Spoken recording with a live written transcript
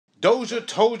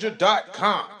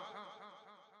DozhaToldya.com.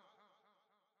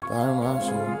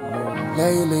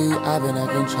 Lately, I've been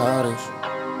acting childish,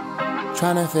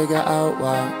 trying to figure out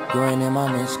why you ain't in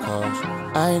my missed calls.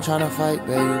 I ain't trying to fight,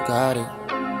 babe, you got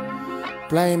it.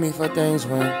 Blame me for things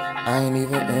when I ain't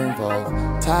even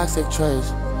involved. Toxic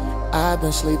traits, I've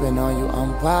been sleeping on you,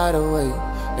 I'm wide awake.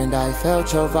 And I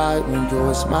felt your vibe when you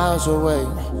was miles away.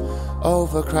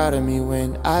 Overcrowded me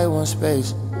when I want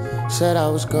space. Said I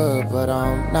was good, but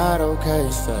I'm not okay.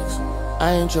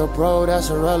 I ain't your bro, that's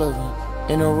irrelevant.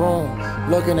 In a room,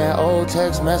 looking at old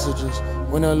text messages.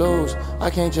 Win or lose, I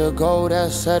can't just go,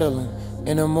 that's settling.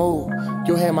 In a mood,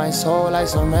 you hit my soul like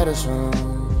some medicine.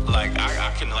 Like I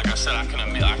said, I can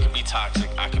admit I can be toxic,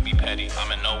 I can be petty.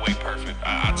 I'm in no way perfect.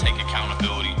 I take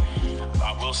accountability.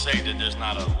 I will say that there's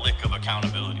not a lick of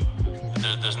accountability.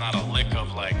 There's not a lick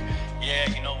of like, yeah,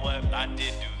 you know what, I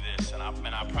did do this, and I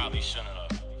probably shouldn't have.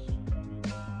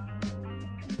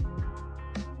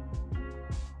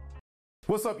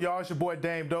 What's up, y'all? It's your boy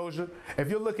Dame Doja. If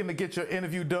you're looking to get your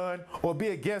interview done or be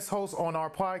a guest host on our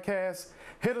podcast,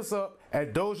 hit us up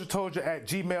at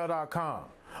DozhaToldya.COM.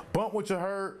 Bump what you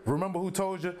heard. Remember who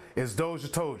told you? It's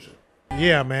Doja told you.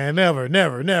 Yeah, man. Never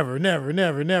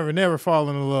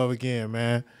falling in love again,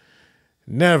 man.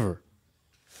 Never.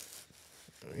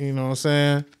 You know what I'm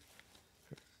saying?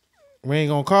 We ain't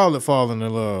gonna call it falling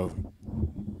in love.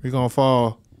 We gonna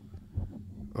fall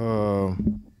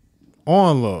on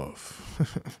love.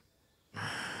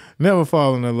 Never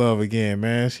falling in love again,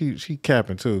 man. She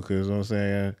capping too, cause you know what I'm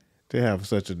saying, they have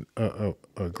such a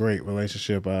great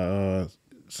relationship. I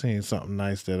seen something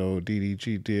nice that old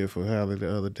DDG did for Halle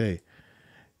the other day.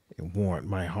 It warmed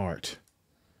my heart.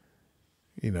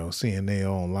 You know, seeing their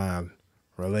online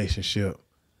relationship.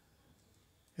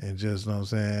 And just, you know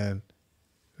what I'm saying,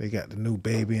 they got the new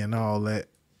baby and all that.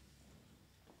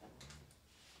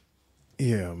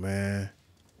 Yeah, man.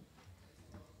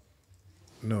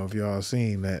 Know if y'all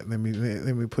seen that, let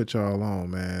me put y'all on,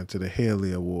 man, to the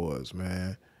Halle Awards,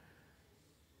 man.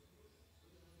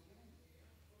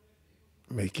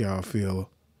 Make y'all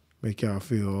feel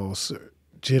all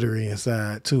jittery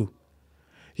inside too.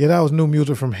 Yeah, that was new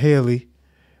music from Halle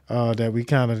that we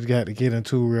kind of got to get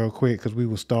into real quick because we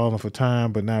were stalling for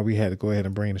time, but now we had to go ahead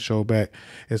and bring the show back.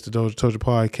 It's the DozhaToldya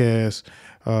Podcast.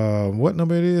 What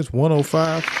number it is?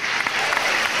 105.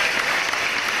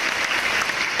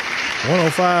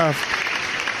 105,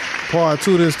 part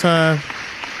 2 this time.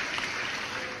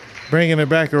 Bringing it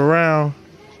back around.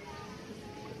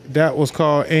 That was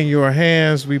called In Your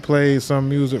Hands. We played some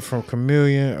music from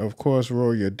Chameleon. Of course,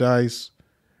 Roll the Dice,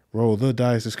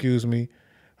 excuse me.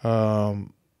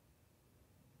 Don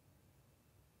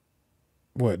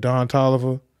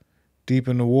Toliver, Deep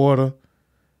in the Water.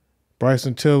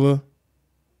 Bryson Tiller.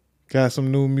 Got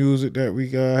some new music that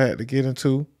we had to get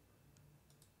into.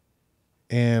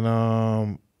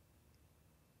 And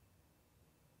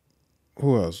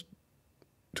who else?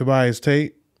 Tobias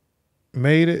Tate,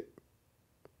 Made It.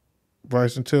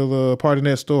 Bryson Tiller, Party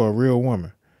Next Door, A Real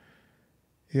Woman.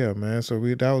 Yeah, man. So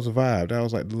that was a vibe. That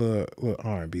was like the little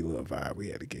R&B little vibe we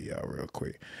had to get y'all real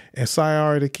quick. And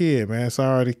Sayari the Kid, man.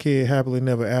 Sayari the Kid, Happily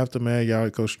Never After, man. Y'all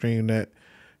go stream that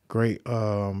great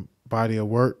body of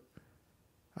work.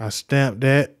 I stamped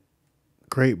that.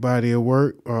 Great body of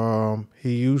work.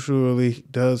 He usually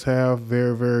does have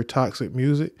very, very toxic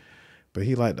music, but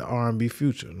he like the R&B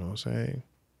Future, you know what I'm saying?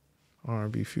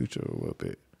 R&B Future a little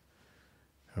bit.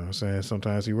 You know what I'm saying?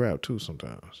 Sometimes he rap too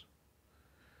sometimes.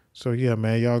 So yeah,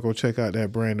 man, y'all go check out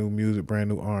that brand new music, brand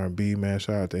new R&B, man.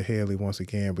 Shout out to Halle once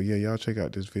again. But yeah, y'all check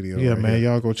out this video. Yeah, right, man,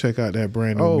 here. Y'all go check out that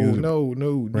brand new music.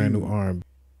 Brand new R&B.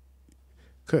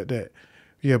 Cut that.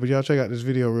 Yeah, but y'all check out this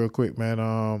video real quick,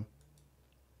 man.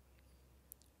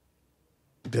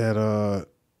 That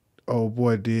old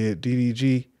boy did,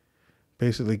 DDG,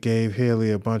 basically gave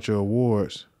Halle a bunch of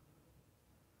awards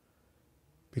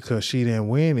because she didn't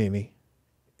win any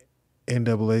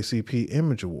NAACP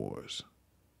Image Awards.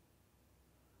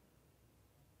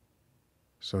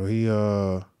 So he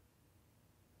trying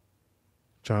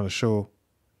to show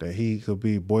that he could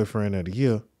be boyfriend of the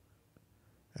year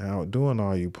and outdoing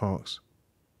all you punks.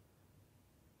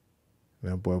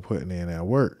 And that boy putting in that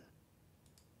work.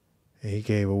 And he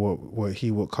gave her what he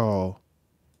would call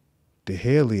the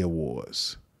Halle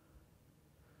Awards.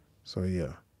 So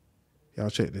yeah, y'all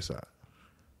check this out.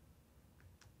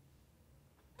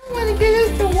 I want to give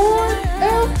this award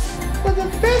out for the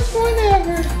best one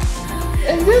ever.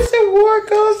 And this award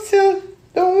goes to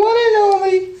the one and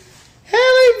only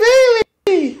Halle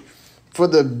Bailey for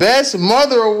the Best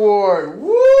Mother Award.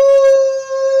 Woo!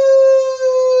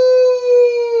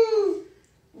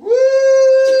 Woo!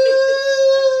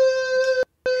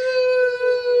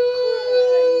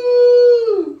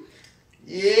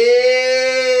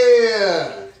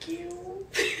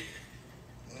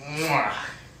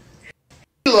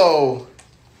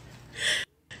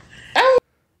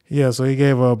 Yeah, so he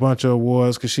gave her a bunch of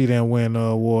awards because she didn't win the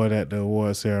award at the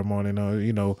award ceremony. No,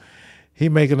 you know, he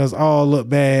making us all look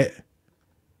bad.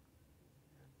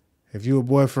 If you a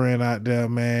boyfriend out there,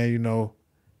 man, you know,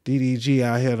 DDG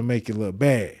out here to make you look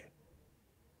bad.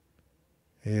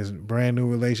 His brand new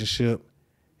relationship,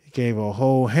 he gave her a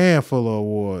whole handful of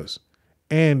awards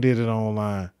and did it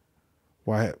online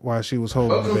while she was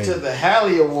holding the baby. Welcome to the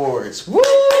Halle Awards. Woo!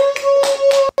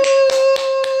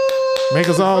 Make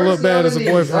us all look bad as a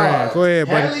boyfriend. Go ahead,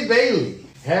 buddy.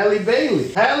 Halle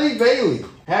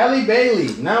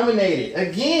Bailey nominated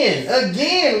again.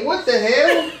 What the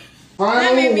hell?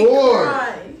 Final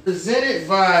award presented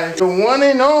by the one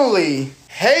and only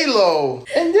Halo.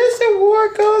 And this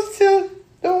award goes to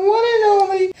the one and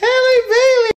only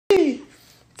Halle Bailey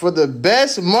for the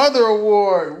Best Mother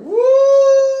Award. Woo!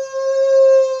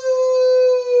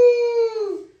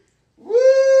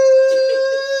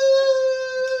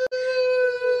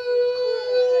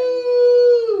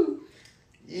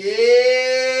 Yeah.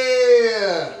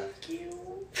 Thank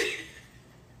you.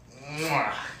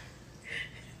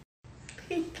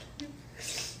 Thank you.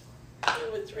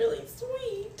 That was really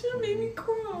sweet. That made me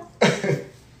cry. You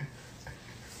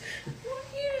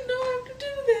didn't know how to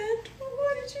do that.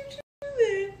 Why did you do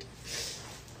that?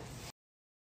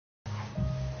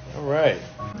 All right.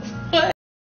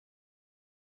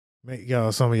 Make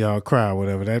some of y'all cry,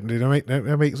 whatever. That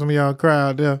make some of y'all cry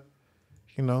out there.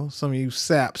 You know, some of you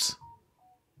saps.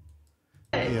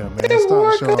 Yeah, man. The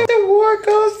award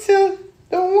goes to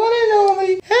the one and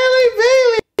only Halle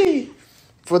Bailey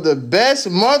for the Best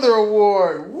Mother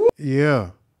Award. Woo.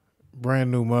 Yeah.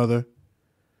 Brand new mother.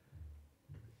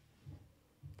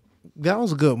 That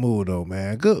was a good move though,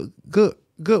 man. Good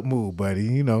move, buddy.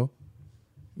 You know.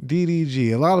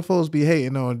 DDG. A lot of folks be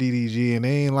hating on DDG and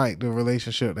they ain't like the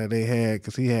relationship that they had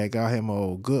because he had got him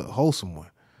a good, wholesome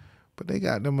one. But they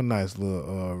got them a nice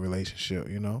little relationship,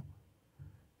 you know.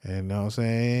 And you know what I'm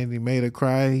saying? He made her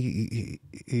cry. He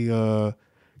got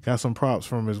some props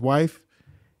from his wife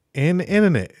and the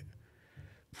internet.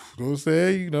 You know what I'm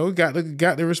saying? You know, got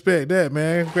to respect that,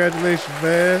 man. Congratulations,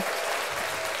 man.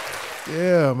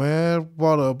 Yeah, man.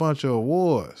 Bought her a bunch of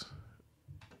awards.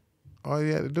 All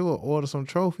you had to do was order some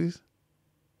trophies.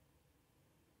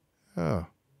 Yeah.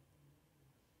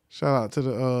 Shout out to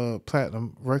the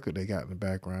platinum record they got in the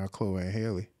background, Chloe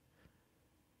and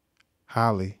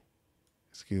Halle.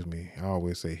 Excuse me. I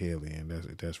always say Haley, and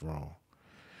that's wrong.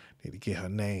 Need to get her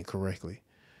name correctly.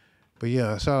 But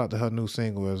yeah, shout out to her new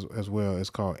single as well.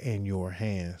 It's called In Your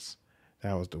Hands.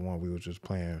 That was the one we were just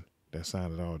playing that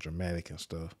sounded all dramatic and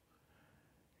stuff.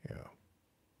 Yeah.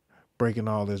 Breaking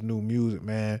all this new music,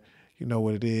 man. You know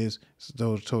what it is. It's the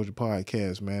DozhaToldya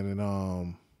Podcast, man.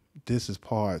 And this is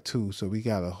part 2. So we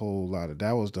got a whole lot of,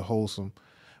 that was the wholesome,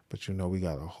 but you know, we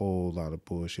got a whole lot of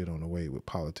bullshit on the way with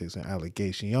politics and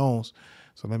allegations.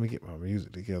 So let me get my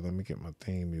music together. Let me get my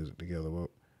theme music together. What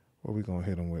we gonna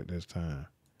hit them with this time?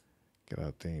 Get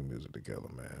our theme music together,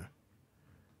 man.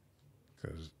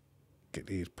 Because get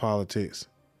these politics.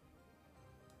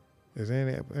 Is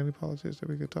there any politics that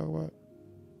we could talk about?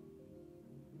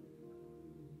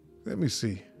 Let me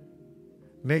see.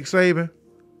 Nick Saban?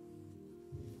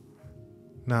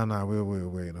 Nah, we'll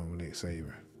wait on Nick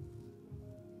Saban.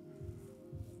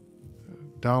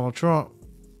 Donald Trump.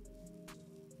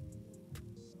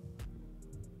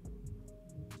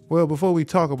 Well, before we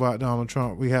talk about Donald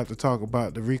Trump, we have to talk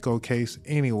about the Rico case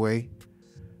anyway.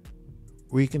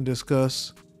 We can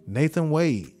discuss Nathan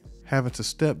Wade having to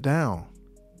step down.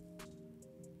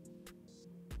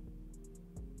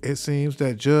 It seems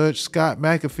that Judge Scott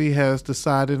McAfee has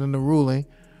decided in the ruling,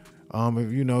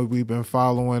 if you know, we've been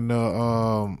following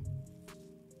the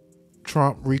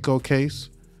Trump Rico case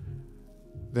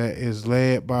that is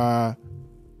led by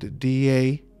the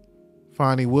DA,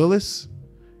 Fani Willis.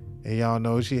 And y'all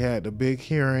know she had the big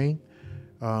hearing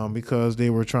because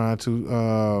they were trying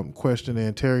to question the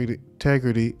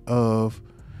integrity of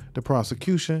the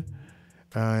prosecution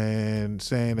and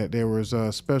saying that there was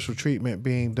special treatment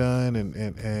being done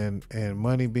and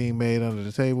money being made under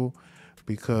the table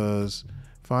because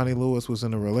Fani Lewis was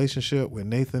in a relationship with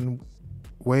Nathan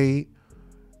Wade,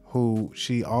 who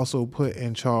she also put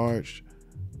in charge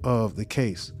of the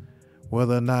case.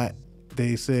 Whether or not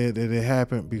they said that it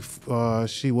happened before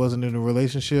she wasn't in a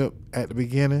relationship at the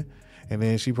beginning, and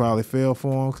then she probably fell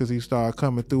for him because he started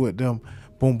coming through at them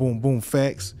boom, boom, boom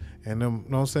facts, and them,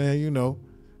 you know what I'm saying, you know,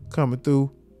 coming through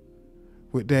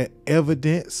with that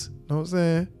evidence, you know what I'm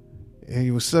saying? And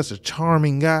he was such a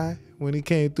charming guy when he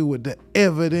came through with the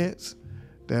evidence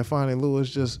that Fani Lewis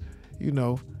just, you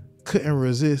know, couldn't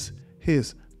resist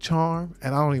his charm.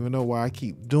 And I don't even know why I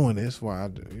keep doing this, why I,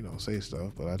 you know, say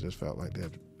stuff, but I just felt like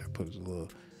that put a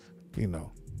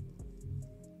little,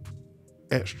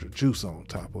 extra juice on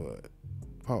top of it.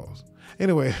 Pause.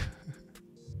 Anyway,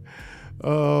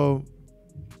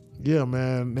 yeah,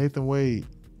 man, Nathan Wade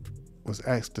was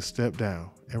asked to step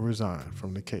down and resign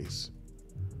from the case.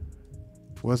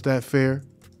 Was that fair?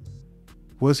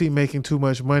 Was he making too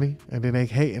much money? And then they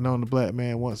hating on the black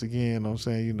man once again. I'm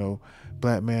saying,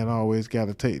 black man always got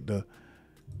to take the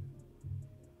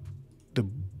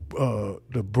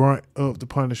brunt of the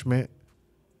punishment.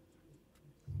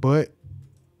 But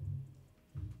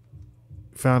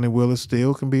Fani Willis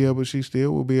she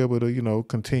still will be able to,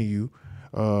 continue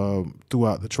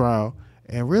throughout the trial.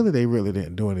 And really, they really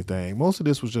didn't do anything. Most of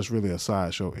this was just really a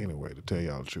sideshow anyway, to tell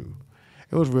y'all the truth.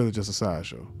 It was really just a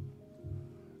sideshow.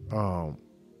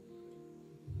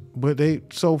 But they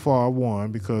so far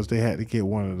won because they had to get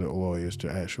one of the lawyers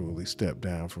to actually step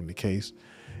down from the case.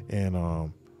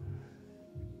 And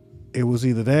it was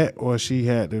either that or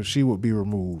she would be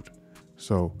removed.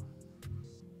 So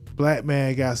black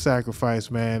man got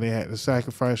sacrificed, man. They had to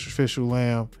sacrifice official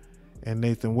lamb and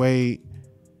Nathan Wade.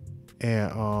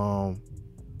 And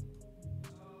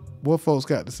what folks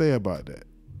got to say about that?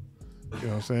 You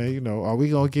know what I'm saying? Are we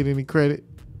going to get any credit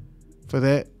for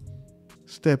that?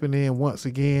 Stepping in once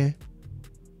again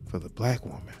for the black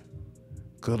woman.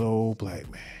 Good old black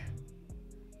man.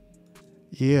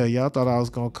 Yeah, y'all thought I was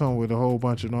going to come with a whole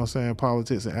bunch of,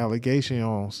 politics and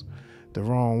allegations the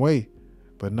wrong way.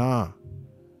 But nah.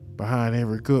 Behind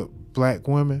every good black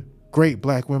woman, great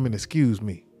black woman, excuse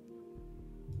me,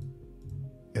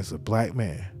 is a black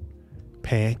man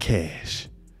paying cash.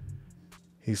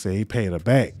 He said he paid her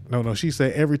back. No, she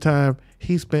said every time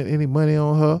he spent any money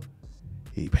on her,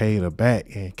 he paid her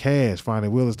back in cash. Fani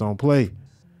Willis don't play.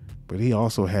 But he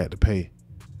also had to pay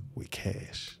with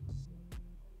cash.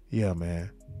 Yeah, man.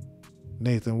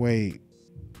 Nathan Wade,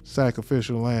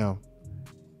 sacrificial lamb,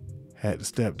 had to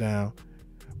step down.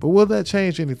 But will that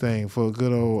change anything for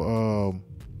good old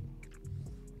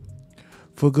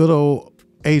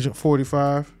Agent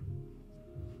 45?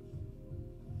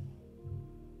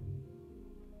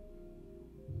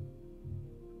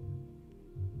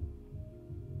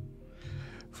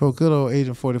 For good old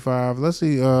Agent 45, let's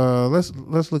see.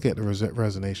 Let's look at the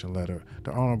resignation letter.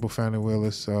 The Honorable Fani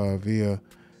Willis via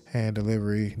hand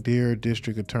delivery. Dear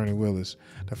District Attorney Willis,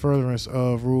 the furtherance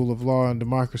of rule of law and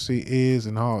democracy is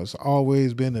and has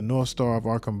always been the North Star of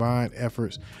our combined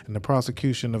efforts in the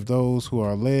prosecution of those who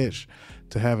are alleged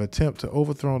to have attempted to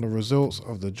overthrow the results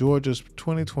of the Georgia's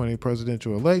 2020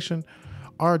 presidential election.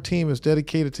 Our team is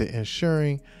dedicated to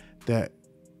ensuring that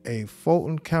a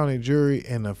Fulton County jury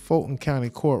in a Fulton County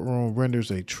courtroom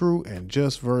renders a true and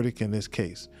just verdict in this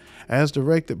case. As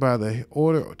directed by the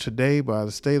order today by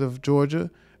the state of Georgia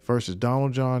versus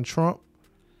Donald John Trump,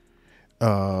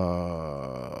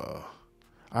 I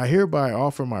hereby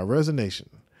offer my resignation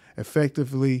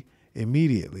effectively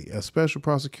immediately as special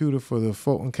prosecutor for the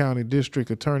Fulton County District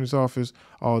Attorney's Office,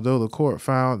 although the court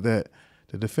found that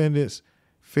the defendants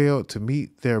failed to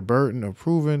meet their burden of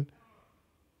proving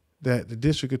that the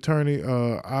district attorney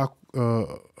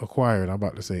acquired. I'm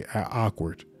about to say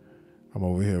awkward. I'm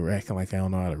over here acting like I don't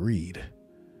know how to read.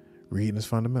 Reading is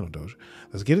fundamental, Doja.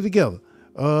 Let's get it together.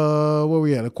 Where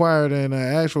we at? Acquired an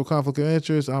actual conflict of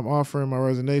interest. I'm offering my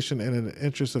resignation in the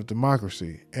interest of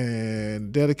democracy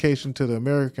and dedication to the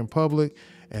American public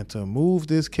and to move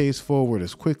this case forward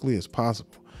as quickly as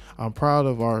possible. I'm proud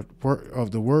of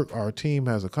the work our team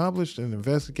has accomplished in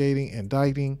investigating,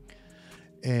 indicting,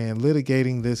 and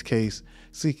litigating this case,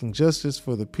 seeking justice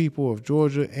for the people of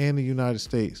Georgia and the United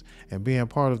States, and being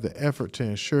part of the effort to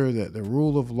ensure that the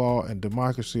rule of law and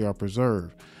democracy are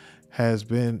preserved has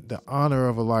been the honor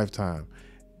of a lifetime.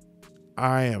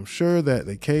 I am sure that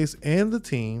the case and the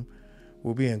team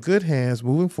will be in good hands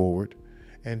moving forward,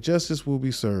 and justice will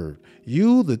be served.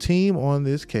 You, the team on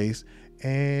this case,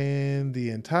 and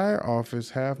the entire office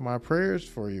have my prayers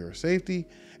for your safety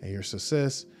and your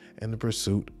success in the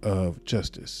pursuit of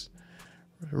justice.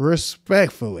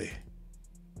 Respectfully,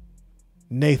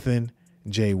 Nathan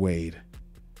J. Wade,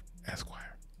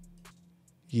 Esquire.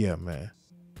 Yeah, man.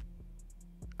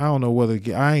 I don't know whether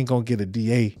I ain't gonna get a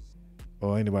DA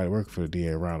or anybody working for the DA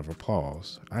a round of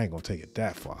applause. I ain't gonna take it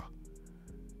that far.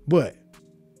 But,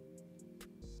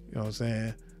 you know what I'm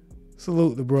saying?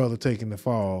 Salute the brother taking the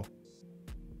fall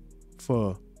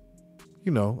for,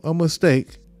 a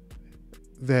mistake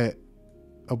that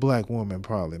a black woman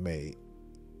probably made.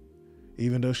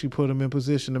 Even though she put him in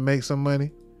position to make some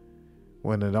money,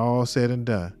 when it all said and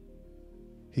done,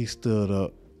 he stood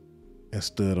up and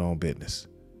stood on business.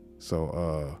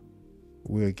 So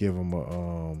we'll give him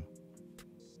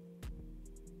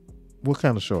What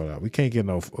kind of shout out? We can't get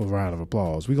no a round of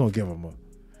applause. We're gonna give him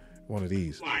one of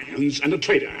these. Lions and a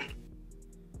traitor.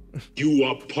 You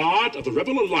are part of the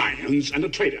Rebel Alliance and a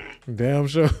traitor. Damn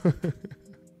sure.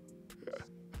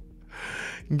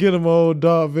 Get him, old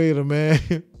Darth Vader, man.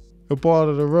 A part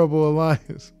of the Rebel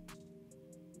Alliance.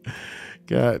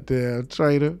 Goddamn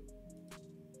traitor.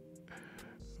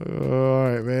 All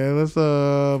right, man. Let's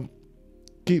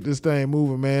keep this thing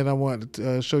moving, man. I want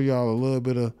to show y'all a little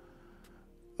bit of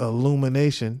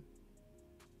illumination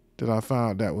that I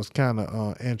found that was kind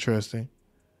of interesting.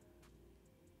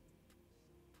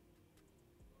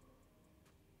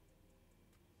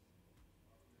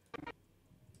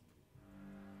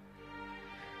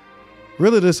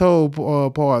 Really, this whole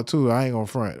part two, I ain't gonna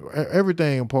front.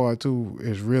 Everything in part two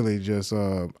is really just,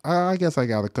 I guess I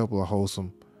got a couple of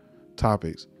wholesome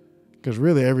topics, because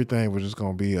really everything was just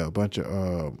gonna be a bunch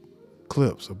of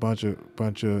clips, a bunch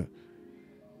of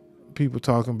people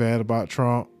talking bad about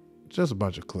Trump, just a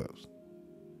bunch of clips.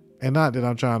 And not that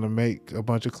I'm trying to make a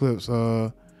bunch of clips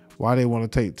why they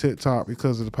want to take TikTok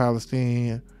because of the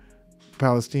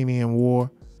Palestinian war.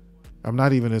 I'm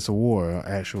not even, it's a war,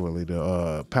 actually.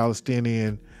 The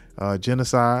Palestinian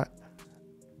genocide.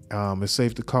 It's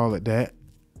safe to call it that.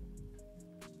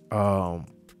 I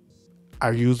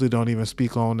usually don't even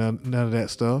speak on none of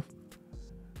that stuff.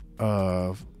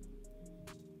 But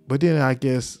then I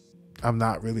guess I'm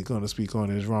not really going to speak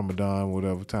on it. It's Ramadan,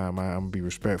 whatever time. I'm going to be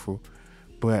respectful.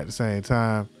 But at the same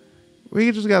time,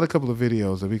 we just got a couple of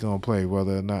videos that we're going to play,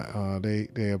 whether or not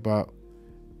they're about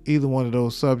either one of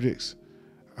those subjects.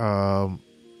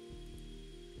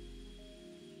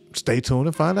 Stay tuned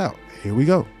and find out. Here we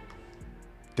go.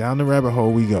 Down the rabbit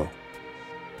hole we go.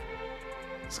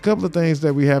 It's a couple of things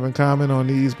that we have in common on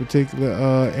these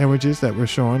particular images that we're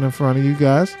showing in front of you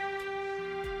guys.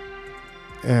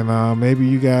 And maybe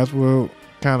you guys will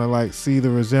kind of like see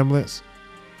the resemblance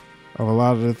of a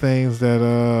lot of the things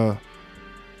that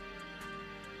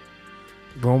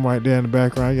boom, right there in the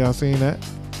background. Y'all seen that?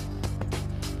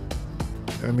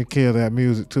 Let me kill that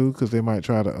music too, because they might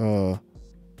try to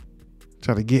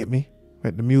get me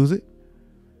at the music.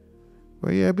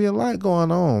 But yeah, be a lot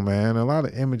going on, man. A lot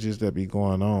of images that be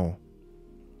going on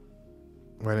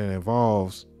when it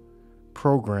involves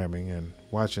programming and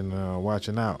watching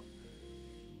out.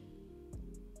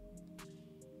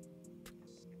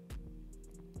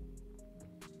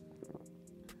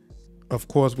 Of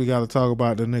course, we got to talk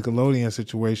about the Nickelodeon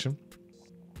situation.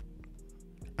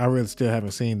 I really still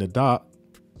haven't seen the doc.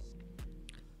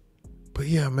 But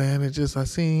yeah, man, I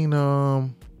seen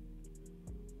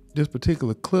this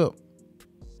particular clip.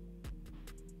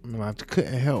 I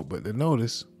couldn't help but to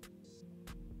notice,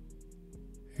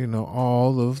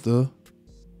 all of the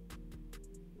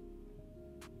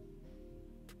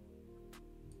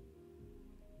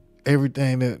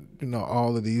everything that,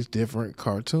 all of these different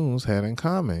cartoons had in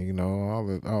common,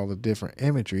 all the different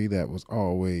imagery that was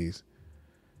always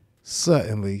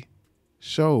suddenly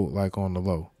showed like on the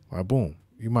low, like boom.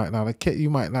 You might not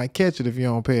catch it if you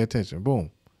don't pay attention. Boom.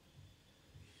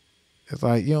 It's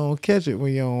like you don't catch it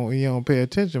when you don't pay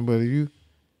attention, but if you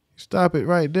stop it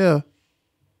right there,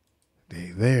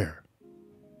 they there.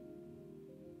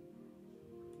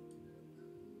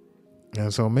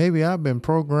 And so maybe I've been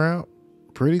programmed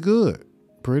pretty good,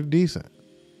 pretty decent.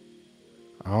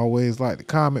 I always liked the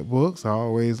comic books. I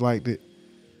always liked the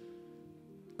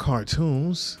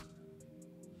cartoons,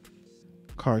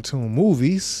 cartoon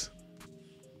movies.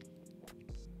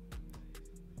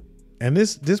 And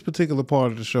this particular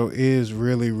part of the show is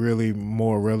really, really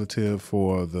more relative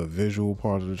for the visual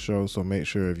part of the show. So make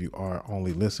sure if you are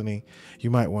only listening,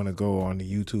 you might want to go on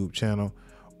the YouTube channel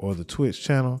or the Twitch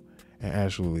channel and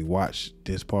actually watch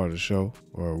this part of the show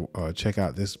or check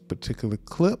out this particular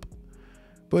clip.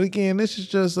 But again, this is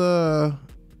just a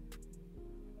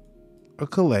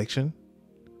collection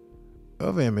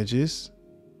of images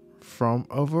from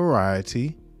a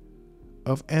variety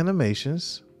of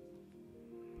animations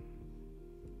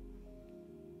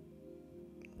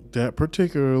that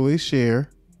particularly share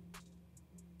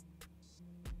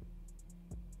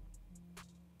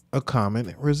a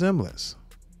common resemblance.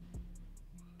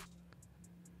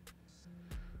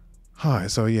 All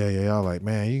right, so yeah, y'all like,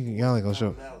 man, y'all ain't gonna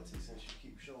show. Since you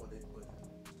keep showing it, but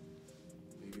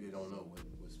maybe they don't know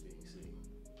what's being seen.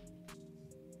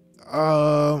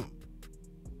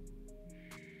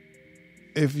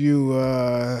 If you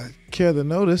care to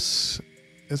notice,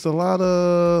 it's a lot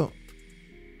of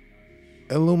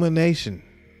illumination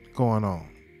going on.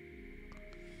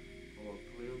 More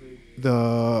clearly, The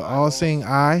all-seeing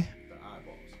eye, the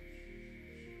eyeballs.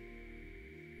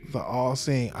 the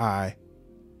all-seeing eye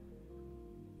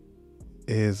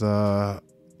is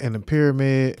in the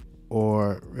pyramid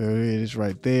or it is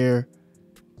right there.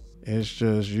 It's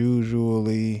just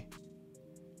usually.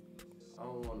 I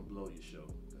don't want to blow your show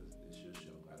because it's your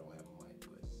show. I don't have a mic,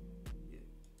 but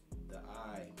the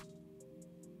eye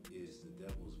is the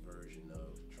devil's version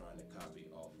of trying to copy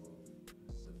off of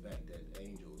the fact that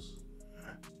angels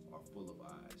are full of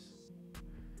eyes.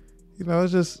 You know,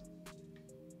 it's just.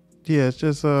 Yeah, it's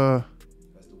just That's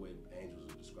the way angels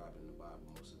are described in the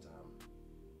Bible most of the time.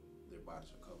 Their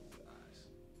bodies are covered with eyes.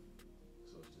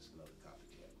 So it's just another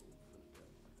copycat move from the devil.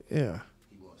 yeah.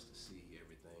 He wants to see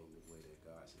everything the way that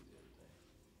God sees everything.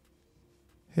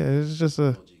 Yeah, it's just a.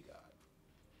 OG God.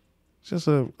 Just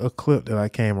a clip that I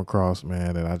came across,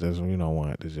 man, that I just,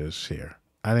 wanted to just share.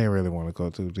 I didn't really want to go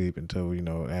too deep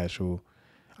into, actual.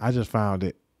 I just found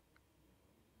it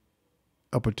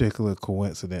a particular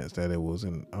coincidence that it was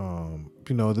in,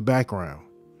 the background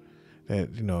that,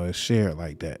 is shared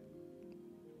like that.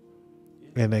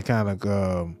 And they kind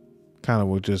of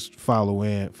will just follow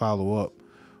up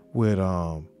with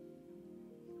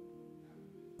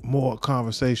more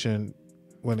conversation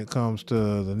when it comes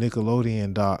to the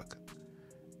Nickelodeon doc.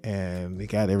 And they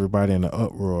got everybody in an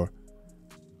uproar.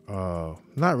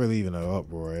 Not really even an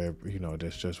uproar.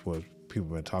 That's just what people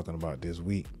been talking about this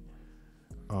week.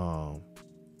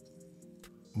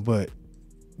 But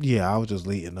yeah, I was just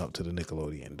leading up to the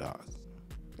Nickelodeon doc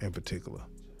in particular.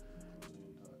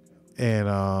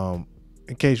 And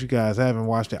in case you guys haven't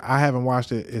watched it, I haven't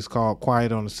watched it. It's called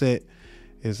Quiet on the Set.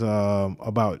 It's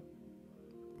about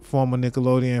former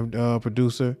Nickelodeon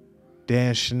producer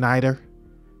Dan Schneider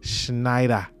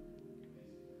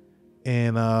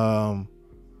and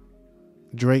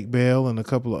Drake Bell and a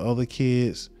couple of other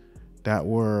kids that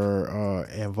were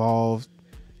involved,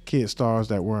 kid stars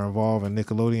that were involved in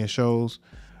Nickelodeon shows.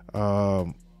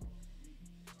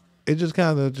 It just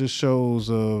kind of just shows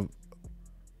a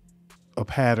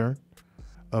pattern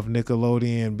of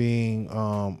Nickelodeon being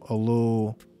a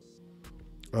little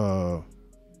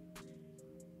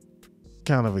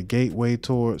kind of a gateway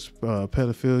towards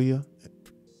pedophilia,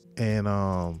 and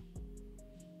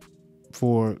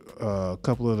for a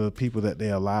couple of the people that they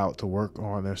allowed to work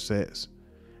on their sets,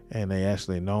 and they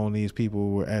actually known these people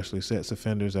were actually sex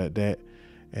offenders at that,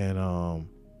 and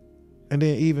then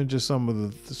even just some of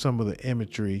the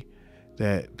imagery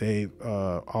that they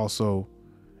also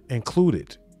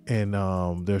included in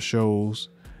their shows,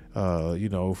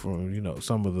 from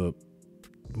some of the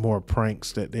more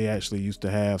pranks that they actually used to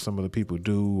have some of the people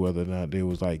do, whether or not they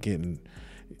was like getting,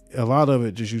 a lot of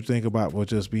it just you think about was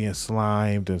just being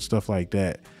slimed and stuff like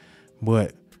that,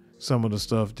 but some of the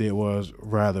stuff that was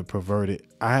rather perverted.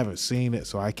 I haven't seen it,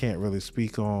 so I can't really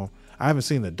speak on, I haven't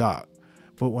seen the doc,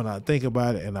 but when I think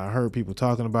about it and I heard people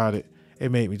talking about it,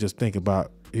 it made me just think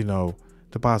about, the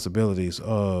possibilities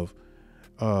of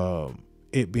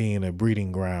it being a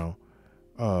breeding ground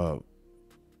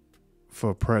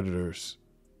for predators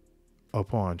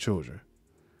upon children.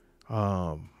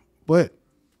 But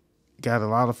got a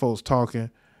lot of folks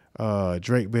talking.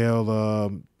 Drake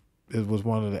Bell, it was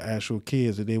one of the actual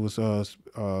kids that they was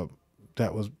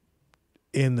that was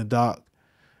in the doc,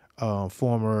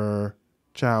 former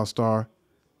child star.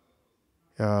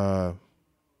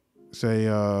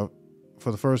 For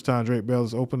the first time, Drake Bell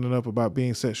is opening up about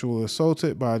being sexually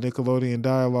assaulted by Nickelodeon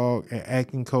dialogue and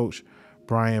acting coach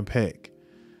Brian Peck.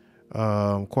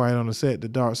 Quiet on the Set, The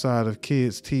Dark Side of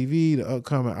Kids TV, the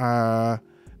upcoming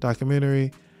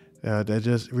documentary that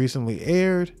just recently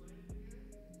aired,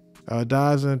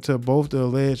 dives into both the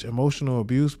alleged emotional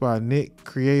abuse by Nick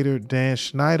creator Dan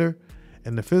Schneider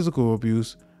and the physical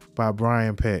abuse by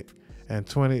Brian Peck. In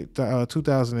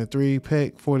 2003,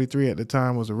 Peck, 43 at the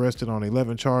time, was arrested on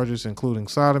 11 charges, including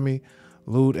sodomy,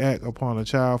 lewd act upon a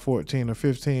child 14 or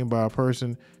 15 by a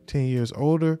person 10 years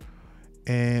older,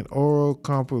 and oral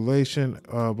copulation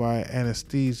by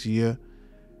anesthesia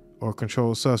or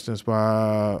controlled substance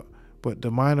but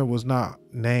the minor was not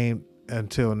named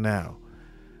until now.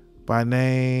 By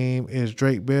name is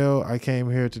Drake Bell. I came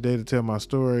here today to tell my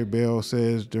story, Bell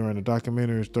says during the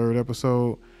documentary's third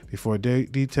episode, before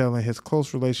detailing his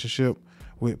close relationship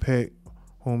with Peck,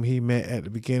 whom he met at the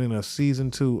beginning of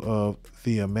season 2 of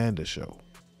The Amanda Show.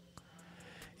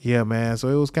 Yeah, man. So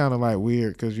it was kind of like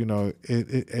weird because,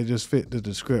 it just fit the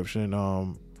description.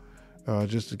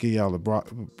 Just to give y'all a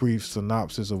brief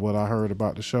synopsis of what I heard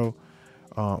about the show,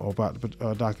 about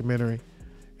the documentary.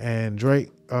 And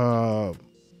Drake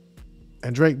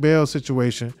Bell's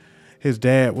situation, his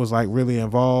dad was like really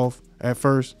involved at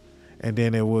first. And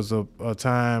then it was a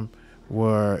time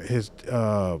where his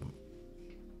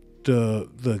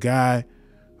the guy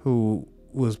who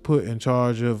was put in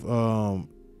charge of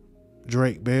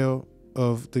Drake Bell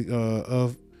of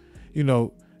you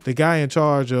know, the guy in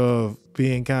charge of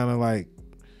being kind of like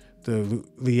the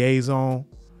liaison,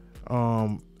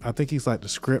 I think he's like the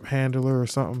script handler or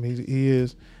something. He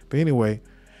is. But anyway,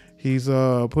 he's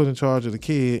put in charge of the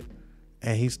kid,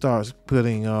 and he starts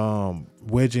putting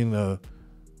wedging a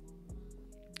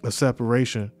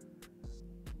separation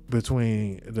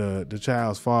between the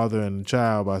child's father and the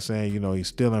child by saying, you know, he's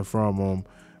stealing from him,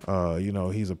 you know,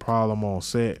 he's a problem on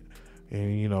set,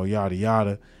 and, you know, yada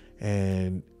yada.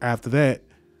 And after that,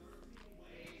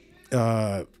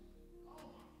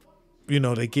 you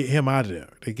know, they get him out of there.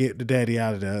 They get the daddy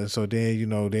out of there. And so then, you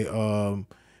know, they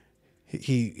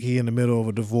he in the middle of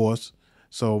a divorce.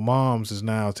 So Moms is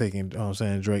now taking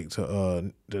Drake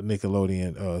to the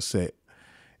Nickelodeon set.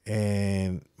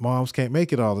 And Moms can't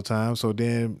make it all the time. So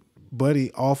then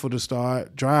Buddy offered to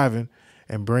start driving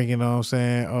and bringing,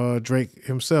 Drake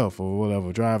himself or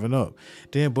whatever, driving up.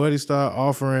 Then Buddy started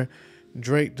offering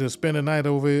Drake to spend the night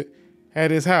over at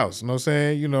his house, you know what I'm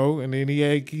saying? You know, and then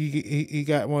he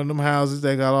got one of them houses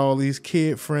that got all these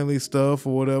kid-friendly stuff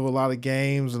or whatever, a lot of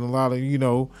games and a lot of, you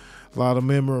know, a lot of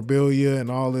memorabilia and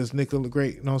all this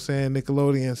Nickelodeon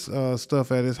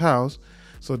stuff at his house.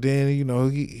 So then, you know,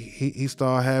 he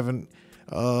started having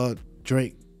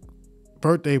Drake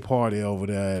birthday party over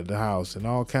there at the house and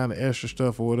all kind of extra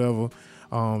stuff or whatever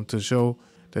to show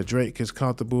that Drake is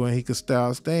comfortable and he could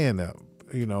start staying there,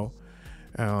 you know.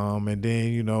 And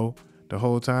then, you know, the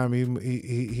whole time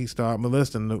he started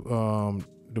molesting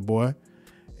the boy,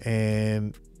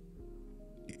 and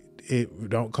it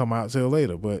don't come out till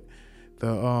later. But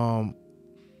the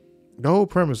whole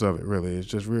premise of it really is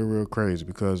just real crazy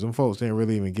because them folks didn't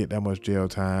really even get that much jail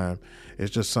time.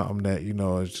 It's just something that, you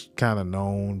know, is kind of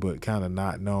known but kind of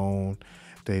not known.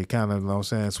 They kind of, you know what I'm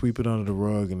saying, sweep it under the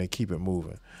rug and they keep it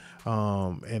moving.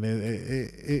 And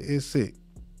it's sick.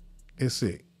 It's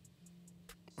sick.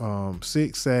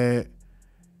 Sick, sad,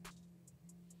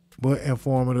 but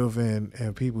informative,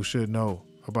 and people should know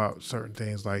about certain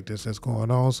things like this that's going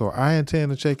on. So I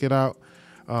intend to check it out.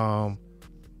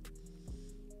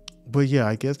 But yeah,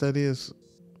 I guess that is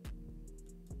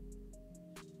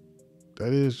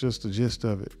just the gist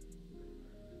of it.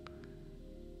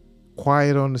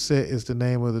 Quiet on the Set is the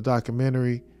name of the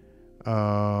documentary.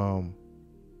 And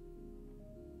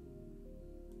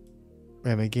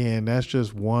again, that's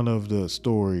just one of the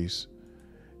stories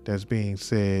that's being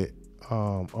said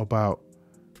about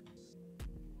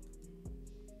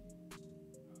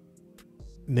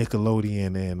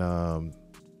Nickelodeon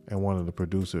and one of the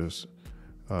producers,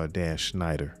 Dan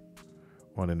Schneider,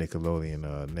 on the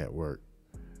Nickelodeon network.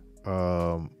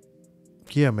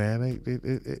 Yeah, man,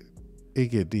 it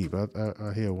get deep.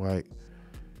 I hear like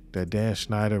that Dan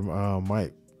Schneider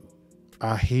might.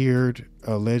 I heard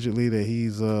allegedly that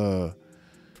he's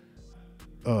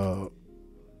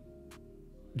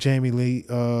Jamie Lee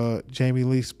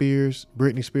Spears,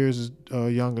 Britney Spears'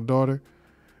 younger daughter.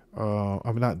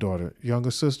 Not daughter,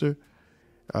 younger sister.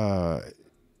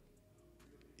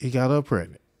 He got her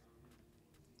pregnant,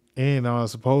 and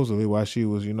supposedly while she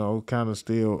was, you know, kind of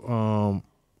still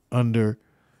under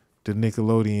the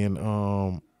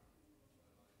Nickelodeon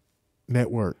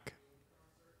network,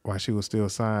 while she was still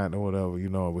signed or whatever, you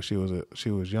know, but she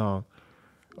was young,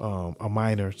 a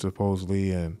minor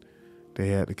supposedly, and they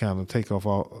had to kind of take her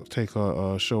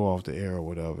show off the air or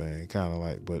whatever, and kind of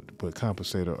like, but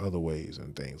compensate her other ways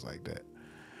and things like that.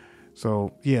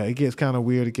 So yeah, it gets kind of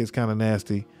weird. It gets kind of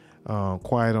nasty.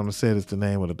 Quiet on the Set is the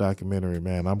name of the documentary,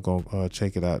 man. I'm gonna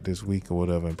check it out this week or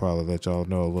whatever, and probably let y'all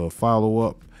know a little follow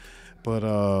up.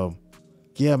 But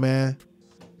yeah, man,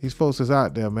 these folks is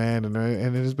out there, man,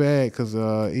 and it's bad because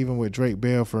even with Drake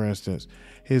Bell, for instance,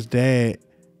 his dad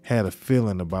had a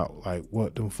feeling about like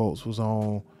what them folks was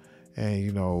on, and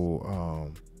you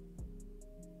know,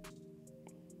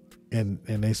 and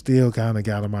they still kind of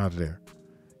got him out of there.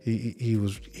 He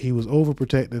was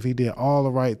overprotective. He did all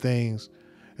the right things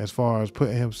as far as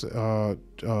putting him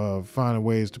finding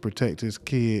ways to protect his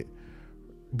kid,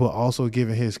 but also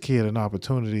giving his kid an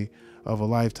opportunity of a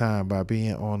lifetime by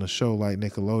being on a show like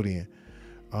Nickelodeon.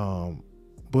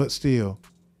 But still,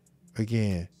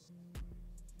 again,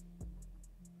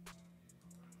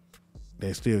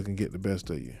 they still can get the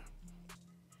best of you.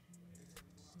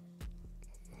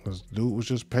 Because dude was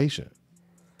just patient.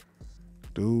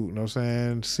 Dude, you know what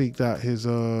I'm saying, seeked out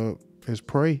his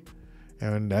prey.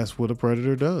 And that's what a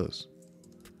predator does.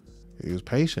 He was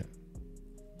patient.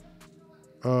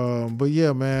 But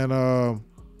yeah, man, I'm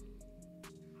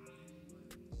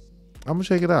gonna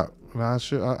check it out. And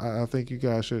I think you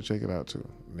guys should check it out too.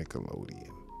 Nickelodeon.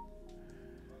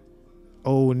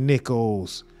 Oh,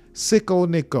 Nickos. Sicko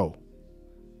Nico.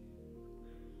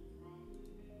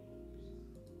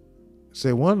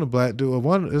 Said one of the black dude,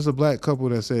 there's a black couple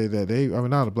that said that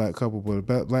not a black couple, but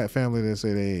a black family that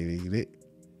say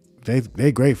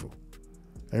they grateful.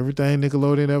 Everything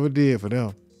Nickelodeon ever did for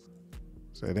them.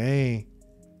 So they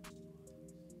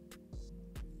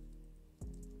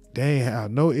ain't have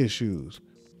no issues.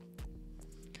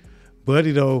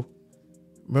 Buddy though,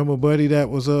 remember Buddy that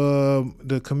was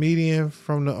the comedian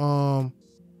from the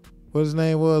what his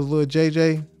name was, Lil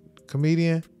JJ,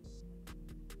 comedian.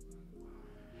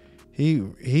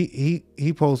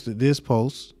 He posted this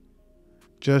post.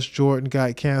 Just Jordan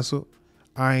got canceled.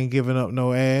 I ain't giving up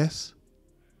no ass.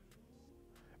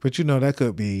 But that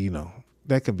could be,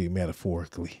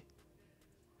 metaphorically.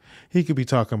 He could be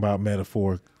talking about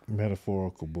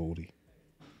metaphorical booty.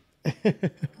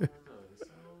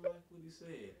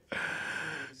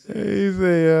 He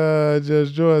said,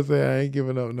 Judge Jordan said, I ain't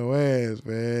giving up no ass,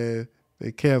 man.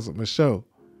 They canceled my show.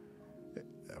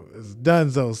 It's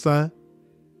donezo, son.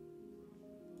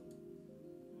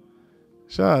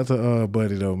 Shout out to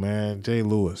Buddy though, man. Jay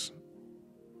Lewis.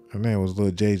 Her name was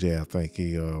Lil JJ, I think.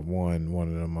 He won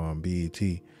one of them BET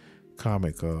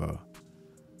comic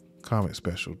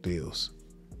special deals.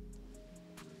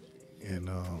 And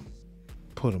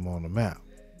put him on the map.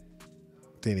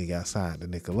 Then he got signed to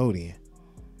Nickelodeon.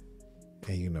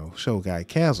 And show got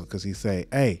canceled because he say,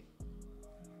 hey,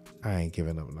 I ain't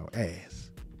giving up no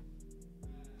ass.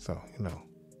 So,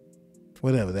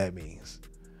 whatever that means.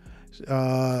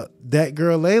 That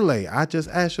girl Lele,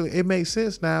 it makes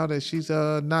sense now that she's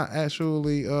not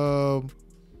actually going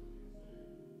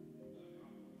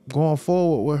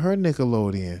forward with her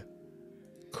Nickelodeon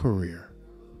career.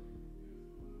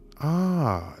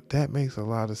 That makes a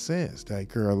lot of sense. That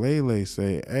girl Lele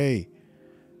say, hey,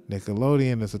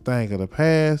 Nickelodeon is a thing of the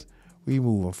past. We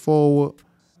moving forward.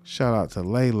 Shout out to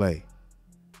Lele. You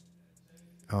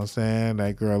know what I'm saying?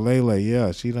 That girl Lele,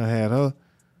 yeah, she done had her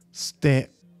stint.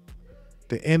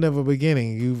 The end of a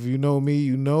beginning. You know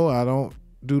me, I don't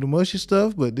do the mushy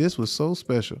stuff, but this was so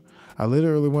special. I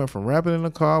literally went from rapping in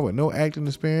the car with no acting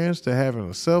experience to having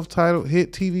a self-titled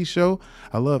hit TV show.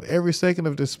 I love every second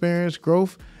of the experience,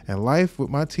 growth, and life with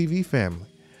my TV family.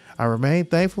 I remain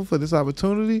thankful for this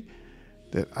opportunity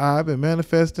that I've been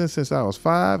manifesting since I was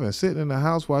 5 and sitting in the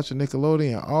house watching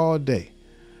Nickelodeon all day.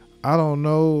 I don't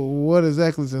know what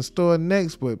exactly is in store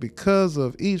next, but because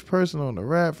of each person on the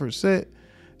Radford set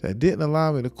that didn't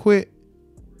allow me to quit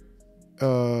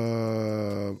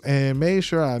and made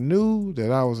sure I knew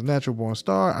that I was a natural born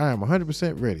star, I am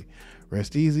 100% ready.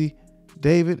 Rest easy,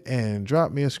 David, and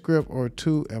drop me a script or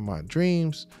two in my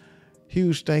dreams.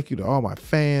 Huge thank you to all my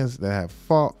fans that have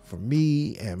fought for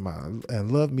me and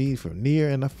love me from near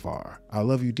and afar. I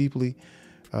love you deeply.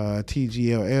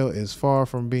 TGLL is far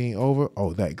from being over.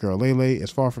 Oh, that girl Lele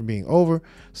is far from being over.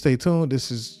 Stay tuned.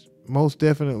 This is most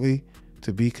definitely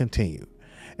to be continued.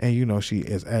 And she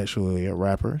is actually a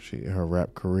rapper. Her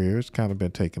rap career has kind of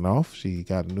been taken off. She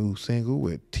got a new single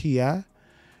with T.I.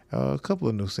 A couple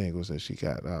of new singles that she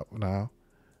got out now.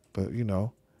 But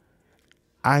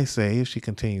I say if she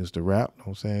continues to rap, you know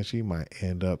what I'm saying, she might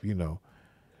end up,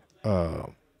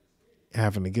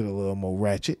 having to get a little more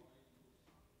ratchet.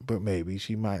 But maybe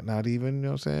she might not even,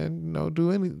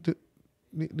 do anything.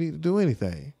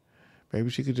 Maybe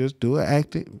she could just be an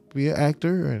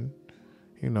actor and,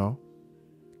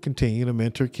 continue to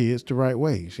mentor kids the right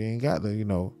way. She ain't got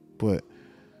to, but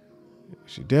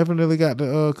she definitely got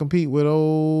to compete with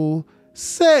old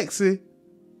sexy.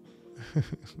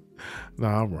 No,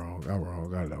 I'm wrong.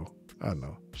 I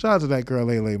know. Shout out to that girl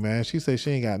Lele, man. She said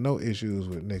she ain't got no issues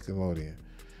with Nickelodeon.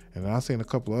 And I seen a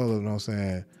couple of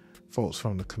other, folks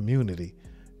from the community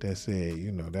that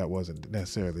said, that wasn't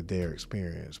necessarily their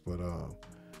experience. But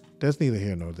that's neither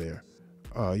here nor there.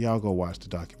 Y'all go watch the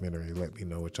documentary and let me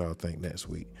know what y'all think next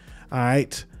week. All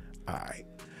right,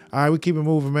 we keep it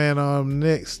moving, man.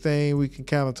 Next thing we can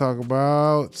kind of talk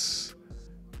about, because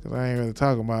I ain't really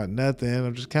talking about nothing.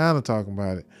 I'm just kind of talking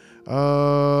about it.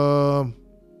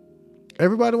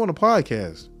 Everybody want a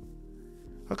podcast.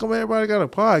 How come everybody got a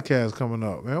podcast coming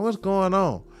up, man? What's going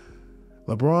on?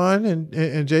 LeBron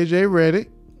and JJ Reddick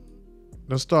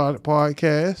done started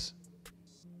podcast.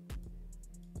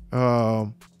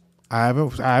 I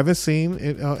haven't seen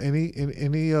any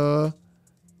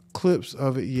clips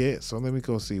of it yet, so let me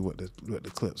go see what the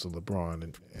clips of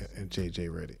LeBron and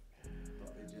JJ Reddick.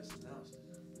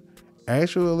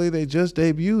 Actually, they just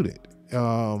debuted it.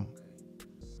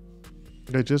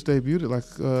 They just debuted it like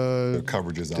the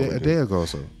coverage is a day ago or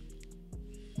so.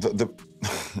 The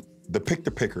pick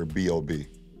the picker B.O.B.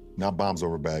 Not bombs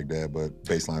over Baghdad, but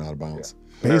baseline out of bounds.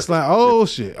 Baseline. Oh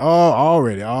shit. Oh,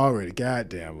 already.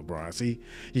 Goddamn, LeBron. See,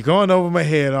 you're going over my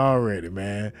head already,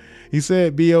 man. He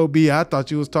said B.O.B. I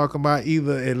thought you was talking about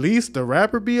either at least the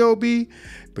rapper B.O.B.,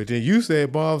 but then you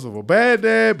said bombs over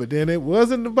Baghdad, but then it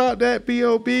wasn't about that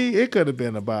B.O.B. It could have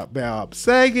been about Bob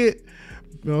Saget.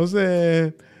 You know what I'm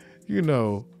saying? You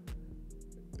know,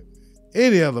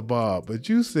 any other Bob, but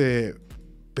you said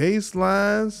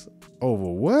baselines over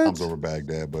what? Bombs over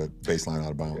Baghdad, but baseline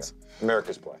out of bounds. Yeah.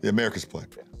 America's play. Yeah, America's play.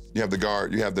 Yeah. You have the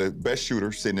guard, you have the best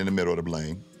shooter sitting in the middle of the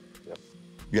lane. Yep.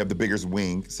 You have the biggest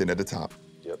wing sitting at the top.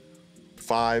 Yep.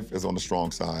 5 is on the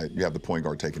strong side. You have the point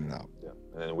guard taking it out. Yeah.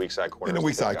 And then the weak side corner. In the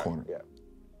weak side corner. Yeah.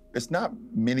 It's not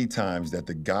many times that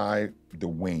the guy, the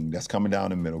wing that's coming down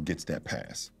the middle gets that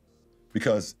pass.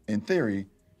 Because in theory,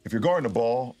 if you're guarding the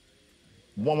ball,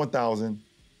 1,000,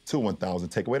 2,000,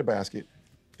 take away the basket,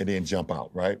 and then jump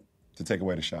out, right? To take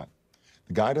away the shot.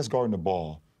 The guy that's guarding the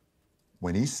ball,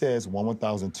 when he says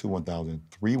 1,000, 2,000,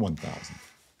 3,000,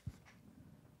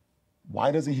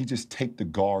 why doesn't he just take the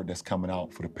guard that's coming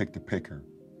out for the pick-to-picker,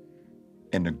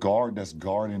 and the guard that's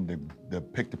guarding the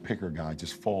pick-to-picker guy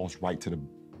just falls right to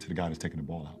the guy that's taking the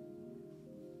ball out?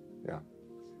 Yeah.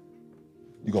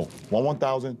 You go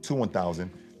 1,000,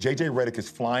 2,000. JJ Reddick is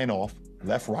flying off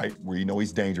left, right, where you know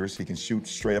he's dangerous. He can shoot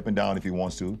straight up and down if he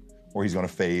wants to, or he's gonna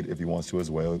fade if he wants to as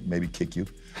well, maybe kick you.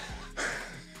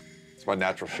 It's my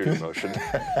natural shooting motion.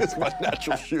 It's my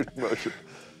natural shooting motion.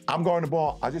 I'm guarding the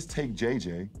ball. I just take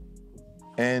JJ,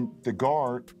 and the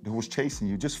guard who was chasing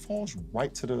you just falls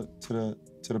right to the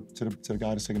guy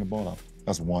that's taking the ball out.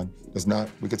 That's one. That's not.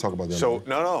 We could talk about that. So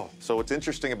no. So what's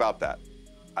interesting about that?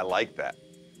 I like that.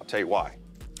 I'll tell you why.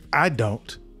 I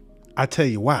don't. I tell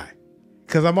you why.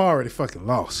 Because I'm already fucking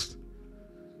lost.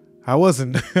 I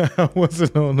wasn't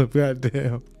on the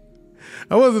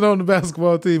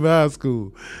basketball team in high school.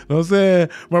 You know what I'm saying?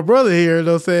 My brother here, you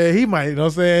know what I'm saying, he might, you know what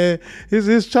I'm saying,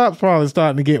 his chops probably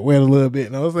starting to get wet a little bit.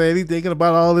 You know what I'm saying? He's thinking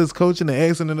about all this coaching, the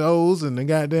X and the O's and the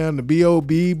goddamn the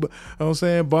B.O.B., you know what I'm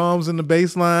saying, bombs in the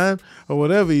baseline or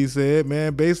whatever he said,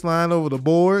 man, baseline over the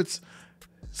boards,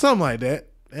 something like that.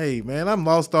 Hey, man, I'm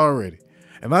lost already.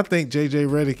 And I think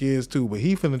JJ Reddick is too, but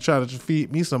he finna try to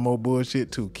feed me some more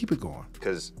bullshit too. Keep it going.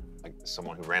 Because like,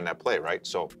 someone who ran that play, right?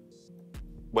 So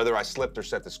whether I slipped or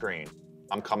set the screen,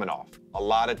 I'm coming off. A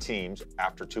lot of teams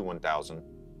after 2-1,000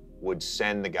 would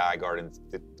send the guy guarding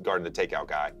the takeout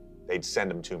guy. They'd send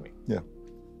him to me. Yeah.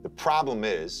 The problem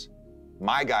is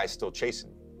my guy's still chasing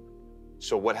me.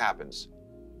 So what happens?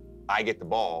 I get the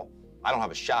ball. I don't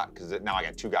have a shot because now I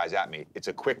got 2 guys at me. It's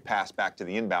a quick pass back to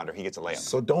the inbounder. He gets a layup.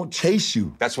 So don't chase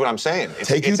you. That's what I'm saying.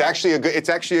 It's actually a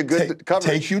good coverage.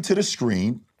 Take you to the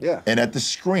screen. Yeah. And at the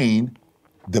screen,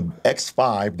 the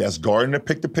X5 that's guarding the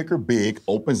pick-to-picker big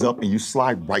opens up and you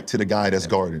slide right to the guy that's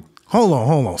guarding. Hold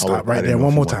on. Stop right there.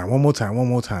 One more time. God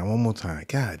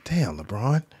damn,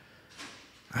 LeBron.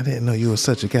 I didn't know you were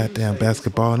such a goddamn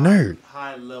basketball nerd.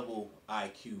 High-level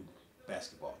IQ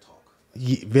basketball talk.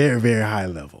 Yeah, very, very high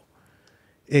level.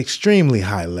 Extremely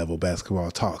high level basketball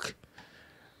talk.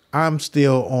 I'm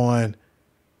still on,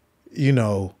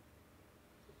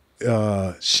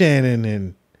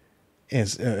 Shannon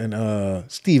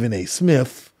and Stephen A.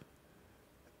 Smith.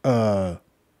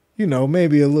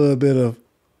 Maybe a little bit of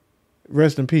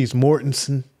rest in peace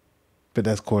Mortensen, but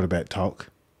that's quarterback talk.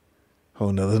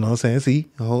 Whole nother, you know what I'm saying? See,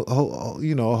 a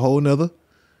whole nother.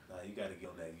 You got to get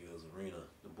on that Gil's Arena.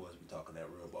 The boys be talking that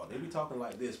real ball. They be talking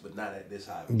like this, but not at this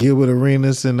high. Gilbert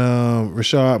Arenas and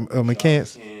Rashad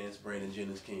McCants. Brandon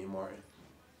Jennings, Kenyon Martin.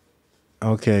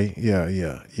 Okay,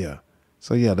 yeah.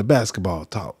 So yeah, the basketball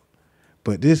talk.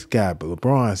 But this guy,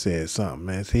 LeBron, said something,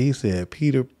 man. So he said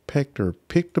Peter Pecker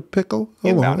picked a pickle.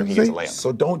 Hold on, he gets a layup.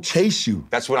 So don't chase you.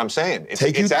 That's what I'm saying.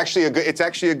 It's actually a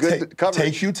good coverage.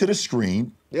 Take you to the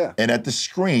screen. Yeah. And at the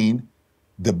screen,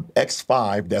 the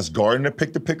X5 that's guarding the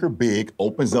pick-to-picker big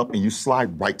opens up and you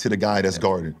slide right to the guy that's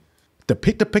guarding. The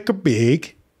pick-to-picker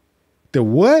big? The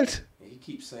what? He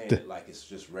keeps saying it like it's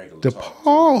just regular the talk.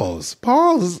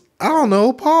 Pause, I don't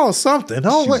know, pause something.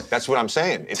 That's what I'm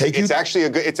saying. It's actually a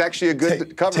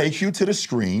good coverage. Take you to the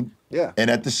screen. Yeah. And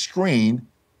at the screen,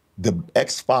 the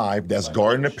X5 that's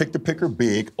guarding the pick-to-picker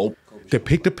big. The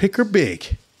pick-to-picker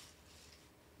big.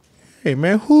 Hey,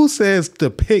 man, who says the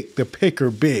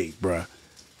picker big, bruh?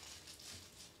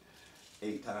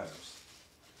 8 times.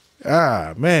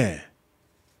 Ah, man.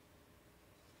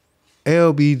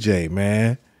 LBJ,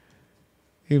 man.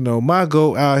 My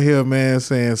GOAT out here, man,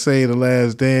 saying say the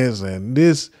last dance, and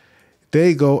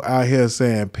they go out here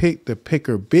saying pick the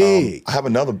picker big. I have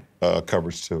another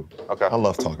coverage too. Okay. I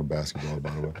love talking basketball, by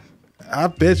the way. I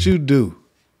bet you do.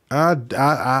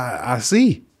 I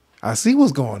see. I see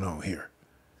what's going on here.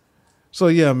 So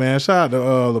yeah, man, shout out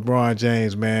to LeBron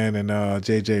James, man, and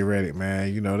JJ Reddick,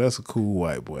 man. You know, that's a cool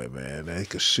white boy, man. They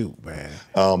could shoot, man.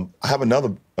 I have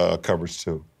another coverage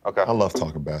too. Okay. I love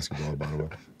talking basketball, by the way.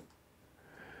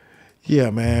 Yeah,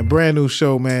 man. Brand new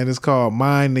show, man. It's called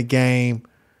Mind the Game.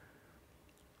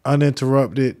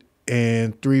 Uninterrupted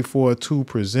and 342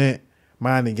 present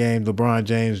Mind the Game. LeBron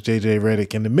James, JJ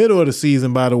Reddick in the middle of the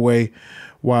season, by the way,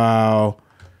 while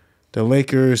the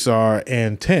Lakers are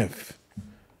in 10th.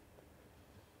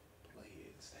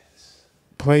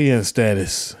 Play-in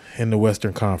status in the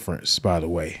Western Conference, by the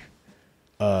way.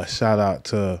 Shout out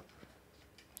to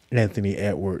Anthony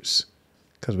Edwards,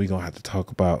 because we're going to have to talk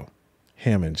about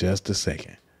him in just a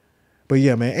second. But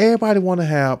yeah, man, everybody want to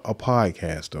have a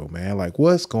podcast, though, man. Like,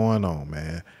 what's going on,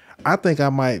 man? I think I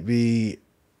might be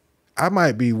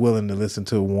willing to listen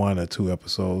to 1 or 2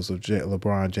 episodes of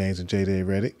LeBron James and JJ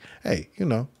Reddick. Hey, you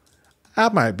know, I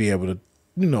might be able to,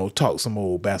 you know, talk some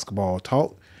old basketball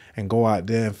talk and go out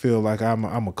there and feel like I'm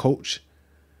a coach. You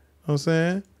know what I'm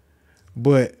saying?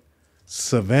 But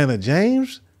Savannah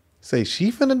James say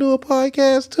she finna do a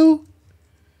podcast too?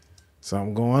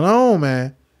 Something going on,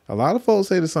 man. A lot of folks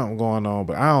say there's something going on,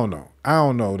 but I don't know. I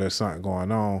don't know there's something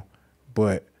going on.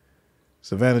 But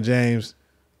Savannah James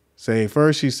say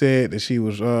first she said that she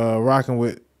was rocking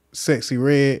with Sexy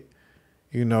Red.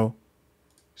 You know,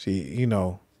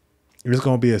 it's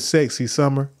gonna be a sexy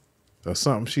summer or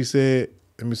something she said.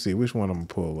 Let me see which one I'm gonna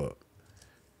pull up.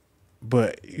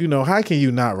 But, you know, how can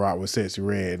you not rock with Sexy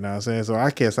Red? You know what I'm saying? So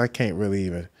I guess I can't really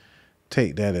even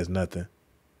take that as nothing.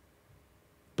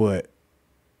 But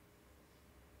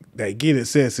that Get It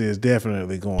Sexy is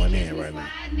definitely going in right now.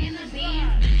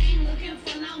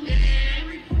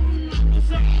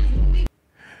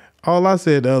 All I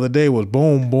said the other day was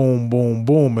boom, boom, boom,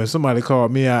 boom. And somebody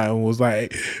called me out and was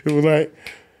like,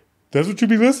 that's what you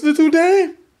be listening to,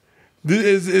 Dame?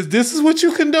 This is what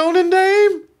you condoning,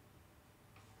 Dame?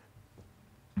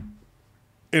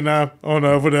 And I'm on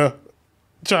over there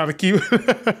trying to keep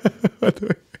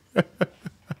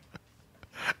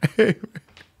Hey,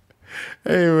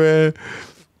 man.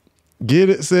 Get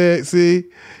it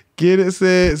sexy. Get it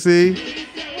sexy.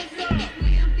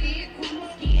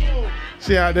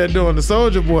 She out there doing the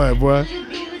Soldier Boy, boy.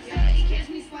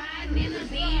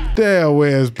 Damn,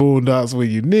 where's Boondocks when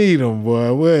you need them,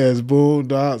 boy? Where's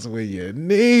Boondocks when you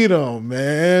need them,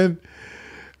 man?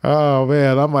 Oh,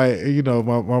 man, I might, you know,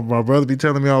 my brother be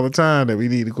telling me all the time that we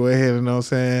need to go ahead and, you know what I'm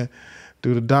saying,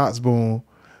 do the dots boom.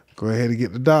 Go ahead and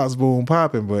get the dots boom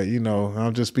popping. But, you know,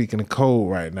 I'm just speaking of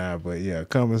code right now. But, yeah,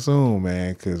 coming soon,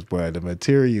 man, because, boy, the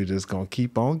material just going to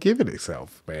keep on giving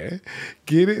itself, man.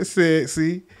 Get it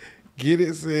sexy. Get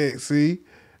it sexy.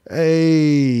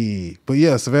 Hey, but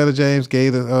yeah, Savannah James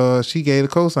gave the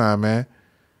cosign, man.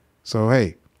 So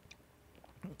hey,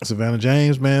 Savannah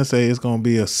James, man, say it's gonna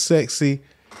be a sexy.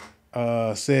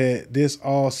 Said this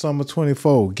all summer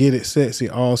 24. Get it sexy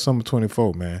all summer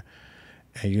 24, man.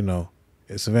 And you know,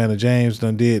 if Savannah James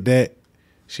done did that,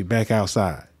 she back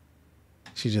outside.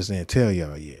 She just didn't tell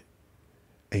y'all yet.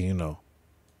 And you know,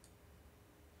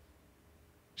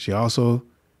 she also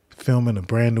filming a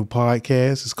brand new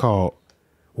podcast. It's called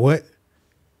What?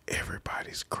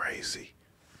 Everybody's Crazy.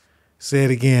 Say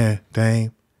it again,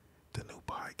 Dame. The new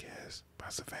podcast by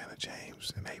Savannah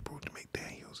James and April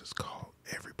McDaniels is called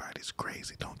Everybody's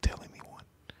Crazy. Don't tell anyone.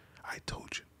 I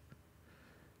told you.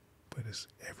 But it's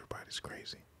Everybody's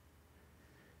Crazy.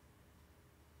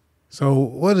 So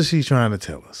what is she trying to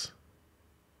tell us?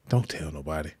 Don't tell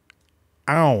nobody.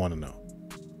 I don't want to know.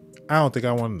 I don't think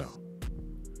I want to know.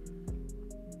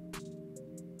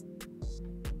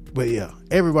 But yeah,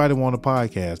 everybody want a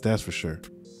podcast, that's for sure.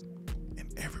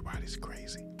 And everybody's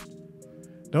crazy.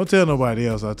 Don't tell nobody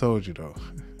else, I told you though.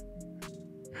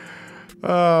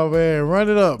 Oh man, run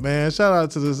it up, man. Shout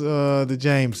out to the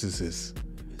Jameses. You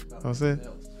know what I'm saying?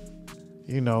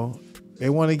 You know, they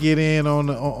want to get in on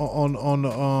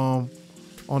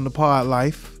the pod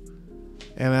life.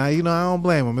 And I don't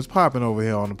blame them. It's popping over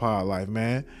here on the pod life,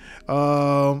 man.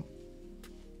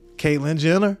 Caitlyn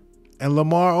Jenner and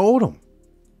Lamar Odom.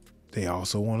 They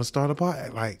also want to start a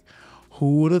podcast. Like,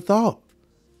 who would have thought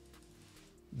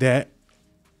that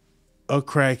a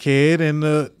crackhead and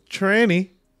a tranny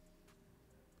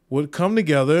would come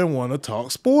together and want to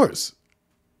talk sports?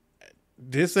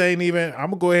 This ain't even, I'm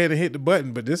going to go ahead and hit the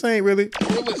button, but this ain't really.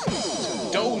 You're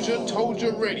listening to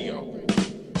DozhaToldya Radio.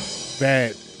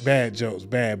 Bad jokes,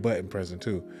 bad button pressing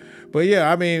too. But yeah,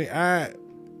 I mean, I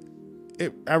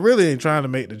really ain't trying to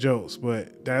make the jokes,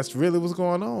 but that's really what's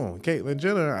going on. Caitlyn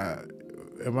Jenner,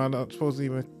 am I not supposed to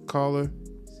even call her?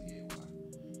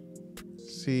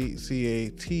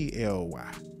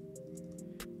 C-A-T-L-Y.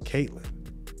 Caitlyn.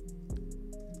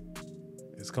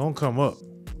 It's gonna come up.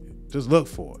 Just look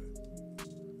for it.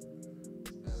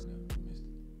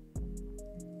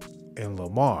 And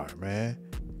Lamar, man.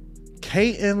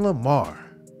 Kate and Lamar.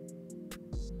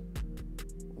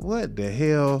 What the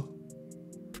hell?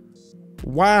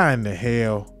 Why in the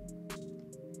hell?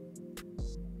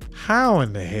 How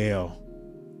in the hell?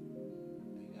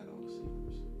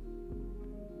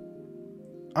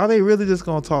 Are they really just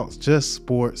gonna talk just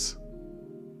sports?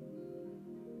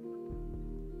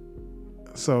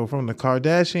 So from the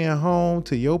Kardashian home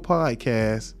to your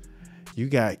podcast, you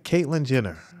got Caitlyn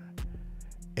Jenner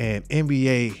and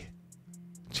NBA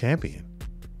champion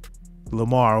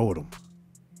Lamar Odom.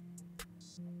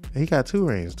 He got 2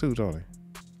 rings too, don't he?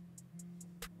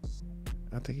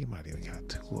 I think he might even got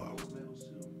 2 of them.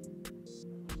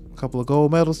 A couple of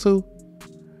gold medals too.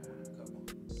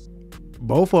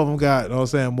 Both of them got, you know what I'm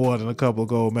saying, more than a couple of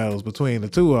gold medals between the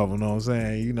 2 of them, you know what I'm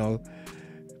saying? You know,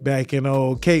 back in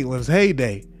old Caitlyn's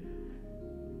heyday,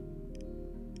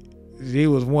 she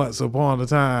was once upon a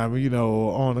time, you know,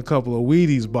 on a couple of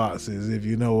Wheaties boxes, if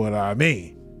you know what I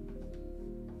mean.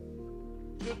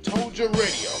 Told you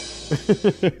radio.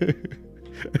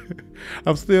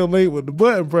 I'm still late with the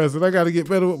button pressing. I got to get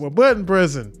better with my button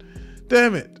pressing.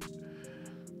 Damn it.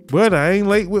 But I ain't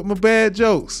late with my bad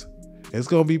jokes. It's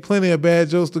going to be plenty of bad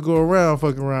jokes to go around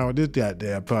fucking around with this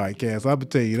goddamn podcast. I can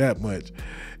tell you that much.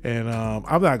 And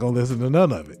I'm not going to listen to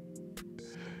none of it.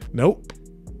 Nope.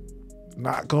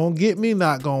 Not going to get me.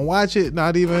 Not going to watch it.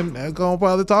 Not even going to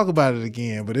probably talk about it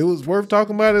again. But it was worth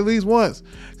talking about it at least once.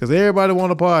 Because everybody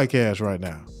want a podcast right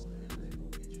now.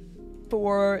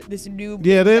 For this new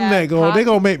they're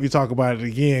gonna make me talk about it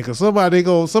again because somebody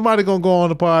gonna go on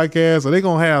the podcast or they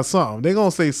gonna have something. They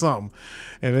gonna say something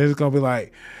and it's gonna be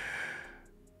like,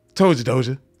 told you,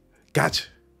 Doja, gotcha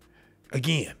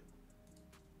again.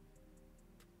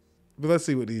 But let's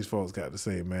see what these folks got to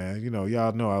say, man. You know,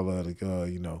 y'all know I love to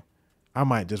you know, I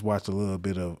might just watch a little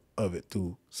bit of it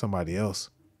through somebody else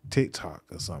TikTok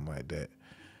or something like that.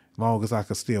 As long as I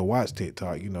can still watch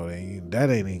TikTok, you know, that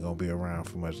ain't gonna be around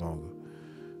for much longer.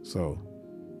 So,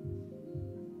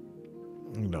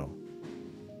 you know,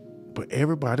 but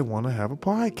everybody want to have a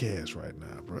podcast right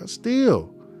now, bro.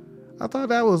 Still, I thought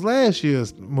that was last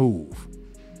year's move.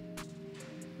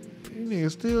 You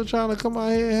niggas still trying to come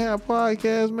out here and have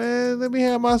podcasts, man. Let me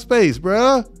have my space,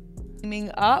 bro. Coming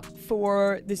up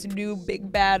for this new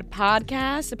big bad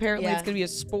podcast. Apparently, it's gonna be a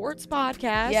sports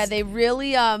podcast. Yeah, they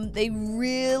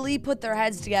really put their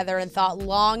heads together and thought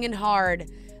long and hard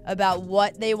about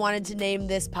what they wanted to name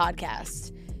this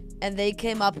podcast, and they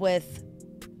came up with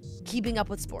Keeping Up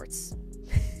with Sports.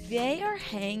 They are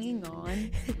hanging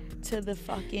on to the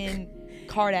fucking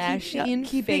Kardashian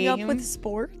keeping fame up with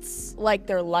sports like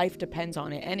their life depends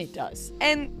on it, and it does.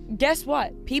 And guess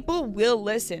what? People will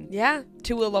listen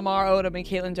to a Lamar Odom and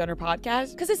Caitlyn Jenner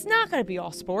podcast because it's not going to be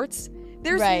all sports.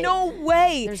 There's no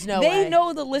way. There's no way. They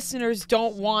know the listeners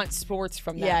don't want sports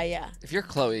from them. Yeah. If you're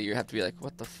Chloe, you have to be like,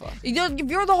 what the fuck? You know, if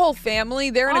you're the whole family,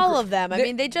 they're in all of them. I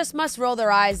mean, they just must roll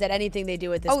their eyes at anything they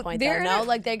do at this point.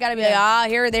 Like they gotta be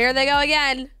like, here they go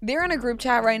again. They're in a group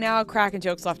chat right now, cracking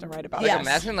jokes left and right about it.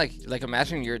 Imagine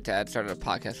imagine your dad started a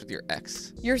podcast with your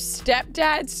ex. Your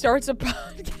stepdad starts a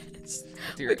podcast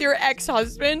with your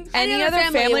ex-husband. Any other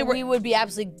family we would be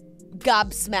absolutely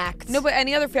gobsmacked. No, but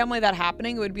any other family that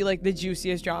happening, it would be like the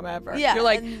juiciest drama ever. Yeah, you're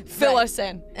like, fill us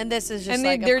in. And this is just and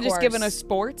like, they're of just course, giving us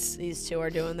sports. These two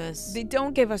are doing this. They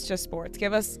don't give us just sports.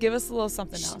 Give us a little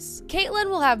something else.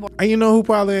 Caitlyn will have more. And you know who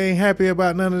probably ain't happy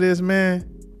about none of this, man?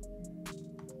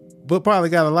 But probably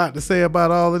got a lot to say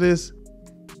about all of this.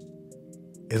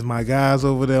 Is my guys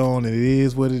over there on It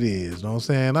Is What It Is. You know what I'm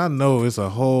saying? I know it's a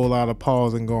whole lot of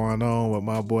pausing going on with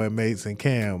my boy Mates and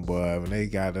Cam, boy, when they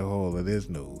got a hold of this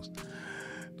news.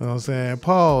 You know what I'm saying?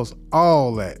 Pause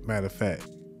all that, matter of fact.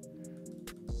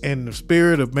 In the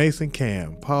spirit of Mason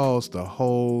Cam, pause the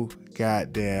whole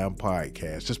goddamn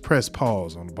podcast. Just press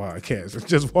pause on the podcast and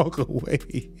just walk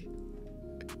away.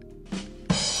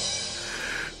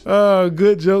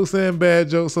 Good jokes and bad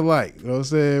jokes alike. You know what I'm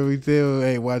saying? We still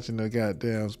ain't watching the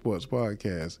goddamn sports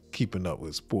podcast, Keeping Up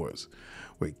with Sports,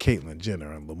 with Caitlyn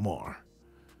Jenner and Lamar.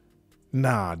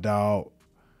 Nah, dog.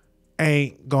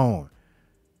 Ain't going.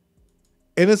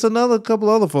 And it's another couple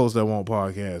other folks that want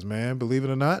podcasts, man. Believe it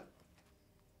or not.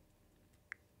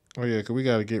 Oh, yeah, because we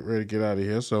got to get ready to get out of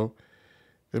here. So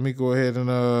let me go ahead and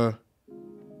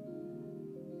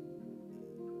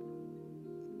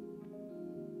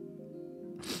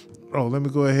let me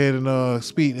go ahead and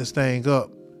speed this thing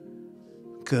up.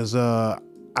 Because I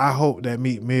hope that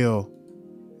Meek Mill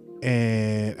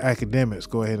and Akademiks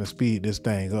go ahead and speed this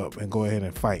thing up and go ahead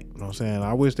and fight. You know what I'm saying?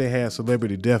 I wish they had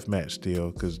celebrity deathmatch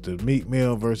still, because the Meek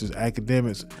Mill versus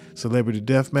Akademiks celebrity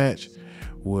deathmatch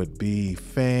would be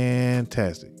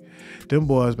fantastic. Them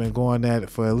boys been going at it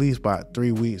for at least about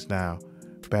 3 weeks now,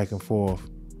 back and forth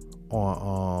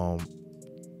on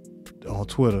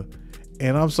Twitter.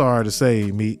 And I'm sorry to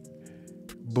say, Meek,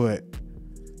 but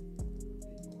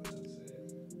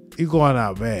you going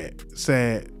out bad,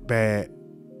 sad, bad,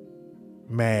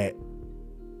 mad.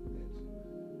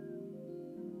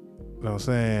 You know what I'm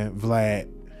saying? Vlad.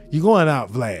 You going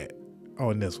out Vlad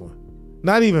on this one.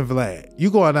 Not even Vlad. You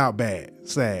going out bad,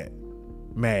 sad,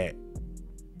 mad,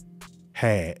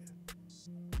 had.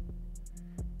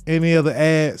 Any other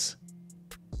ads?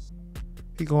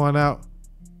 He going out.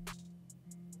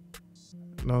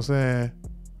 You know what I'm saying?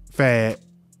 Fad.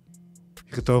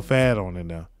 You could throw fad on it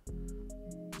now.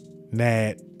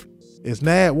 Nad. Is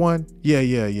Nad one?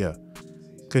 Yeah.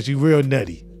 Cause you real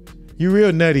nutty. You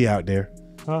real nutty out there.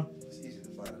 Huh? It's easy to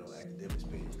find on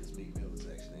Akademiks page because Meek Mill was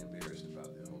actually embarrassed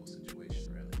about the whole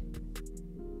situation, really.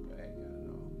 But I ain't got it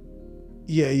all.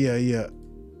 Yeah.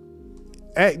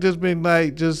 Act just been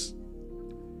like,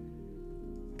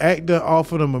 Act done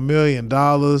offered him $1 million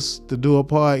to do a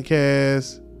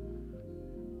podcast.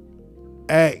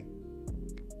 Act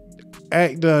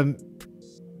done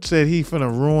said he finna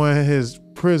ruin his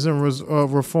prison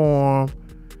reform.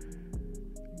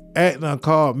 Act done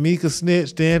called Meek a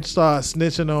snitch, then start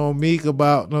snitching on Meek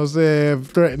about, you know what I'm saying,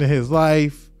 threatening his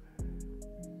life.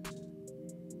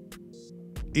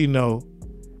 You know,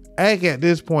 Act at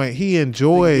this point, he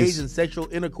enjoys engaged in sexual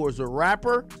intercourse with a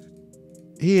rapper.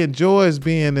 He enjoys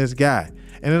being this guy.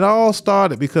 And it all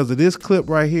started because of this clip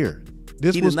right here.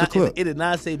 This was the clip. It did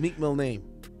not say Meek Mill name.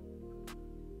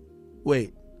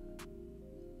 Wait.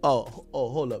 Oh,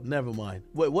 hold up. Never mind.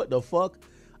 Wait, what the fuck?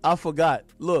 I forgot.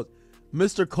 Look,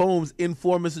 Mr. Combs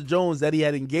informed Mr. Jones that he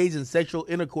had engaged in sexual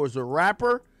intercourse with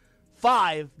rapper.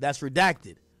 5, that's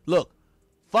redacted. Look,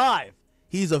 5,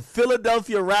 he's a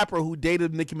Philadelphia rapper who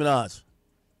dated Nicki Minaj.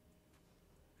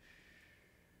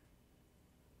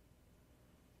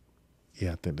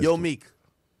 Yeah, I think that's Yo, Meek,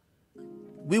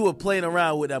 we were playing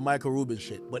around with that Michael Rubin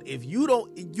shit, but if you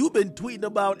don't, you've been tweeting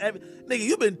about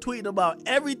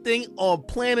everything on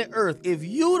planet Earth. If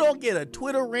you don't get a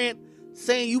Twitter rant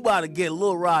saying you about to get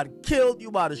Lil Rod killed, you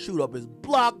about to shoot up his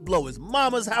block, blow his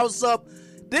mama's house up,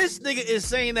 this nigga is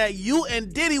saying that you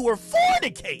and Diddy were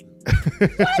fornicating.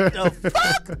 What the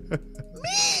fuck?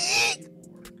 Meek!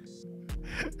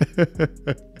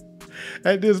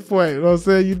 At this point, you know what I'm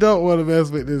saying? You don't want to mess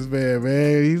with this man.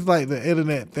 He's like the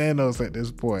internet Thanos at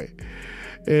this point.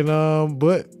 And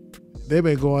but they've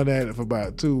been going at it for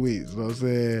about 2 weeks, you know what I'm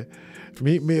saying?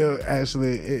 Meek Mill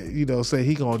actually, you know, say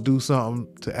he gonna do something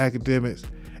to Akademiks,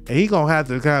 and he gonna have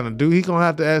to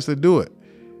actually do it.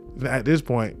 At this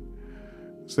point,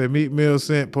 say Meek Mill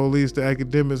sent police to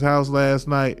Akademiks' house last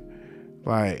night.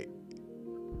 Like,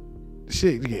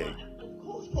 shit, yeah.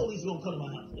 Who's police gonna come to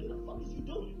my house? What the fuck is you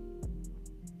doing?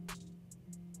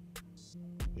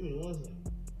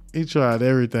 He tried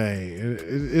everything.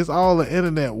 It's all an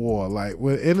internet war. Like,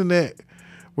 when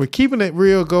keeping it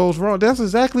real goes wrong, that's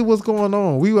exactly what's going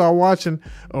on. We are watching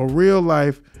a real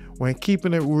life when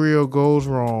keeping it real goes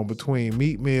wrong between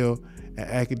Meek Mill and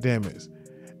Akademiks.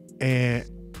 And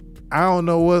I don't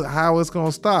know how it's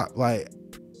gonna stop. Like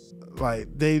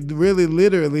they really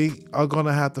literally are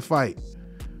gonna have to fight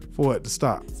for it to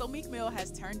stop. So Meek Mill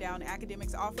has turned down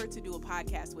Akademiks' offer to do a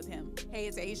podcast with him. Hey,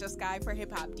 it's Asia Sky for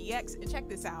Hip Hop DX, and check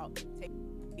this out.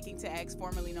 Taking to X,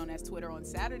 formerly known as Twitter, on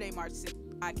Saturday, March 6th,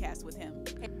 podcast with him.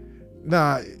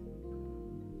 Nah,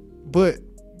 but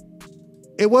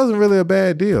it wasn't really a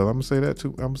bad deal. I'm gonna say that too.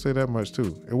 I'm gonna say that much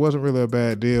too. It wasn't really a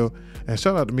bad deal. And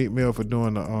shout out to Meek Mill for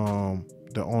doing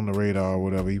the On the Radar or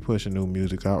whatever. He pushing new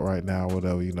music out right now,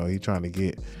 whatever. You know, he trying to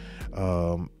get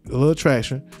a little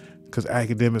traction. Because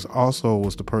Akademiks also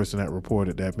was the person that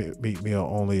reported that Meek Mill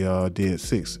only did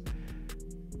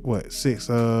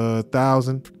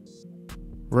 6,000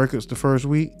 records the first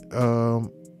week.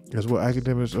 Is what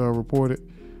Akademiks reported,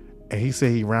 and he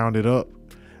said he rounded up.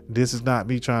 This is not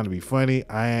me trying to be funny.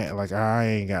 I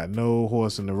ain't got no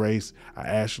horse in the race. I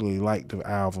actually like the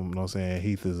album. You know what I'm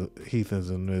saying?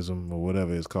 Heathenism or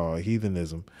whatever it's called,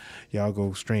 Heathenism. Y'all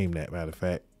go stream that. Matter of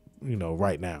fact, you know,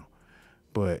 right now.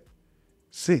 But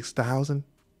 6,000?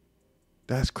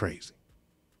 That's crazy.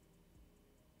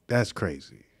 That's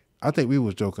crazy. I think we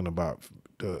was joking about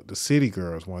the City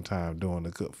Girls one time doing a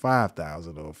good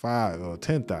 5,000 or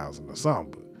 10,000 or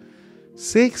something. But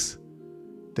 6?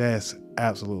 That's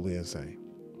absolutely insane.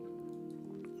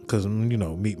 Because, you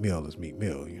know, Meek Mill is Meek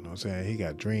Mill. You know what I'm saying? He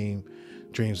got Dream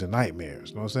dreams and nightmares.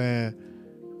 You know what I'm saying?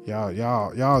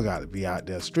 Y'all got to be out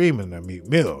there streaming the Meek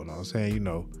Mill. You know what I'm saying? You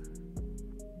know,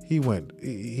 he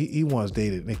once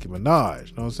dated Nicki Minaj.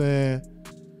 You know what I'm saying?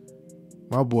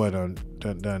 My boy done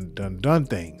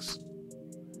things.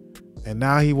 And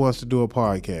now he wants to do a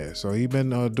podcast. So he been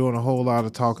doing a whole lot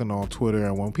of talking on Twitter.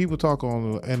 And when people talk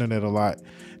on the internet a lot,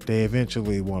 they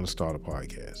eventually want to start a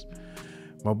podcast.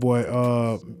 My boy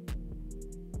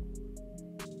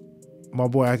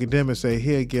Akademiks say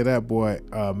he'll get that boy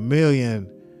 $1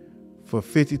 million for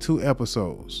 52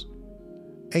 episodes.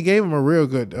 And gave him a real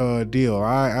good deal.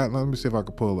 Let me see if I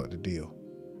can pull up the deal.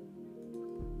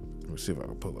 Let me see if I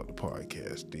can pull up the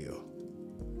podcast deal.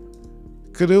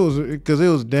 Cause it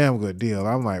was a damn good deal.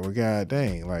 I'm like, well, god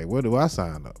dang, like, where do I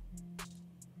sign up?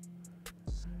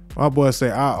 My boy say,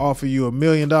 I offer you $1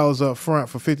 million up front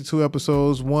for 52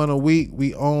 episodes, 1 a week.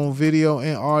 We own video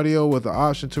and audio with the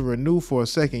option to renew for a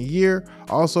second year.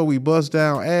 Also, we bust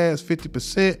down ads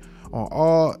 50%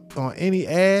 on any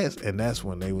ads, and that's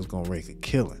when they was gonna make a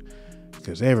killing.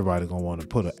 Because everybody gonna want to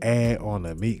put an ad on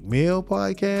the Meek Mill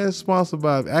podcast sponsored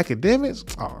by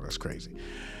Akademiks. Oh, that's crazy.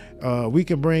 We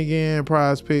can bring in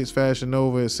Prize Picks, Fashion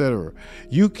Nova, etc.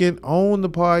 You can own the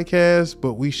podcast,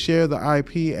 but we share the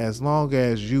IP as long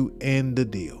as you end the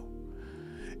deal.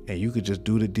 And you could just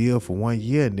do the deal for 1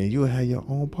 year, and then you'll have your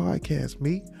own podcast,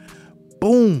 Meek.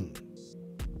 Boom.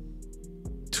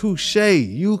 Touche.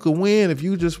 You could win if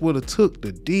you just would have took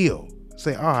the deal.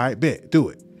 Say, all right, bet, do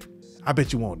it. I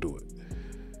bet you won't do it.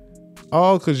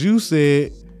 All because you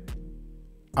said,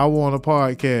 I want a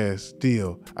podcast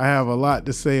deal. I have a lot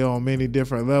to say on many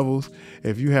different levels.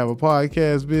 If you have a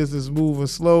podcast business moving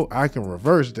slow, I can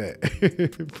reverse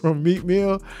that. From Meek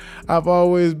Mill, I've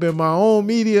always been my own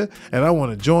media, and I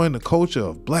want to join the culture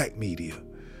of black media.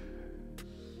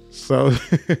 So,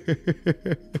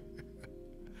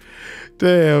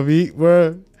 damn, Meek,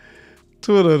 bro.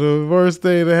 Twitter, the worst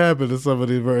thing that happened to some of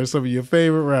your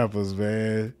favorite rappers,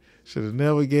 man. Should have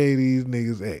never gave these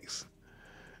niggas X.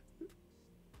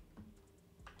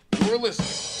 You're listening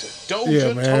to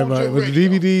Doja man, Toldya with the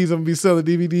Radio. DVDs, I'm going to be selling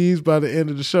DVDs by the end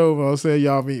of the show. You know what I'm saying?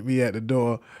 Y'all meet me at the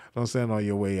door. You know what I'm saying? On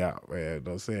your way out, man. You know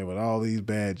what I'm saying? With all these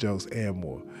bad jokes and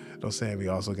more. You know what I'm saying? We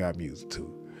also got music, too. You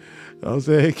know what I'm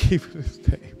saying? Keeping this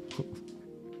thing moving.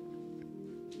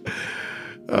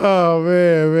 Oh,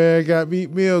 man. Got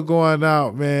Meek Mill going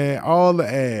out, man. All the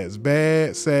ads.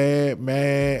 Bad, sad,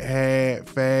 mad, had,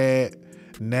 fat,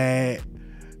 nat.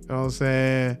 You know what I'm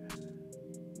saying?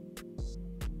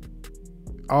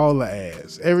 All the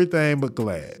ads. Everything but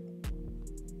glad.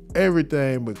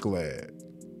 Everything but glad.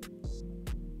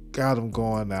 Got him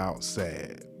going out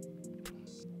sad.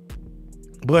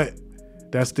 But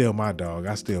that's still my dog.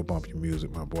 I still bump your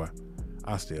music, my boy.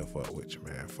 I still fuck with you,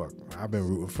 man. Fuck. I've been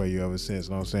rooting for you ever since.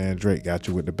 You know what I'm saying? Drake got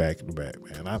you with the back in the back,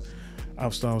 man.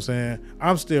 I'm still saying,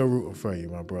 I'm still rooting for you,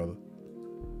 my brother.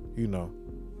 You know.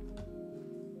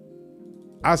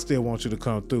 I still want you to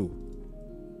come through.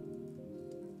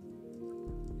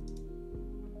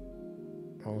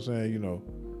 You know what I'm saying? You know.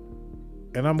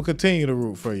 And I'm going to continue to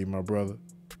root for you, my brother.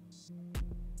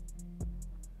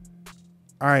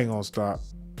 I ain't going to stop.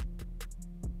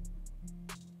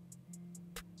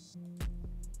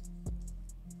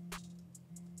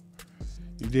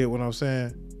 You did what I'm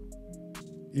saying?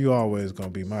 You always gonna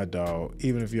be my dog.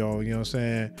 Even if you don't, you know what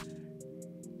I'm saying?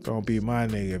 Gonna be my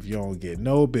nigga if you don't get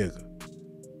no bigger.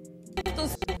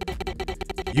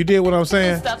 You did what I'm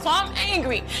saying? So I'm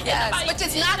angry. Yes, but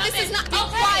it's not, this is not, be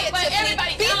quiet, but Tiffany.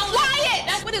 everybody, Be quiet.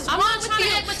 That's what is I'm wrong not with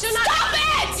you. but you're not. Stop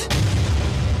it!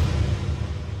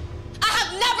 I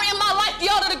have never in my life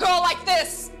yelled at a girl like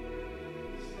this.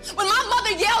 When my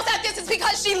mother yells at this, it's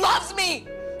because she loves me.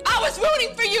 I was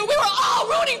rooting for you. We were all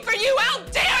rooting for you. How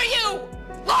dare you?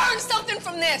 Learn something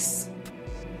from this.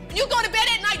 When you go to bed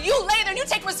at night, you lay there and you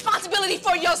take responsibility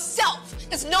for yourself,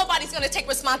 because nobody's going to take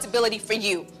responsibility for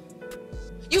you.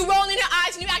 You roll in your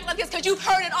eyes and you act like this because you've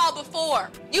heard it all before.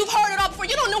 You've heard it all before.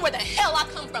 You don't know where the hell I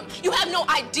come from. You have no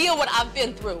idea what I've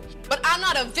been through. But I'm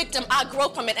not a victim. I grow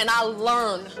from it and I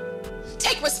learn.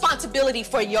 Take responsibility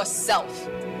for yourself.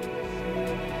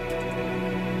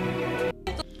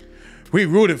 We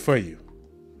rooted for you.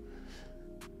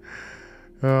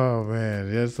 Oh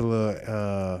man, that's a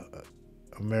little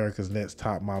America's Next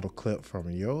Top Model clip from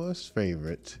yours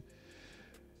favorite,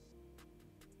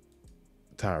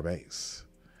 Tyra Banks.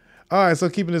 All right, so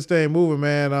keeping this thing moving,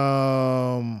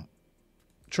 man.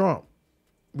 Trump.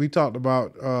 We talked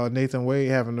about Nathan Wade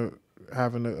having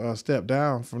to step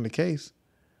down from the case,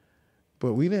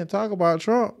 but we didn't talk about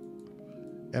Trump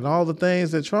and all the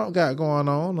things that Trump got going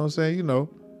on. You know what I'm saying, you know.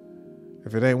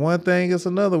 If it ain't one thing, it's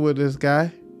another with this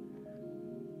guy.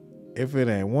 If it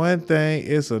ain't one thing,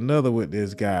 it's another with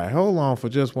this guy. Hold on for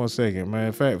just 1 second, man.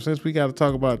 In fact, since we got to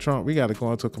talk about Trump, we got to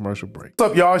go into a commercial break.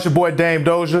 What's up, y'all? It's your boy Dame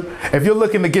Doja. If you're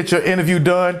looking to get your interview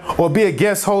done or be a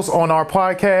guest host on our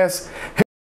podcast,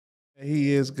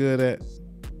 he is good at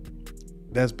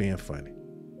that's being funny.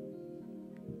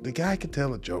 The guy can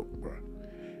tell a joke, bro.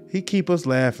 He keep us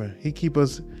laughing. He keep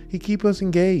us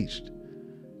engaged.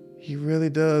 He really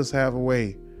does have a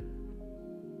way.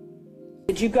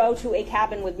 Did you go to a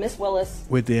cabin with Miss Willis?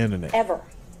 With the internet. Ever?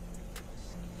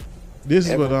 This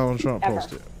is what Donald Trump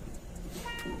posted.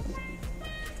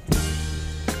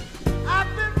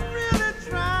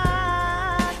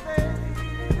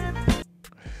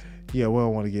 Yeah, we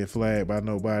don't want to get flagged by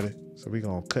nobody, so we're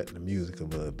going to cut the music a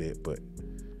little bit, but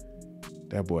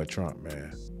that boy Trump,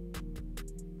 man.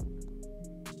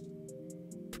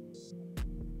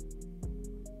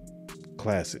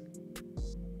 Classic.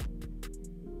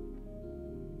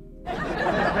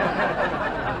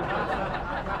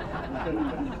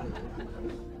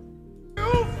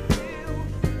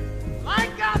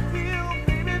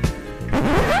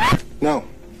 No.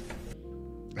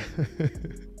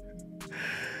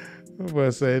 I'm about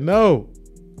to say, no.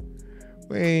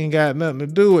 We ain't got nothing to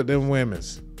do with them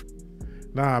women's.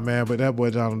 Nah, man, but that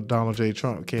boy Donald J.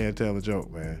 Trump can't tell a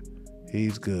joke, man.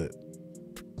 He's good.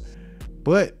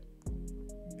 But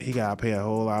he got to pay a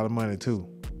whole lot of money, too.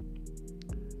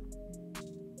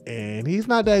 And he's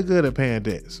not that good at paying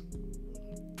debts.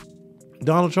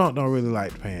 Donald Trump don't really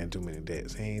like paying too many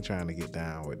debts. He ain't trying to get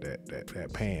down with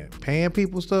that paying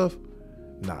people stuff.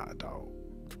 Nah, dog.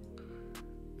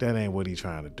 That ain't what he's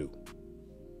trying to do. You know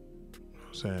what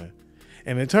I'm saying?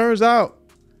 And it turns out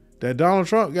that Donald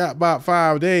Trump got about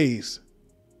 5 days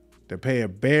to pay a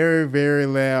very, very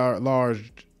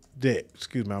large debt.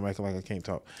 Excuse me, I'm acting like I can't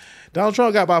talk. Donald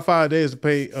Trump got about 5 days to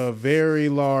pay a very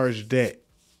large debt.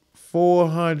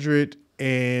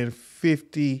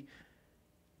 $450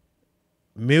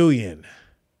 million.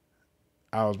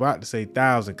 I was about to say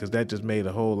 1,000 because that just made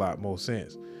a whole lot more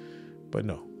sense. But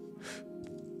no.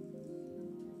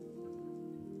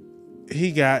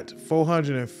 He got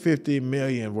 $450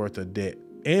 million worth of debt.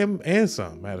 And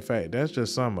some. Matter of fact, that's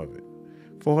just some of it.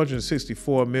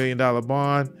 $464 million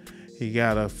bond. He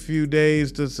got a few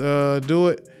days to do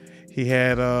it. He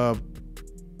had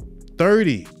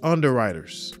 30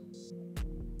 underwriters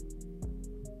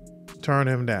turn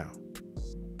him down.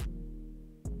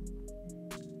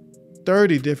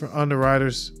 30 different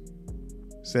underwriters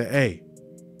said, hey,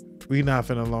 we not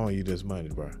finna loan you this money,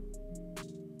 bro.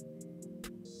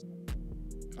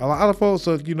 A lot of folks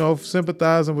are,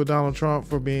 sympathizing with Donald Trump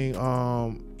for being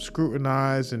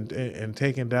scrutinized and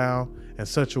taken down in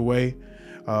such a way.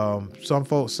 Some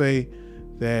folks say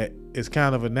that it's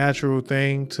kind of a natural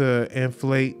thing to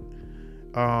inflate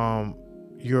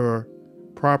your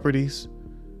properties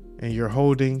and your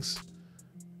holdings,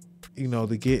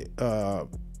 to get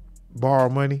borrow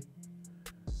money.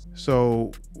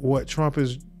 So what Trump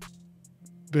has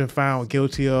been found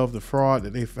guilty of, the fraud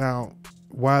that they found,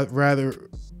 while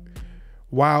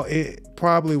it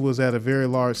probably was at a very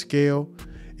large scale,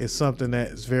 it's something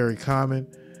that's very common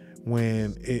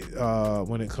when it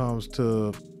comes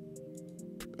to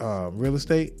real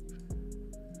estate.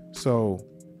 So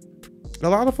a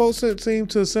lot of folks seem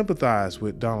to sympathize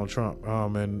with Donald Trump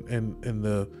and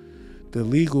the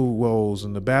legal woes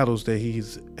and the battles that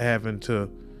he's having to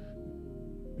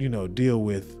deal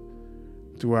with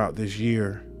throughout this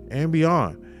year and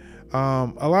beyond.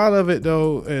 A lot of it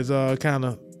though is kind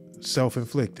of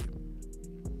self-inflicted,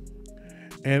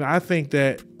 and I think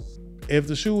that if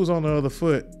the shoe was on the other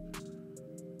foot,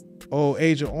 old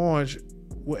Agent Orange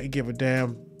wouldn't give a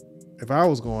damn if I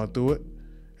was going through it.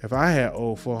 If I had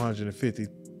owed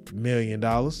 $450 million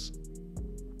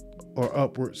or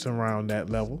upwards around that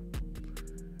level,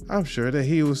 I'm sure that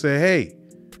he would say, hey,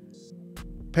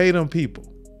 pay them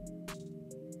people.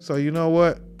 So you know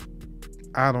what?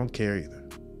 I don't care either.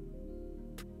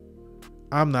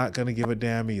 I'm not going to give a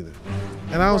damn either.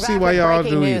 And I don't see why y'all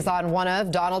do breaking news on one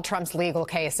of Donald Trump's legal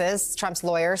cases. Trump's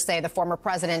lawyers say the former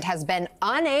president has been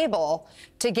unable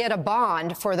to get a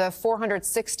bond for the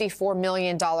 $464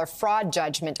 million fraud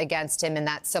judgment against him in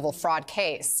that civil fraud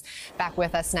case. Back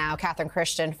with us now, Catherine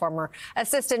Christian, former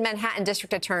assistant Manhattan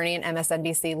district attorney and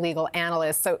MSNBC legal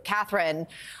analyst. So, Catherine,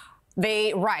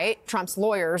 they write, Trump's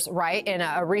lawyers write in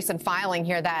a recent filing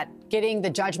here that getting the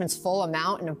judgment's full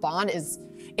amount in a bond is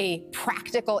a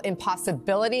practical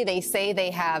impossibility. They say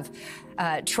they have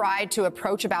tried to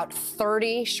approach about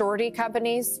 30 surety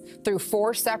companies through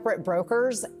 4 separate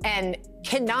brokers and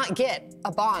cannot get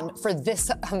a bond for this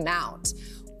amount.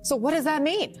 So what does that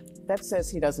mean? that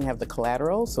says he doesn't have the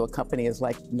collateral, so a company is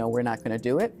like, no, we're not going to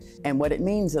do it. And what it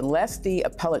means, unless the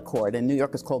appellate court, in New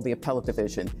York is called the appellate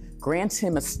division, grants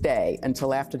him a stay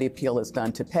until after the appeal is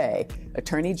done to pay,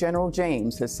 Attorney General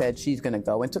James has said she's going to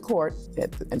go into court,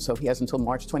 and so he has until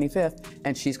March 25th,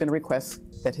 and she's going to request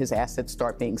that his assets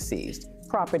start being seized.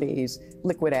 Properties,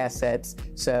 liquid assets.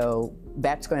 So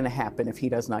that's going to happen if he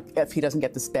doesn't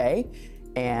get the stay,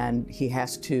 and he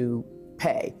has to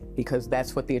pay, because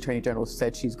that's what the Attorney General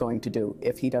said she's going to do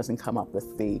if he doesn't come up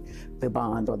with the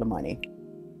bond or the money.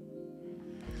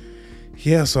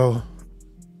 Yeah, so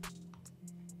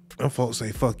them folks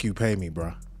say, fuck you, pay me,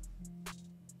 bro.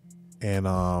 And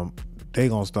they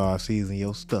gonna start seizing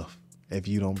your stuff if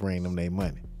you don't bring them their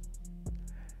money.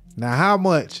 Now, how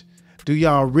much do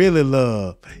y'all really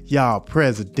love y'all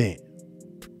president?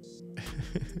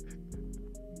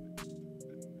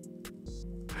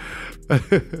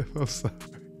 I'm sorry.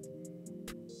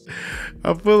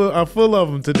 I'm full of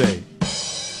them today.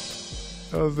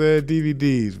 I'm saying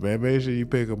DVDs, man. Make sure you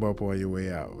pick them up on your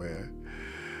way out, man.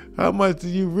 How much do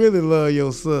you really love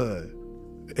your son?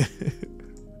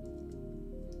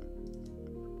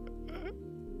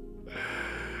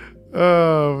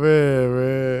 Oh,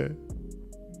 man.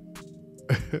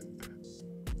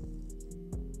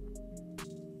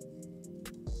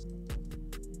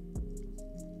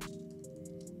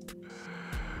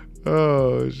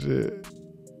 Oh, shit.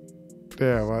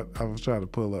 Damn, I was trying to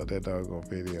pull up that doggone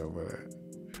video, but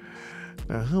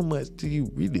now, how much do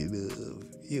you really love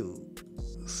your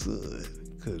son?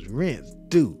 Because rent's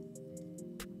due.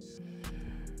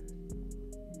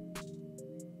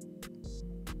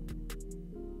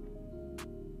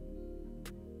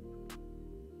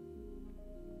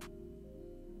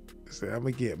 Say, I'm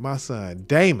going to get my son,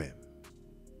 Damon.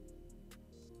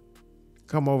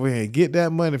 Come over here and get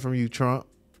that money from you, Trump.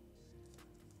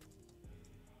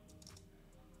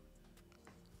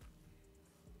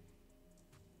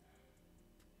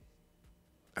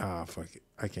 Ah, fuck it.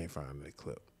 I can't find that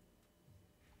clip.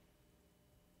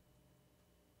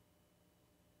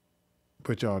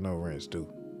 But y'all know rent's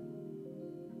due.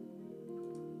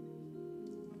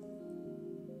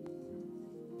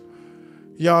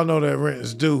 Y'all know that rent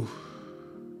is due.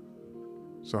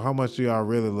 So how much do y'all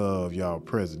really love y'all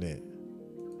president?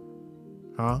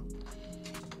 Huh?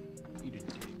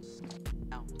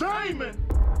 Damon!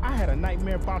 I had a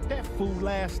nightmare about that fool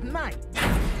last night.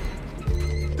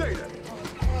 Data.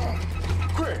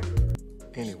 Craig.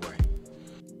 Anyway.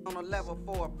 On a level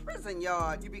 4 prison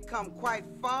yard, you become quite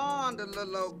fond of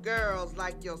little old girls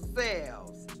like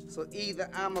yourselves. So either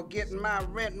I'm gonna get my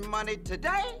rent money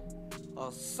today,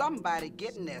 or somebody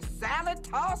getting their salad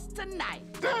tossed tonight.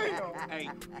 Damn! Hey,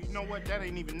 you know what? That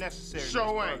ain't even necessary.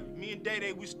 Sure ain't. Me and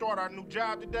Day, we start our new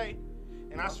job today,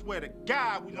 and I swear to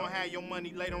God, we gonna have your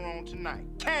money later on tonight.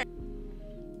 Cash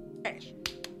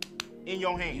in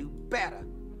your hand. You better.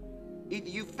 Either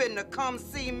you finna come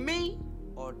see me,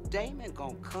 or Damon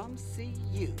gonna come see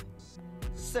you.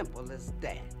 Simple as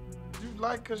that. You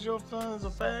like 'cause your son's a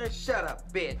fag? Shut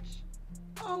up, bitch.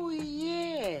 Oh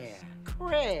yeah,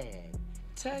 Craig.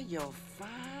 Tell your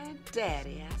fine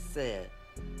daddy I said,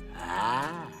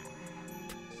 ah.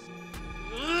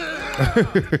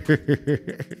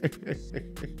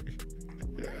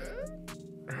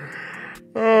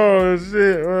 Oh,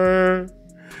 shit, man.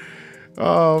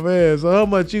 Oh, man. So how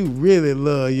much you really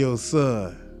love your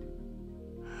son?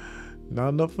 Not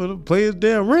enough for the players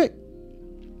damn rent.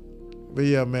 But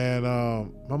yeah, man,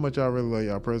 how much y'all really love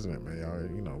y'all president, man? Y'all,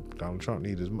 you know, Donald Trump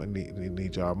need his money,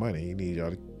 need y'all money. He need y'all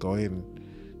to go ahead and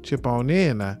chip on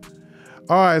in now.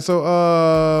 All right, so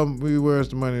where's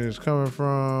the money that's coming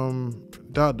from?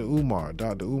 Dr.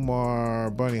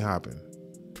 Umar bunny hopping.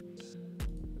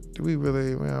 Do we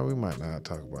really? Well, we might not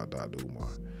talk about Dr. Umar.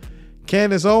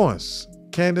 Candace Owens.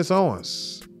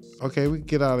 Okay, we can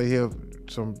get out of here.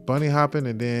 Some bunny hopping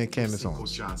and then Candace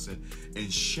Owens. Johnson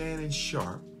and Shannon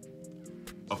Sharpe.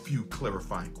 A few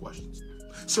clarifying questions.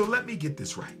 So let me get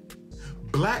this right.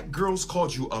 Black girls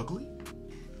called you ugly?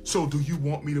 So do you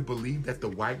want me to believe that the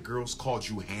white girls called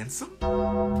you handsome?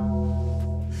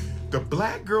 The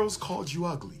black girls called you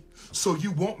ugly. So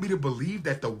you want me to believe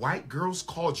that the white girls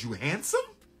called you handsome?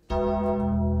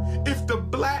 If the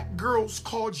black girls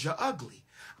called you ugly,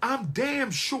 I'm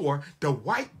damn sure the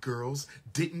white girls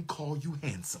didn't call you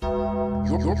handsome.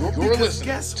 You're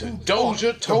listening to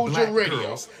DozhaToldya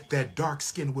Radio. That dark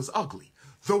skin was ugly.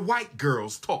 the white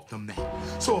girls taught them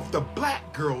that. So if the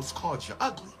black girls called you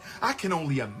ugly, I can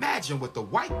only imagine what the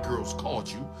white girls called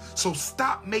you. So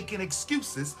stop making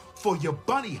excuses for your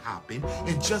bunny hopping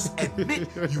and just admit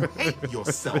you hate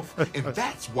yourself, and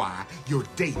that's why you're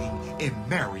dating and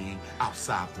marrying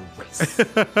outside the race.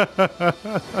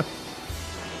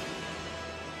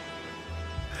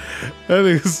 That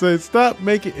nigga say, stop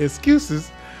making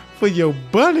excuses for your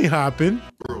bunny hopping.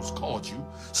 Girls called you,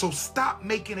 so stop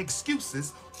making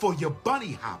excuses for your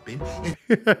bunny hopping.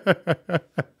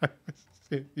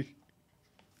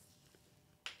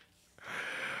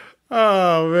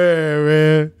 Oh,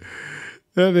 man.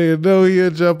 That nigga know he'll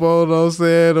jump on, you know what I'm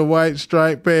saying, a white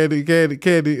stripe candy, you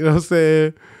know what I'm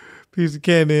saying, piece of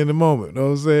candy in the moment, you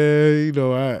know what I'm saying, you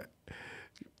know,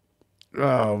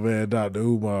 oh, man, Dr.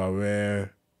 Umar, man.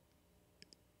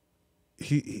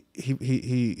 He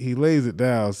lays it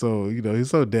down, so, you know, he's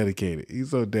so dedicated. He's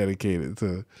so dedicated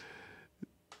to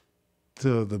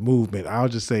the movement. I'll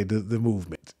just say the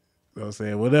movement. You know what I'm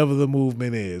saying? Whatever the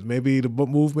movement is. Maybe the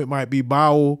movement might be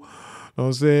bowel. You know what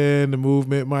I'm saying? The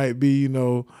movement might be, you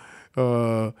know,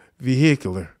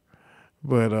 vehicular.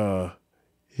 But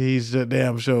he's just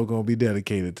damn sure going to be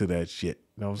dedicated to that shit.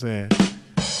 You know what I'm saying?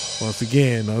 Once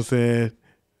again, you know what I'm saying?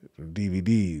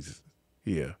 DVDs.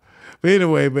 Yeah. But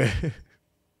anyway, man,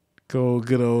 go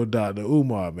good old Dr.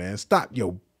 Umar, man. Stop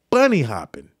your bunny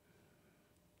hopping.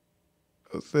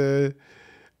 You know what I'm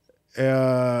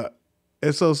saying?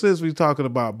 And so since we're talking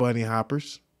about bunny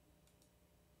hoppers,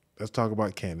 let's talk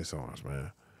about Candace Owens,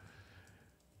 man.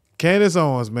 Candace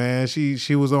Owens, man,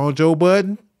 she was on Joe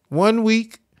Budden 1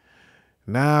 week.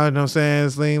 Now, you know what I'm saying, it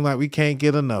seems like we can't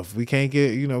get enough. We can't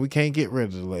get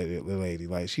rid of the lady.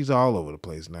 Like, she's all over the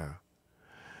place now. You know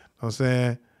what I'm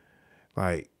saying?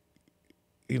 Like,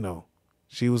 you know,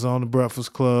 she was on the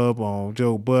Breakfast Club on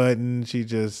Joe Budden. She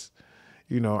just,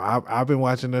 you know, I've been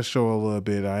watching her show a little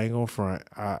bit. I ain't gonna front.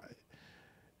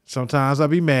 Sometimes I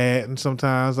be mad, and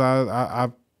sometimes I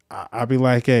be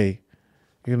like, hey,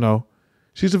 you know,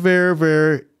 she's a very,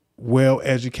 very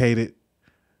well-educated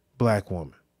black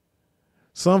woman.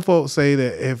 Some folks say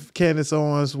that if Candace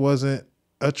Owens wasn't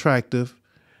attractive,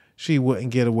 she wouldn't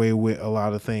get away with a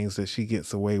lot of things that she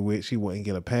gets away with. She wouldn't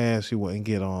get a pass. She wouldn't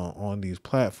get on these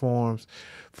platforms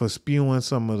for spewing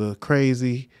some of the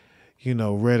crazy, you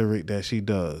know, rhetoric that she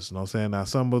does. You know what I'm saying? Now,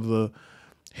 some of the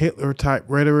Hitler-type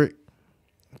rhetoric,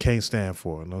 can't stand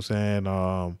for it. You know what I'm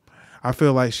saying? I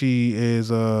feel like she is,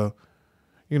 you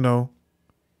know,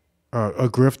 a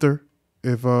grifter,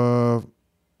 if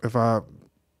I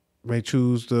may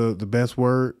choose the best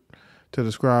word to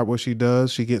describe what she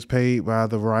does. She gets paid by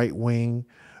the right-wing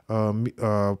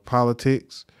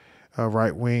politics,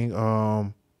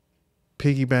 right-wing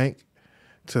piggy bank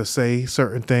to say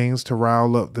certain things, to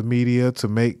rile up the media, to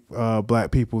make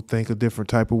black people think a different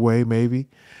type of way, maybe,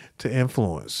 to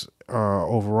influence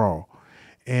overall.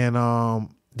 And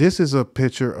this is a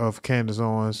picture of Candace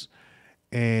Owens,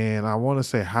 and I want to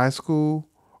say high school,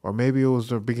 or maybe it was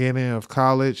the beginning of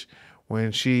college,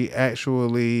 when she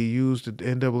actually used the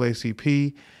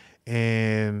NAACP,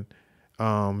 and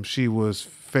she was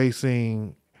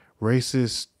facing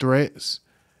racist threats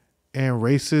and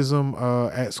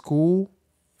racism at school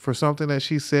for something that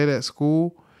she said at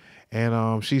school,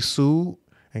 and she sued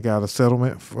and got a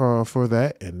settlement for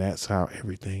that, and that's how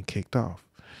everything kicked off.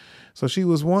 So she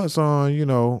was once on, you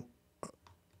know,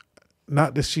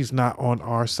 not that she's not on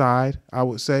our side, I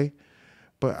would say,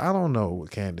 but I don't know with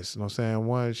Candace, you know what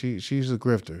I'm saying? She's a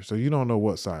grifter, so you don't know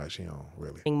what side she on,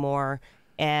 really. More,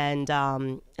 and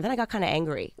then I got kind of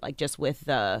angry, like just with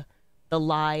the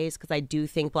lies, because I do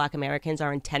think Black Americans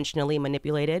are intentionally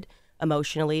manipulated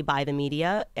emotionally by the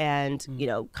media, and you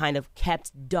know, kind of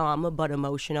kept dumb but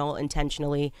emotional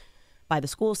intentionally by the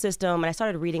school system. And I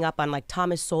started reading up on like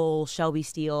Thomas Sowell, Shelby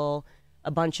Steele,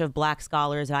 a bunch of Black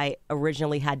scholars that I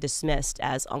originally had dismissed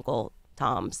as Uncle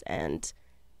Toms. And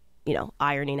you know,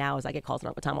 irony now is I get called an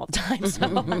Uncle Tom all the time.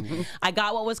 So I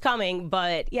got what was coming.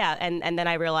 But yeah, and then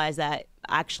I realized that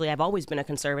actually I've always been a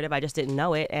conservative. I just didn't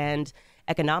know it. And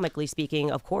economically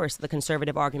speaking, of course, the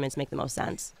conservative arguments make the most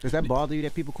sense. Does that bother you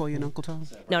that people call you an Uncle Tom?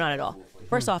 No, not at all.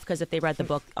 First off, because if they read the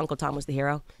book, Uncle Tom was the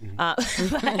hero.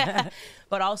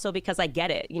 But also because I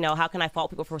get it. You know, how can I fault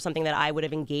people for something that I would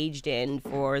have engaged in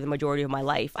for the majority of my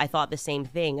life? I thought the same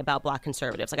thing about Black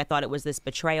conservatives. Like, I thought it was this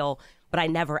betrayal, but I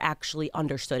never actually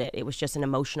understood it. It was just an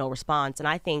emotional response. And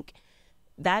I think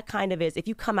that kind of is, if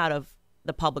you come out of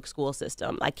the public school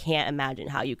system, I can't imagine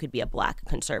how you could be a Black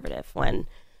conservative when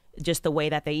just the way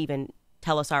that they even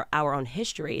tell us our own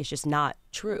history is just not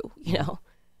true, you know?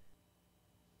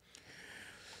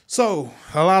 So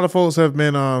a lot of folks have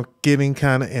been getting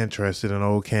kind of interested in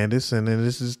old Candace, and then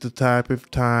this is the type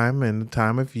of time and the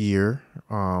time of year,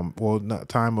 well, not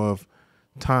time of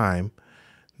time,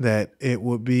 that it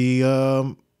would be,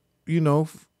 time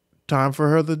for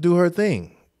her to do her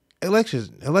thing.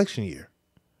 Election year.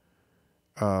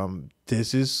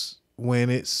 This is when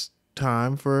it's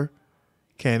time for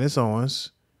Candace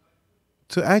Owens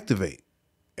to activate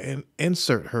and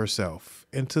insert herself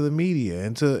into the media,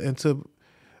 into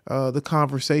the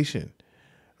conversation.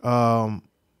 Now,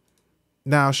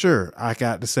 sure, I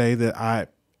got to say that I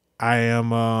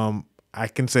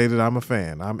can say that I'm a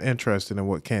fan. I'm interested in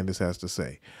what Candace has to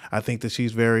say. I think that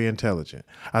she's very intelligent.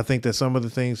 I think that some of the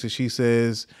things that she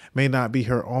says may not be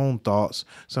her own thoughts.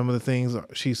 Some of the things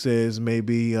she says may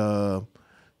be to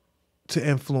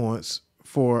influence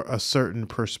for a certain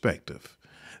perspective.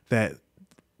 That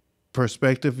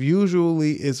perspective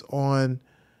usually is on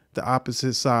the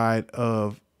opposite side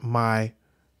of my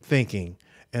thinking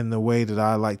and the way that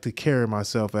I like to carry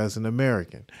myself as an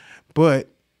American. But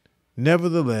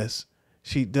nevertheless,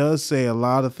 she does say a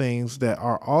lot of things that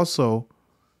are also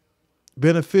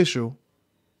beneficial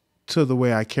to the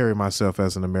way I carry myself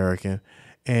as an American.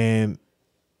 And,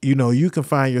 you can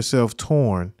find yourself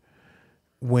torn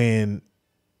when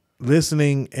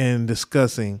listening and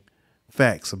discussing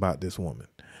facts about this woman.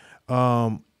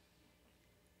 But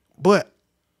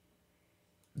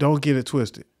don't get it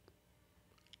twisted.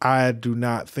 I do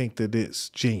not think that it's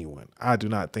genuine. I do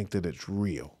not think that it's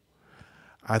real.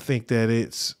 I think that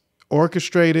it's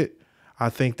orchestrated. I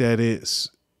think that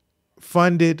it's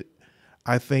funded.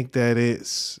 I think that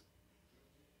it's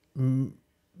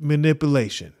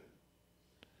manipulation.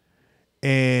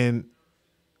 And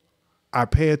I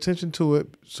pay attention to it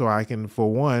so I can,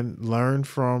 for one, learn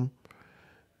from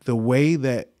the way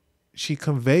that she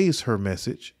conveys her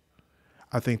message.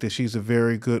 I think that she's a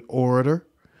very good orator,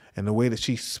 and the way that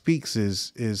she speaks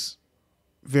is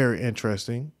very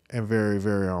interesting and very,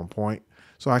 very on point.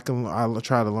 So I'll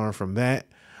try to learn from that.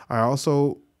 I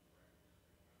also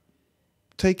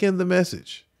take in the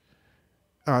message.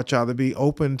 I try to be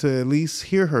open to at least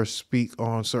hear her speak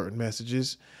on certain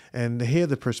messages and to hear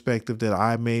the perspective that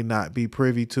I may not be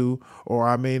privy to or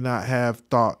I may not have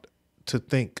thought to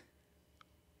think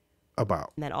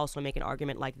about. And then also make an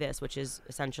argument like this, which is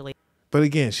essentially. But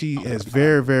again, she is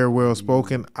very, very well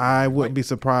spoken. I wouldn't be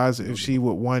surprised if she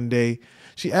would one day.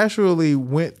 She actually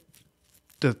went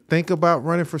to think about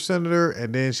running for senator,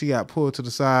 and then she got pulled to the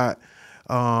side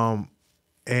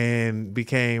and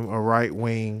became a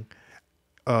right-wing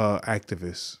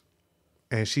activist.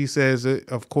 And she says it,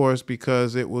 of course,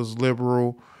 because it was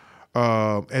liberal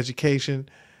education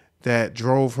that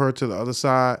drove her to the other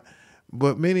side.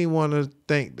 But many want to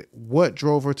think what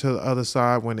drove her to the other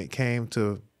side when it came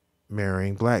to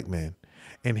marrying black men.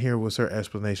 And here was her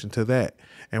explanation to that.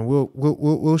 And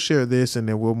we'll share this and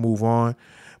then we'll move on.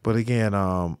 But again,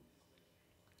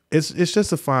 it's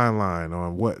just a fine line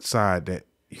on what side that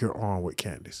you're on with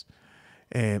Candace.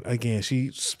 And again,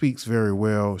 she speaks very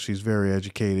well. She's very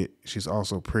educated. She's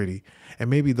also pretty. And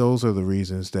maybe those are the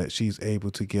reasons that she's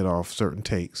able to get off certain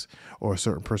takes or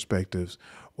certain perspectives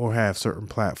or have certain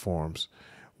platforms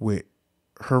with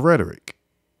her rhetoric.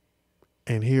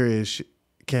 And here is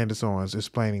Candace Owens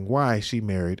explaining why she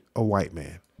married a white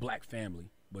man. Black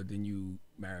family, but then you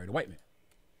married a white man.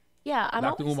 Yeah,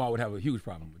 Dr. Umar would have a huge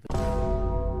problem with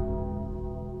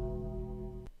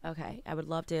that. Okay, I would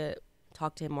love to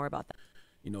talk to him more about that.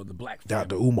 The black family,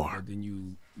 Dr. Umar. But then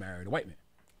you married a white man.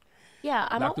 Yeah,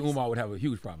 Dr. Umar would have a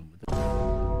huge problem with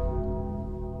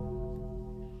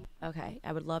that. Okay,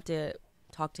 I would love to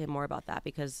talk to him more about that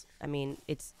because,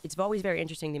 it's always very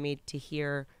interesting to me to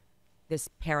hear this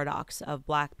paradox of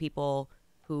black people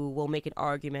who will make an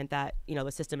argument that,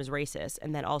 the system is racist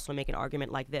and then also make an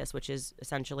argument like this, which is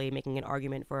essentially making an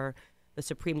argument for the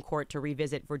Supreme Court to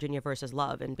revisit Virginia versus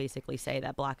Love and basically say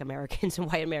that black Americans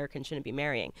and white Americans shouldn't be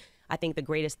marrying. I think the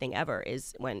greatest thing ever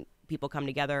is when people come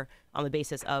together on the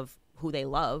basis of who they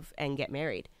love and get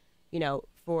married.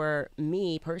 For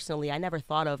me personally, I never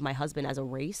thought of my husband as a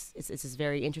race. It's just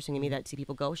very interesting to me that see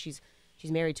people go, she's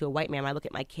married to a white man. When I look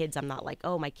at my kids, I'm not like,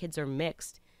 oh, my kids are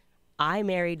mixed. I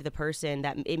married the person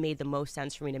that it made the most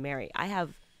sense for me to marry. I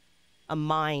have a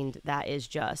mind that is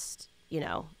just,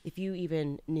 if you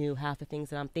even knew half the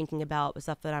things that I'm thinking about, the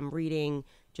stuff that I'm reading,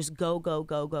 just go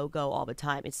all the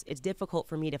time. It's difficult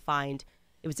for me to find.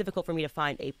 It was difficult for me to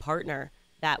find a partner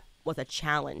that was a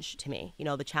challenge to me.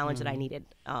 The challenge that I needed,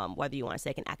 whether you want to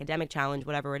say an academic challenge,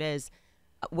 whatever it is,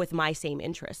 with my same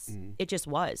interests. It just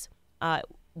was.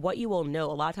 What you will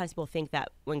know, a lot of times people think that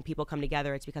when people come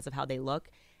together, it's because of how they look.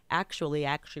 Actually,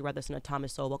 I actually read this in a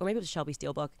Thomas Sowell book, or maybe it was a Shelby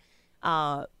Steele book.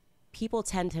 people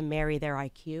tend to marry their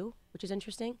IQ, which is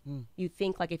interesting. You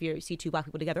think like if you see two black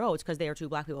people together, oh, it's because they are two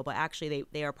black people, but actually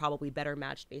they are probably better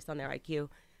matched based on their IQ. You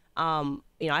know,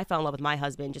 I fell in love with my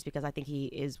husband just because I think he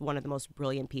is one of the most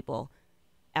brilliant people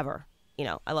ever. You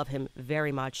know, I love him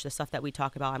very much. The stuff that we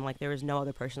talk about, I'm like, there is no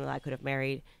other person that I could have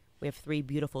married. We have 3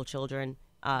 beautiful children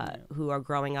who are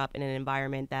growing up in an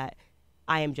environment that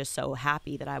I am just so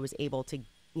happy that I was able to,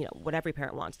 you know, what every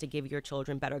parent wants, to give your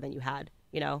children better than you had,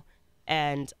 you know?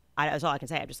 And that's all I can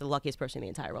say. I'm just the luckiest person in the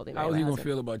entire world. How was he going to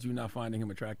feel about you not finding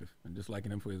him attractive and just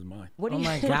liking him for his mind? What do Oh you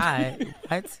my God.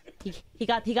 What? He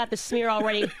got the smear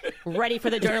already ready for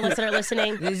the journalists that are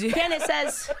listening. Janet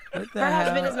says her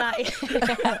husband is not.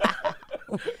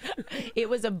 It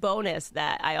was a bonus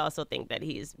that I also think that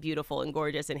he's beautiful and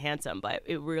gorgeous and handsome, but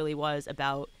it really was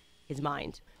about his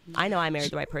mind. I know I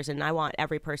married the right person, and I want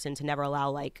every person to never allow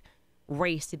like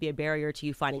race to be a barrier to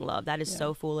you finding love. That is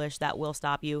so foolish. That will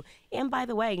stop you. And by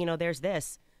the way, you know, there has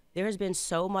been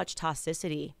so much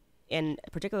toxicity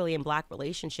particularly in black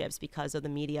relationships because of the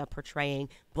media portraying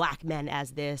black men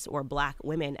as this or black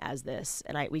women as this.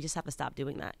 And we just have to stop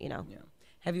doing that, you know? Yeah.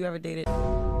 Have you ever dated?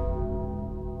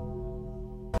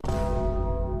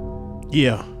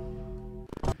 Yeah.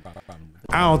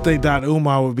 I don't think Dr.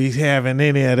 Umar would be having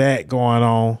any of that going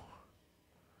on.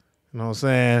 You know what I'm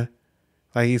saying?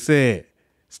 Like he said,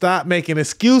 stop making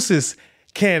excuses,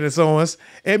 Candace Owens.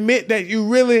 Admit that you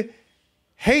really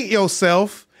hate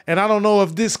yourself. And I don't know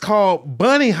if this called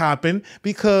bunny hopping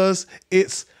because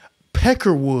it's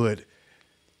peckerwood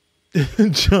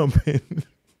jumping.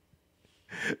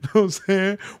 You know what I'm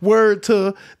saying? Word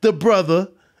to the brother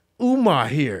Umar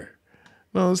here.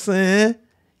 You know what I'm saying?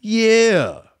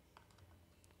 Yeah.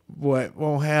 Boy,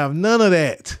 won't have none of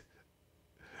that.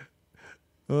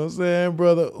 You know what I'm saying,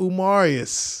 brother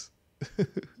Umarius?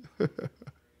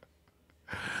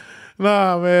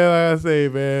 Nah, man, like I say,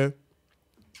 man.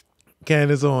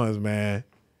 Candace Owens, man.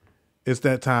 It's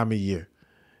that time of year.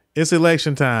 It's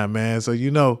election time, man. So, you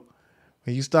know,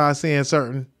 when you start seeing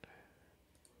certain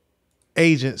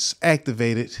agents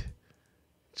activated,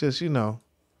 just, you know,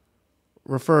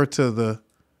 refer to the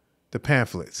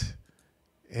pamphlets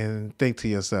and think to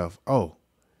yourself, oh,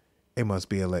 it must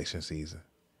be election season.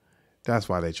 That's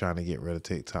why they're trying to get rid of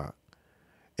TikTok.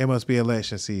 It must be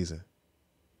election season.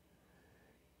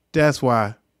 That's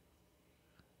why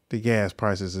the gas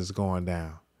prices is going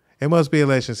down. It must be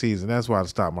election season. That's why the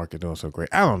stock market doing so great.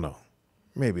 I don't know.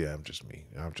 Maybe I'm just me.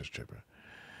 I'm just tripping.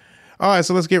 All right,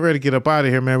 so let's get ready to get up out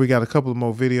of here, man. We got a couple of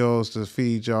more videos to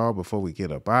feed y'all before we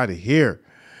get up out of here.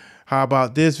 How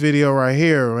about this video right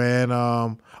here, man?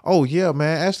 Oh, yeah,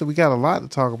 man. Actually, we got a lot to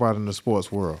talk about in the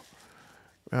sports world.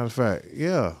 Matter of fact,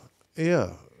 yeah.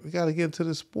 We got to get into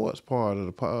the sports part of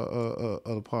the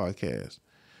podcast.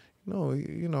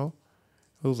 You know,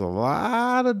 there was a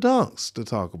lot of dunks to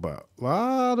talk about. A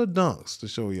lot of dunks to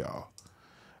show y'all.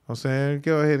 I'm saying,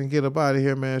 go ahead and get up out of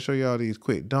here, man. Show y'all these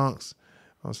quick dunks.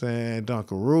 I'm saying,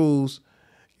 dunkaroos.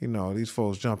 You know, these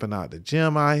folks jumping out the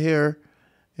gym out here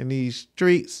in these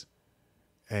streets.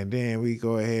 And then we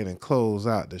go ahead and close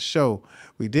out the show.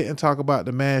 We didn't talk about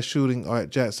the mass shooting at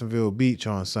Jacksonville Beach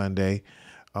on Sunday.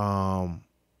 And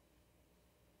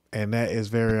that is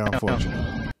very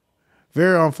unfortunate.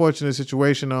 Very unfortunate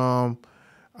situation. I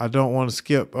don't want to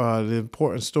skip the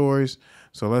important stories.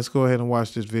 So let's go ahead and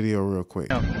watch this video real quick.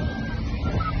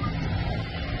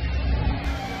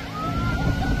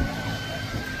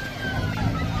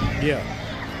 Yeah.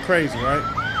 Crazy, right?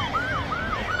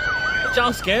 What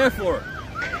y'all scared for?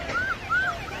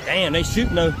 Damn, they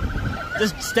shooting though.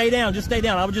 Just stay down. Just stay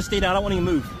down. I would just stay down. I don't want to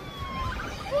even move.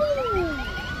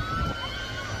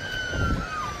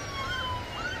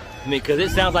 I mean, because it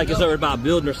sounds like it's over by a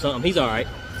building or something. He's all right.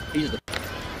 He's the...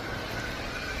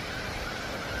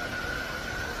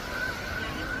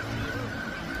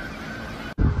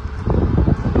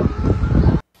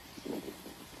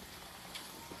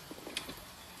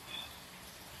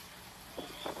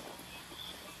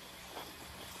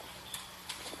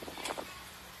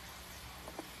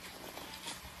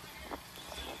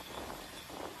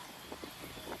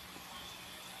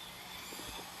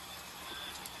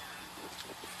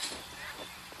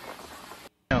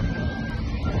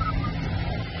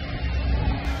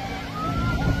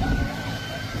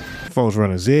 Folks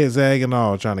running zigzag and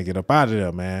all, trying to get up out of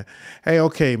there, man. Hey,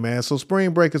 okay, man. So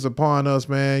spring break is upon us,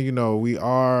 man. You know, we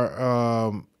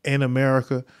are in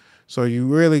America. So you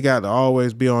really got to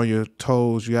always be on your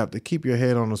toes. You have to keep your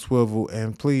head on a swivel,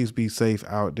 and please be safe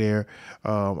out there.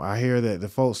 I hear that the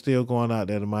folks still going out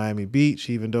there to Miami Beach,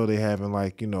 even though they having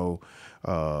like, you know,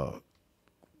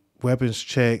 weapons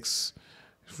checks,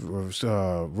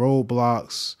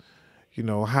 roadblocks,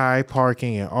 high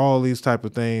parking and all these type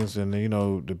of things. And,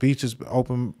 the beach is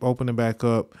opening back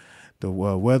up. The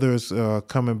weather is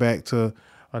coming back to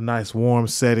a nice warm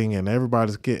setting, and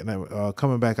everybody's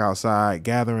coming back outside,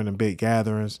 gathering in big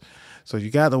gatherings. So you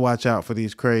got to watch out for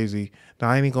these crazy. Now,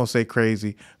 I ain't going to say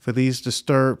crazy. For these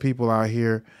disturbed people out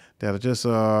here that are just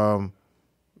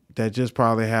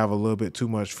probably have a little bit too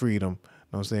much freedom. You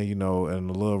know what I'm saying? And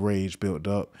a little rage built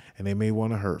up, and they may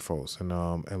want to hurt folks and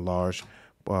large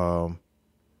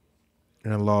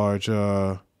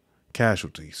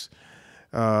casualties.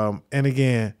 And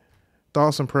again,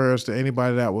 thoughts and prayers to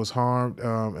anybody that was harmed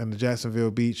in the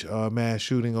Jacksonville Beach mass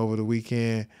shooting over the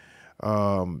weekend.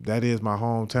 That is my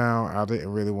hometown. I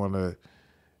didn't really want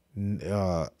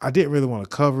to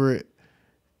cover it.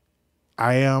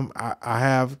 I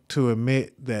have to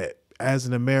admit that as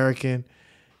an American,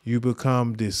 you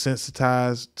become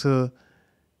desensitized to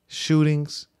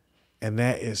shootings, and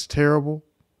that is terrible.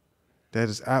 That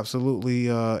is absolutely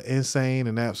insane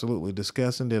and absolutely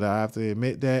disgusting that I have to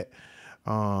admit that.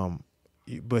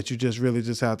 But you just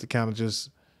have to kind of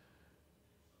just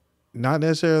not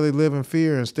necessarily live in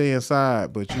fear and stay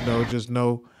inside, but just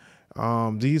know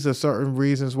these are certain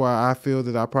reasons why I feel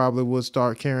that I probably would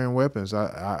start carrying weapons.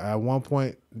 I at one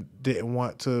point didn't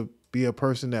want to be a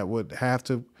person that would have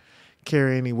to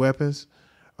carry any weapons.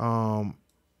 But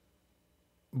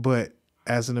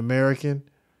as an American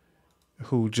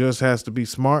who just has to be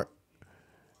smart,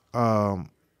 I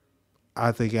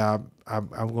think I'm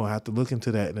going to have to look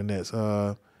into that in the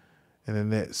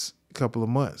next couple of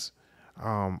months.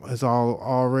 It's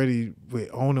already with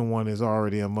owning one is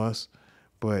already a must,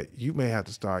 but you may have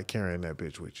to start carrying that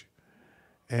bitch with you.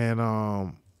 And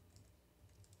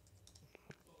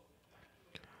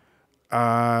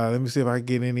let me see if I can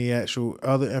get any actual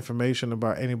other information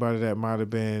about anybody that might have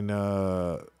been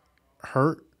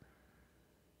hurt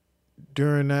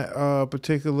during that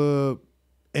particular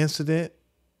incident.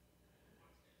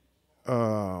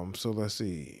 So let's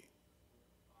see.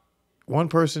 One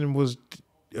person was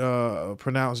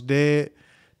pronounced dead.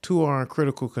 2 are in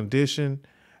critical condition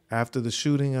after the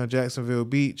shooting on Jacksonville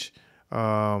Beach.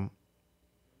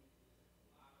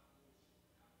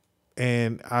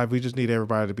 And we just need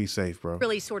everybody to be safe, bro.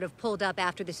 Really sort of pulled up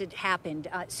after this had happened.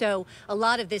 So a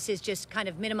lot of this is just kind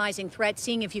of minimizing threats,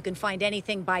 seeing if you can find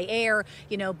anything by air,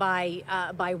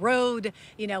 by road,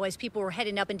 as people were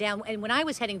heading up and down. And when I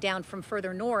was heading down from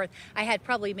further north, I had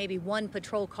probably maybe one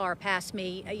patrol car pass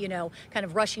me, kind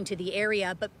of rushing to the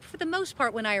area. But for the most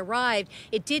part, when I arrived,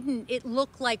 it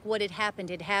looked like what had happened.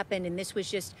 And this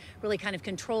was just really kind of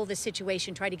control the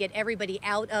situation, try to get everybody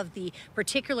out of the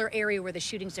particular area where the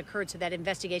shootings occurred, so that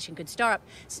investigation could start.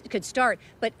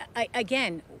 But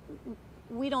again,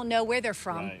 we don't know where they're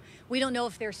from. Right. We don't know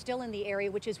if they're still in the area,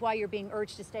 which is why you're being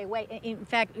urged to stay away. In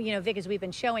fact, Vic, as we've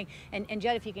been showing, and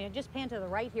Judd, if you can just pan to the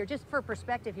right here, just for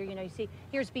perspective here, you see,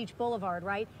 here's Beach Boulevard,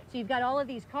 right? So you've got all of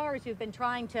these cars who've been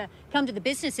trying to come to the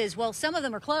businesses. Well, some of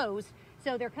them are closed.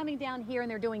 So they're coming down here and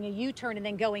they're doing a U-turn and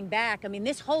then going back. I mean,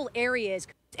 this whole area is,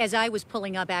 as I was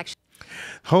pulling up, actually.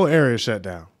 Whole area is shut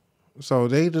down. So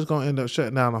they just gonna end up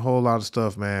shutting down a whole lot of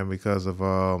stuff, man, because of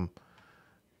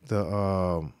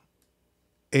the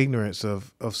ignorance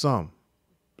of some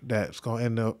that's gonna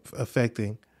end up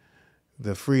affecting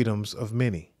the freedoms of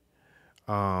many.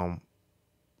 But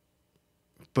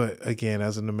again,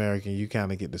 as an American, you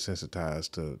kind of get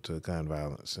desensitized to gun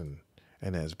violence, and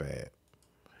that's bad.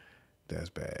 That's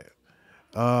bad.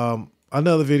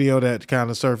 Another video that kind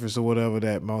of surfaced or whatever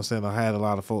that Monsanto had a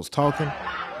lot of folks talking.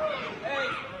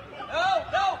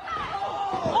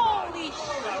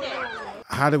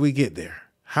 How did we get there?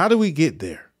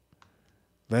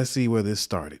 Let's see where this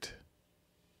started.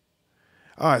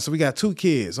 All right, so we got 2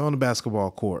 kids on the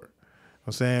basketball court.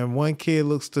 I'm saying one kid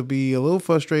looks to be a little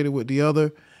frustrated with the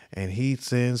other, and he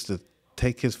tends to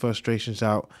take his frustrations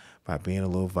out by being a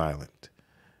little violent.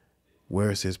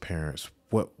 Where's his parents?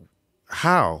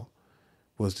 How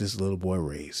was this little boy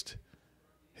raised?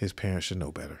 His parents should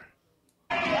know better.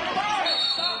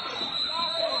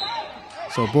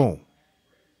 So boom.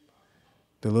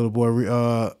 The little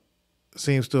boy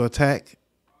seems to attack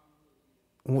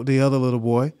the other little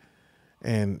boy,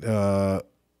 and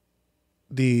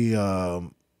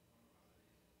the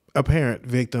apparent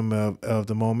victim of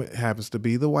the moment happens to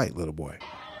be the white little boy.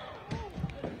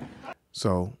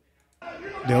 So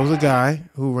there was a guy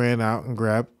who ran out and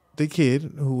grabbed the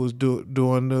kid who was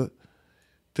doing the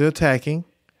attacking,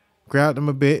 grabbed him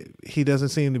a bit. He doesn't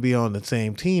seem to be on the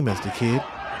same team as the kid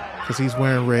because he's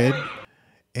wearing red.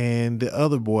 And the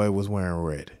other boy was wearing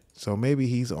red. So maybe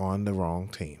he's on the wrong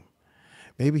team.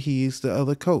 Maybe he's the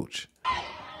other coach.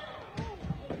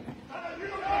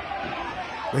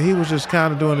 But he was just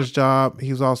kind of doing his job.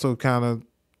 He was also kind of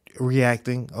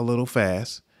reacting a little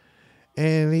fast.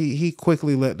 And he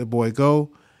quickly let the boy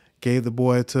go, gave the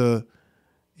boy to,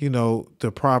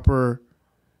 the proper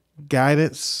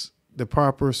guidance, the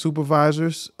proper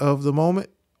supervisors of the moment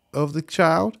of the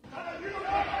child,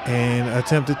 and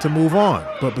attempted to move on.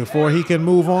 But before he can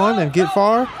move on and get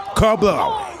far,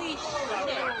 kablow.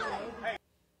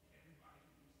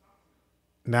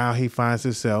 Now he finds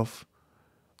himself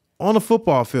on a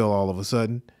football field all of a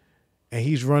sudden, and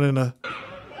he's running a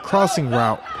crossing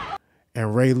route,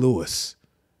 and Ray Lewis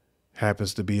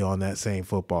happens to be on that same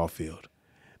football field.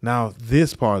 Now,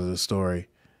 this part of the story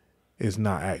is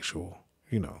not actual,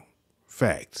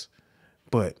 facts,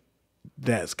 but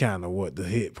that's kind of what the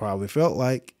hit probably felt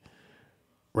like.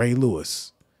 Ray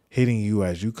Lewis hitting you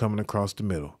as you coming across the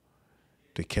middle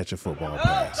to catch a football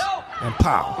pass. And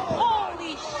pow.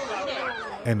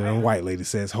 And then a white lady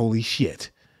says, holy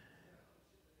shit.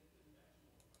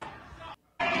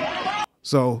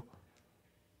 So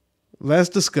let's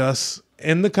discuss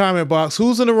in the comment box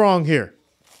who's in the wrong here.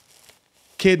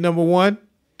 Kid number 1,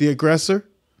 the aggressor.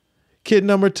 Kid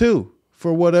number 2,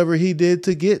 for whatever he did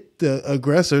to get the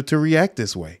aggressor to react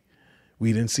this way.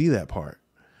 We didn't see that part.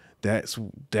 That's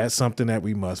something that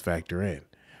we must factor in.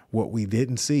 What we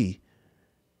didn't see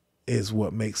is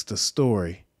what makes the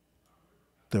story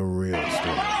the real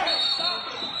story.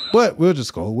 But we'll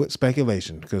just go with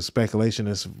speculation, because speculation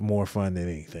is more fun than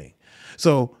anything.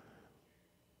 So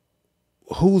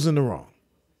who's in the wrong?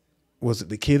 Was it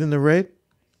the kid in the red?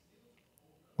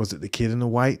 Was it the kid in the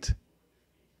white?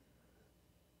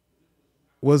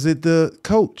 Was it the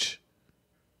coach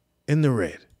in the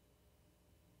red?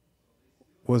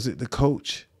 Was it the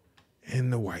coach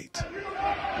in the white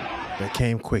that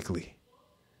came quickly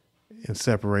and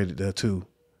separated the two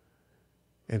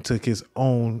and took his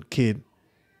own kid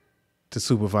to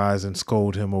supervise and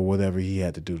scold him or whatever he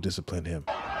had to do, discipline him?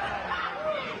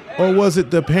 Or was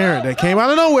it the parent that came out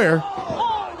of nowhere?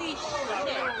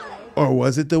 Or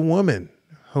was it the woman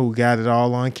who got it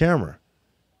all on camera?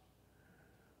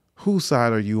 Whose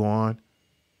side are you on?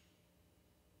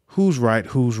 Who's right?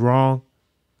 Who's wrong?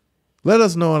 Let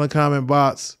us know in the comment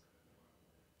box.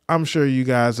 I'm sure you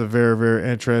guys are very, very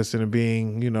interested in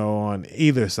being, on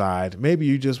either side. Maybe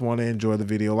you just want to enjoy the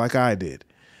video like I did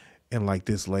and like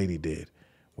this lady did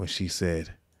when she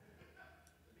said,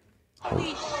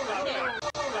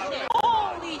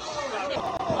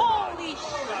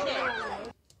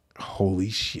 holy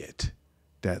shit.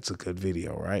 That's a good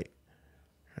video, right?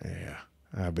 Yeah,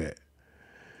 I bet.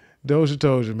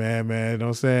 DozhaToldya, man. You know what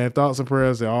I'm saying? Thoughts and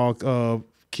prayers to all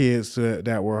kids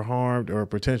that were harmed or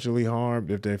potentially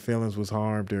harmed, if their feelings was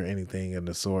harmed or anything in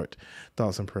the sort.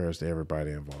 Thoughts and prayers to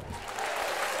everybody involved.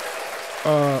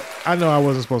 I know I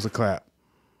wasn't supposed to clap.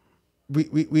 We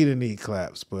didn't need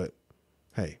claps, but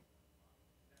hey,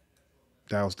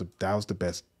 that was the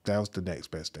best. That was the next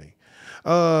best thing.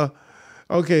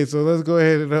 Okay, so let's go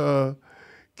ahead and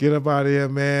get up out of here,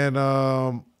 man.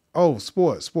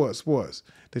 Sports.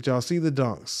 Did y'all see the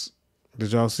dunks?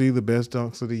 Did y'all see the best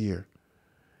dunks of the year?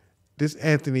 This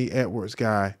Anthony Edwards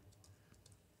guy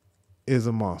is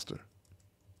a monster.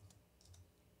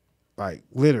 Like,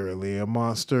 literally a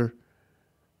monster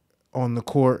on the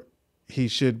court. He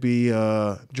should be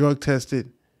drug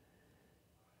tested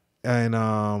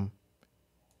and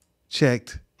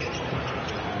checked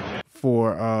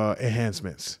for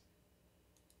enhancements.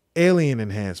 Alien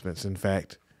enhancements, in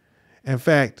fact. In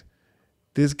fact,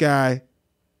 this guy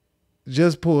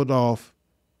just pulled off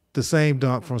the same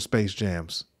dunk from Space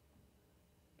Jams.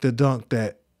 The dunk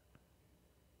that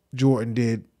Jordan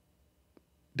did,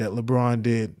 that LeBron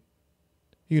did,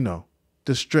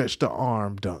 the stretch the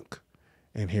arm dunk.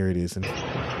 And here it is in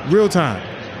real time.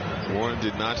 Warren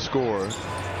did not score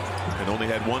and only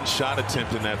had one shot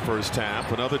attempt in that first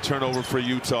half. Another turnover for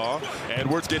Utah.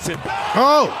 Edwards gets it back.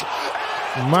 Oh,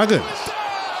 my goodness.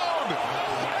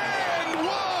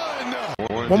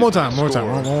 One more time.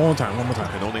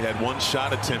 And only had one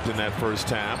shot attempt in that first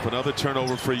half. Another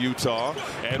turnover for Utah.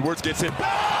 Edwards gets it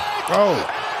back. Oh.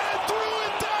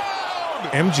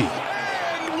 MG.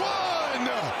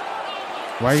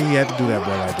 Why he had to do that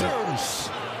boy like that?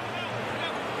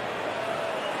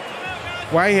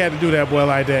 Why he had to do that boy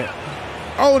like that?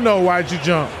 Oh no, why'd you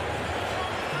jump?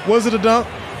 Was it a dunk?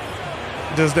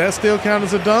 Does that still count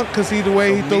as a dunk? Because the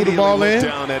way he threw the ball in?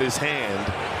 Down at his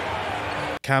hand.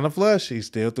 Kind of flush. He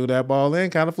still threw that ball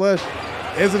in. Kind of flush.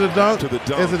 Is it a dunk?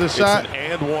 Is it a shot? It's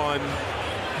an and one.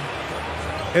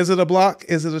 Is it a block?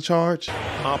 Is it a charge?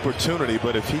 Opportunity,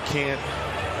 but if he can't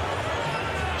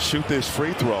shoot this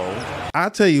free throw.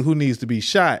 I'll tell you who needs to be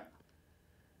shot.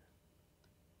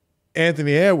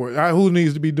 Anthony Edwards, who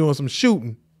needs to be doing some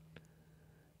shooting.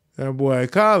 That boy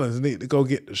Collins need to go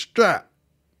get the strap.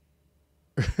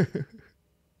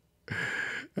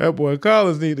 That boy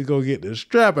Collins need to go get the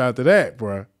strap after that,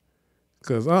 bro.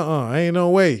 Because ain't no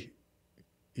way.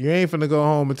 You ain't finna go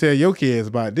home and tell your kids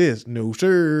about this. No,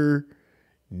 sir.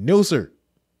 No, sir.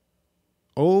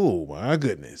 Oh, my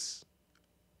goodness.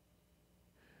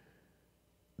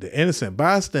 The innocent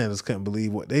bystanders couldn't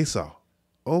believe what they saw.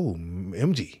 Oh,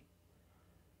 MG.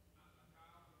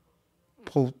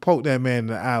 Poke that man in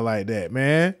the eye like that,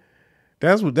 man.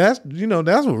 That's what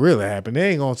really happened.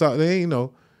 They ain't gonna talk.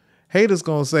 Haters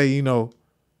gonna say, he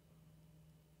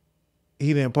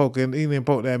didn't poke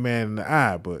that man in the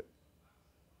eye, but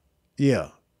yeah,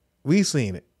 we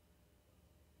seen it.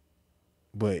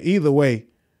 But either way,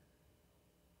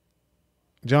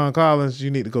 John Collins, you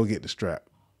need to go get the strap.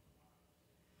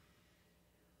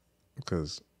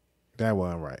 Because that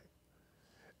wasn't right.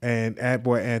 And that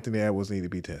boy Anthony Edwards need to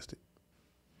be tested.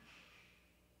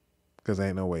 Because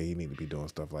ain't no way he need to be doing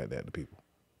stuff like that to people.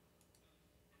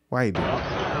 Why he doing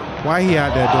it? Why he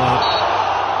out there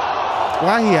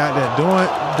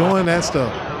doing that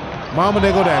stuff? Mama,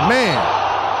 there go that man.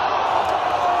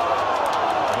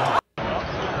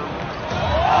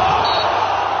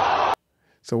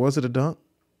 So was it a dunk?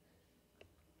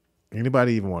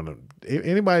 Anybody even want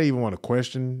to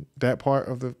question that part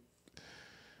of the?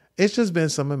 It's just been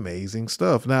some amazing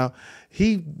stuff. Now,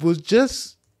 he was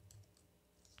just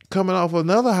coming off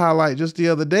another highlight just the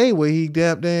other day where he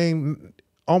dang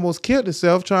almost killed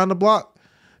himself trying to block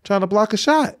a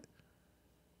shot.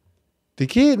 The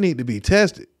kid need to be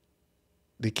tested.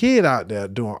 The kid out there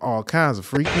doing all kinds of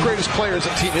freaky players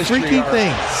in team history freaky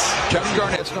things. Kevin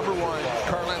Garnett's number 1,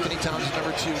 Karl Anthony Towns is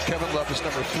number 2, Kevin Love is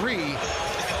number 3,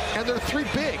 and they're 3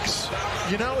 bigs.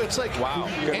 It's like wow.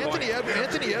 Anthony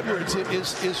Edwards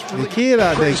is really the kid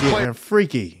out there getting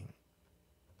freaky.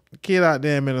 The kid out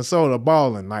there in Minnesota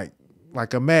balling like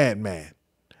a madman.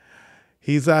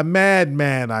 He's a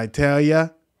madman, I tell ya.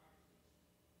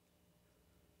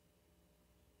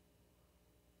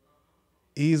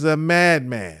 He's a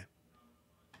madman.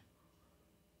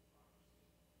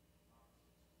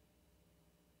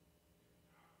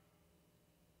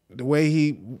 The way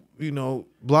he,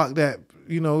 blocked that,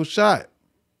 shot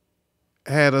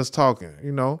had us talking,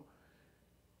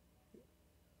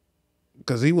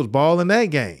 because he was balling that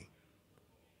game.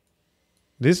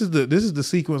 This is the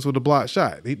sequence with the blocked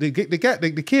shot.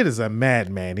 The kid is a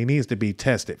madman. He needs to be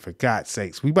tested, for God's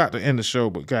sakes. We about to end the show,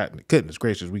 but God, goodness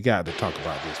gracious, we got to talk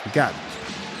about this. We got to.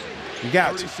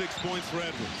 36 points for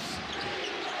Edwards.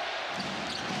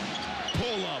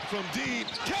 Pull up from deep.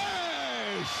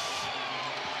 Cash!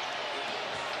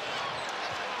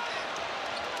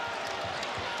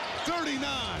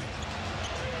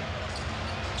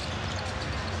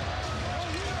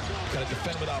 Got to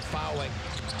defend without fouling.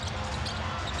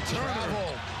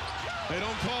 Turner. They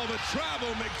don't call the travel.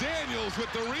 McDaniels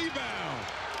with the rebound.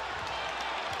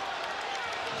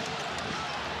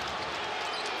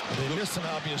 They missed an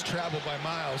obvious travel by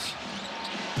Miles.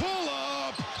 Pull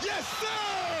up. Yes,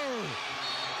 sir.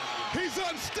 He's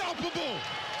unstoppable.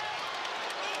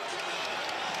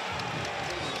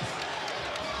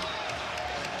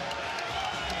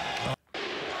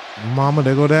 Mama,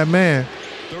 there go that man.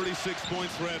 36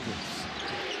 points for Edwards.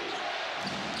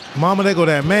 Mama, there go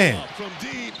that man. From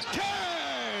deep,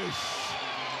 Cash.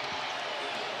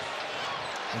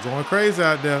 I'm going crazy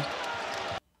out there.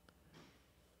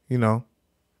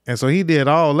 And so he did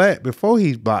all that before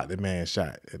he blocked the man's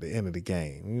shot at the end of the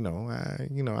game.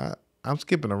 I'm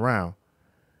skipping around.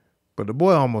 But the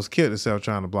boy almost killed himself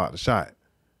trying to block the shot.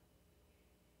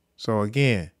 So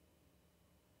again,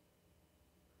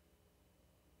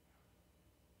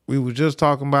 we were just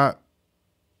talking about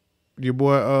your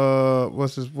boy,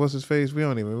 what's his face? We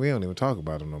don't even talk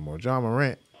about him no more. John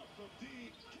Morant.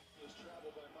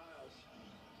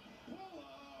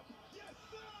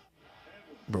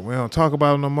 But we don't talk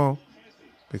about him no more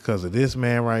because of this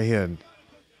man right here,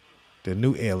 the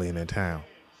new alien in town,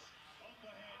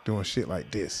 doing shit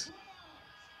like this.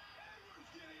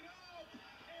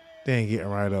 They ain't getting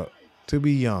right up to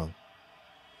be young.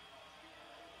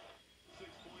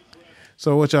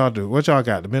 So what y'all do? What y'all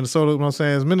got? The Minnesota, what I'm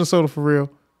saying is Minnesota for real.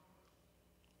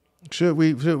 Should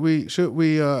we,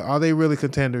 are they really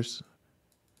contenders?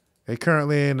 They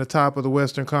currently in the top of the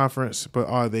Western Conference, but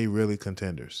are they really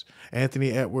contenders?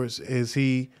 Anthony Edwards, is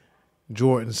he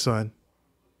Jordan's son?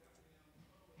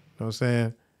 You know what I'm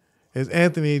saying? Is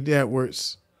Anthony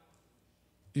Edwards,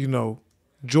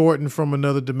 Jordan from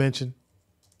another dimension?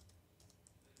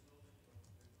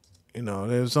 You know,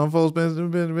 there's some folks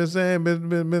been saying,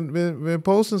 been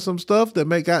posting some stuff that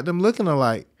got them looking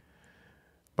alike.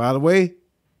 By the way,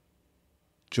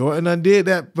 Jordan done did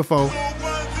that before. You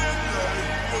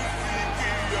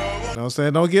know what I'm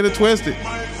saying? Don't get it twisted.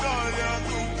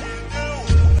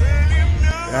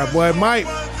 That boy Mike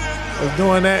was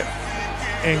doing that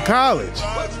in college.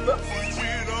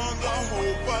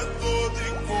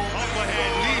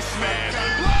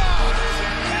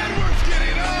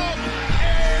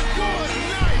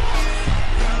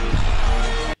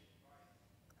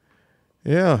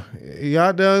 Yeah, he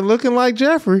out there looking like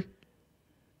Jeffrey.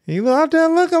 He out there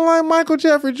looking like Michael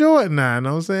Jeffrey Jordan now, you know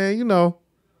what I'm saying? You know,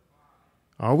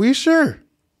 are we sure?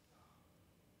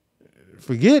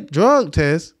 Forget drug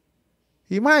tests.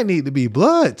 He might need to be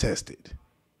blood tested.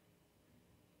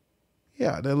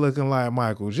 Yeah, they're looking like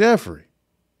Michael Jeffrey.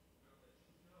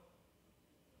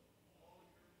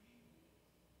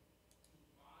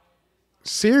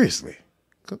 Seriously.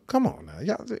 Come on now.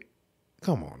 Y'all,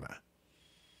 come on now.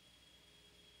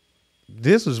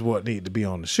 This is what need to be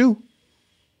on the shoe.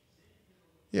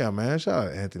 Yeah, man. Shout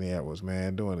out to Anthony Edwards,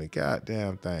 man, doing the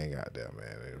goddamn thing out there,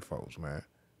 man. Folks, man.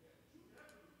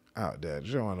 Out there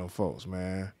showing them folks,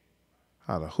 man,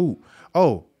 how to hoop.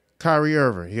 Oh, Kyrie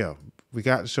Irving. Yeah, we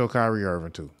got to show Kyrie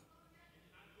Irving too.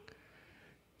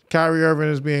 Kyrie Irving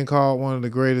is being called one of the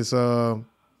greatest, one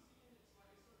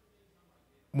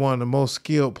of the most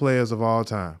skilled players of all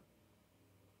time.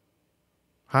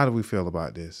 How do we feel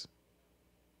about this?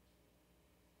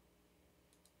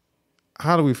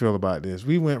 How do we feel about this?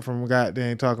 We went from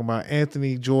goddamn talking about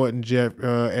Anthony Jordan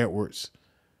Edwards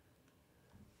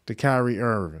to Kyrie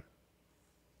Irving.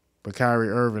 But Kyrie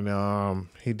Irving,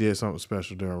 he did something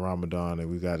special during Ramadan, and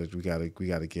we gotta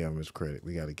give him his credit.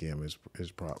 We gotta give him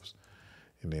his props.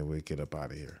 And then we'll get up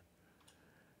out of here.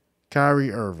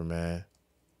 Kyrie Irving, man.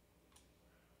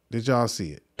 Did y'all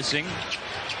see it?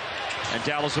 And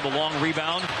Dallas with a long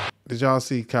rebound. Did y'all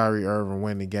see Kyrie Irving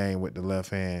win the game with the left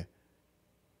hand?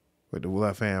 With the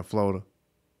left hand floater?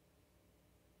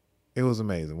 It was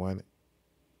amazing, wasn't it?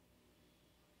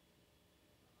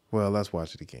 Well, let's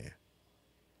watch it again.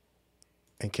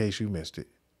 In case you missed it,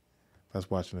 let's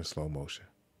watch it in slow motion.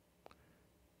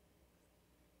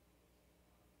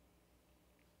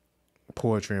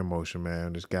 Poetry in motion,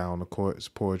 man. This guy on the court is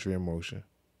poetry in motion.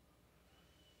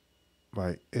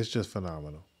 Like, it's just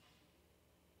phenomenal.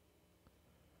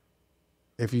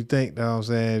 If you think, you know what I'm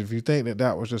saying, if you think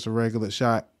that was just a regular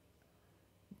shot,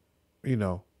 you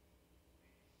know,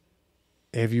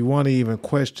 if you want to even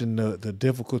question the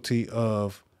difficulty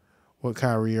of what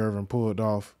Kyrie Irving pulled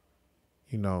off,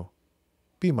 you know,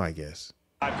 be my guest.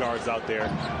 5 guards out there.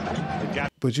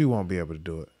 But you won't be able to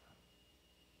do it.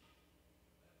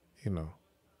 You know,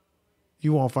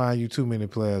 you won't find you too many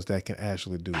players that can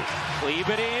actually do it.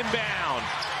 Kleba to inbound.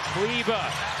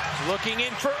 Kleba looking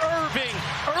in for Irving.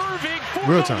 Irving for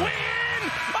Real the time. win.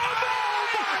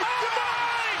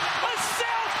 A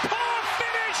southpaw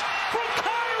finish from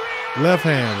Kyrie. Left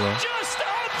hand, bro. Just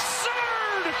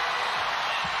absurd.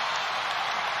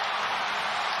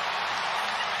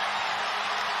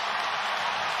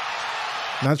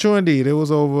 Not true indeed. It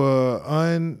was over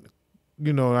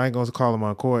you know, I ain't gonna call him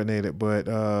uncoordinated, but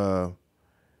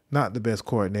not the best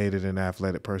coordinated and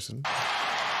athletic person.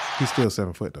 He's still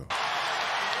 7 foot though.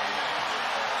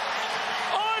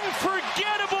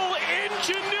 Unforgettable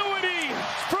ingenuity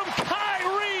from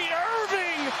Kyrie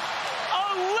Irving.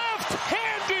 A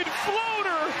left-handed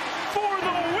floater for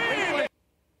the win.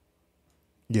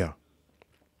 Yeah.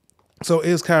 So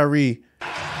is Kyrie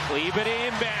Kleba to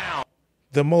inbound.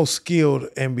 the most skilled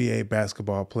NBA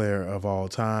basketball player of all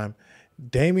time?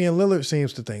 Damian Lillard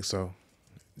seems to think so.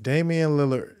 Damian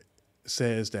Lillard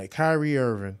says that Kyrie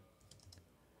Irving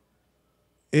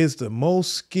is the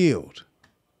most skilled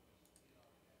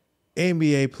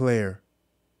NBA player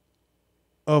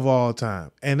of all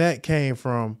time. And that came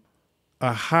from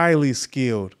a highly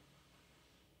skilled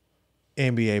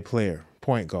NBA player,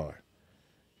 point guard.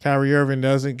 Kyrie Irving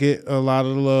doesn't get a lot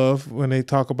of love when they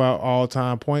talk about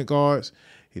all-time point guards.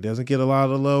 He doesn't get a lot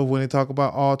of love when they talk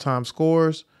about all-time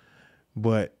scorers.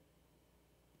 But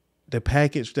the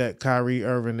package that Kyrie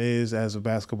Irving is as a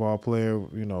basketball player,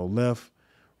 you know, left,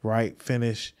 right,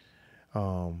 finish,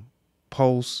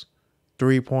 post,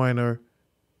 three-pointer,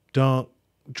 dunk,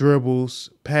 dribbles,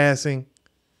 passing,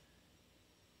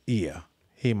 yeah,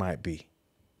 he might be.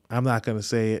 I'm not going to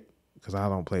say it because I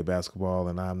don't play basketball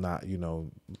and I'm not, you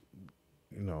know,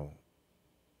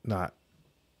 not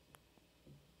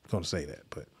going to say that.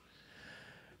 But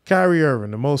Kyrie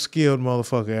Irving, the most skilled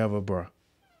motherfucker ever, bruh.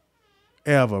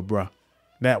 Ever, bruh.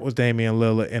 That was Damian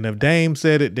Lillard. And if Dame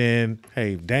said it, then,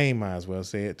 hey, Dame might as well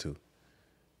say it too.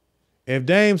 If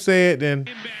Dame said, then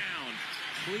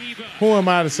who am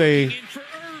I to say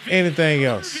anything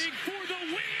else?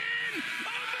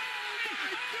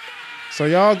 So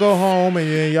y'all go home and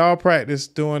then y'all practice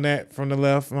doing that from the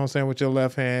left, you know what I'm saying, with your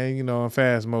left hand, you know, in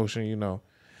fast motion, you know.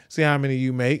 See how many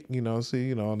you make, you know, see,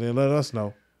 you know, and then let us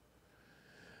know.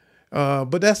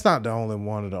 But that's not the only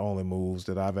one of the only moves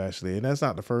that I've actually, and that's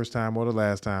not the first time or the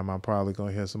last time I'm probably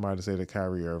going to hear somebody say that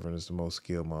Kyrie Irving is the most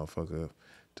skilled motherfucker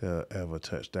to ever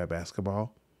touch that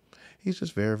basketball. He's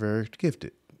just very, very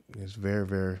gifted. He's very,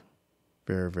 very,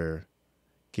 very, very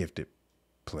gifted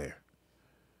player.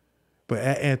 But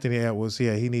Anthony Edwards,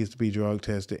 yeah, he needs to be drug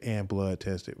tested and blood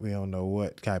tested. We don't know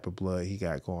what type of blood he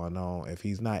got going on. If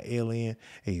he's not alien,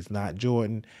 he's not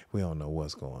Jordan, we don't know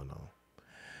what's going on.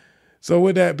 So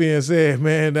with that being said,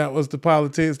 man, that was the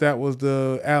politics, that was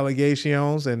the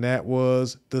allegations, and that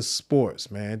was the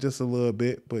sports, man. Just a little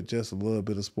bit, but just a little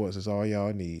bit of sports is all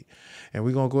y'all need. And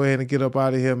we're going to go ahead and get up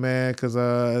out of here, man, because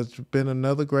it's been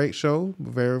another great show.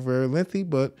 Very, very lengthy,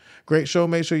 but great show.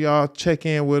 Make sure y'all check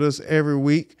in with us every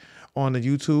week on the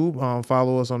YouTube.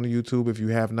 Follow us on the YouTube if you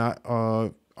have not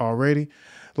already.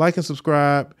 Like and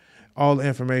subscribe. All the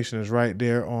information is right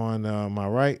there on my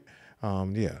right.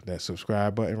 Yeah, that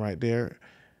subscribe button right there,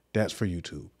 that's for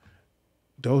YouTube.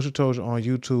 DozhaToldya on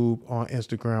YouTube, on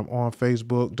Instagram, on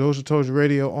Facebook, DozhaToldya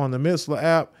Radio on the Mixler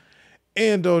app,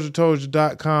 and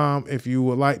DozhaToldya.com. If you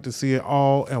would like to see it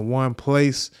all in one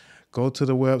place, go to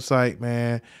the website,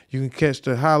 man. You can catch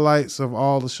the highlights of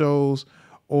all the shows,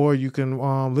 or you can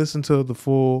listen to the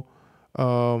full,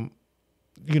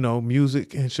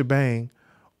 music and shebang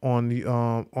on the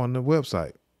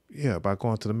website. Yeah, by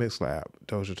going to the Mixler app,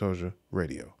 DozhaToldya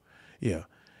Radio. Yeah.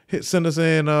 Send us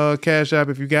in Cash App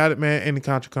if you got it, man. Any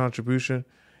kind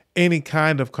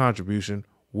of contribution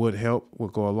would help,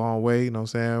 would go a long way. You know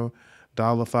what I'm saying?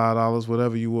 $1, $5,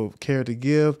 whatever you would care to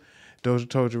give.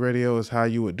 DozhaToldya Radio is how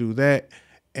you would do that.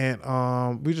 And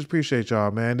we just appreciate y'all,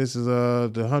 man. This is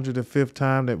the 105th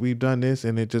time that we've done this,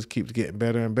 and it just keeps getting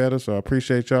better and better. So I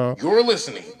appreciate y'all. You're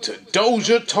listening to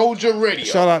DozhaToldya Radio.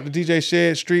 Shout out to DJ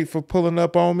Shed Street for pulling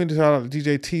up on me. Shout out to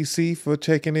DJ TC for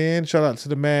checking in. Shout out to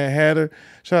the Mad Hatter.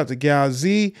 Shout out to Gal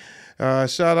Z.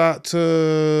 Shout out to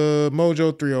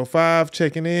Mojo 305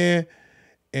 checking in.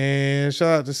 And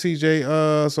shout out to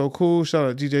CJ So Cool. Shout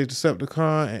out to DJ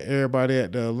Decepticon and everybody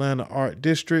at the Atlanta Art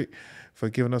District for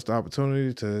giving us the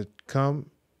opportunity to come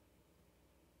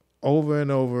over and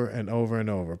over and over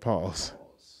and over. Pause.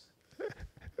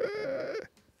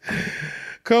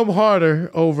 Come harder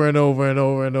over and over and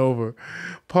over and over.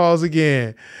 Pause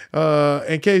again.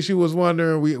 In case you was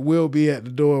wondering, we will be at the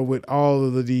door with all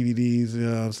of the DVDs, you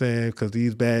know what I'm saying? Because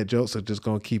these bad jokes are just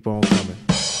going to keep on coming.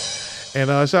 And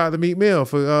shout out to Meek Mill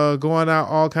for going out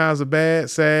all kinds of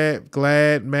bad, sad,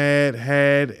 glad, mad,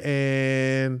 had,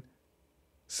 and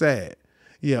sad.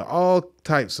 Yeah, all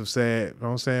types of sad, you know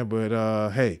what I'm saying?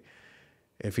 But hey,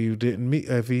 if he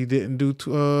didn't do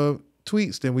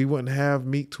tweets, then we wouldn't have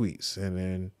Meek tweets. And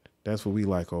then that's what we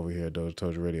like over here at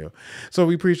DozhaToldya Radio. So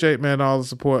we appreciate, man, all the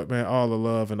support, man, all the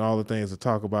love and all the things to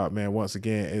talk about, man. Once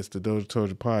again, it's the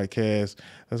DozhaToldya Podcast.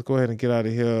 Let's go ahead and get out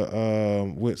of here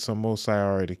with some more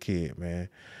Sorry the Kid, man.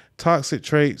 Toxic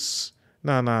Traits,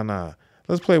 nah.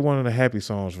 Let's play one of the happy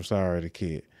songs from Sorry the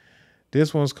Kid.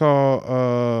 This one's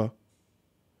called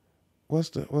what's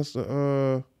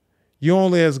the You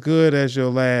Only As Good As Your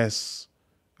Last,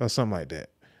 or something like that.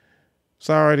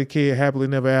 Sorry the Kid, Happily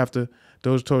Never After.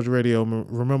 DozhaToldya Radio.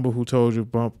 Remember who told you.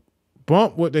 Bump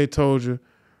what they told you.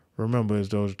 Remember it's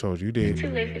DozhaToldya. You did. Too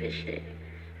late for this shit.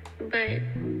 But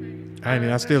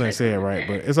I still ain't say it right,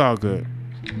 but it's all good.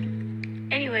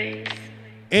 Anyways.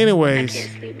 I can't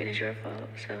sleep and it's your fault,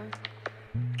 so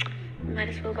might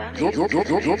as well bother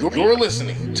you. You're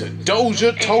listening to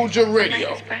DozhaToldya Radio.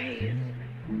 I inspire you,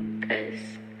 because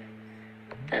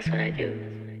that's what I do.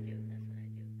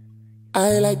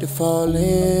 I like to fall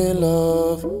in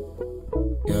love.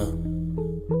 Yeah.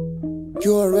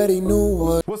 You already knew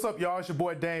what. What's up, y'all? It's your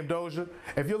boy Dame Dozha.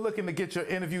 If you're looking to get your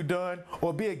interview done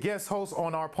or be a guest host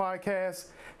on our podcast,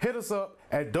 hit us up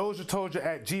at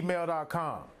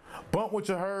DozhaToldya.COM. Bump what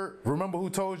you heard. Remember who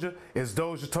told you? It's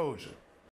DozhaToldya.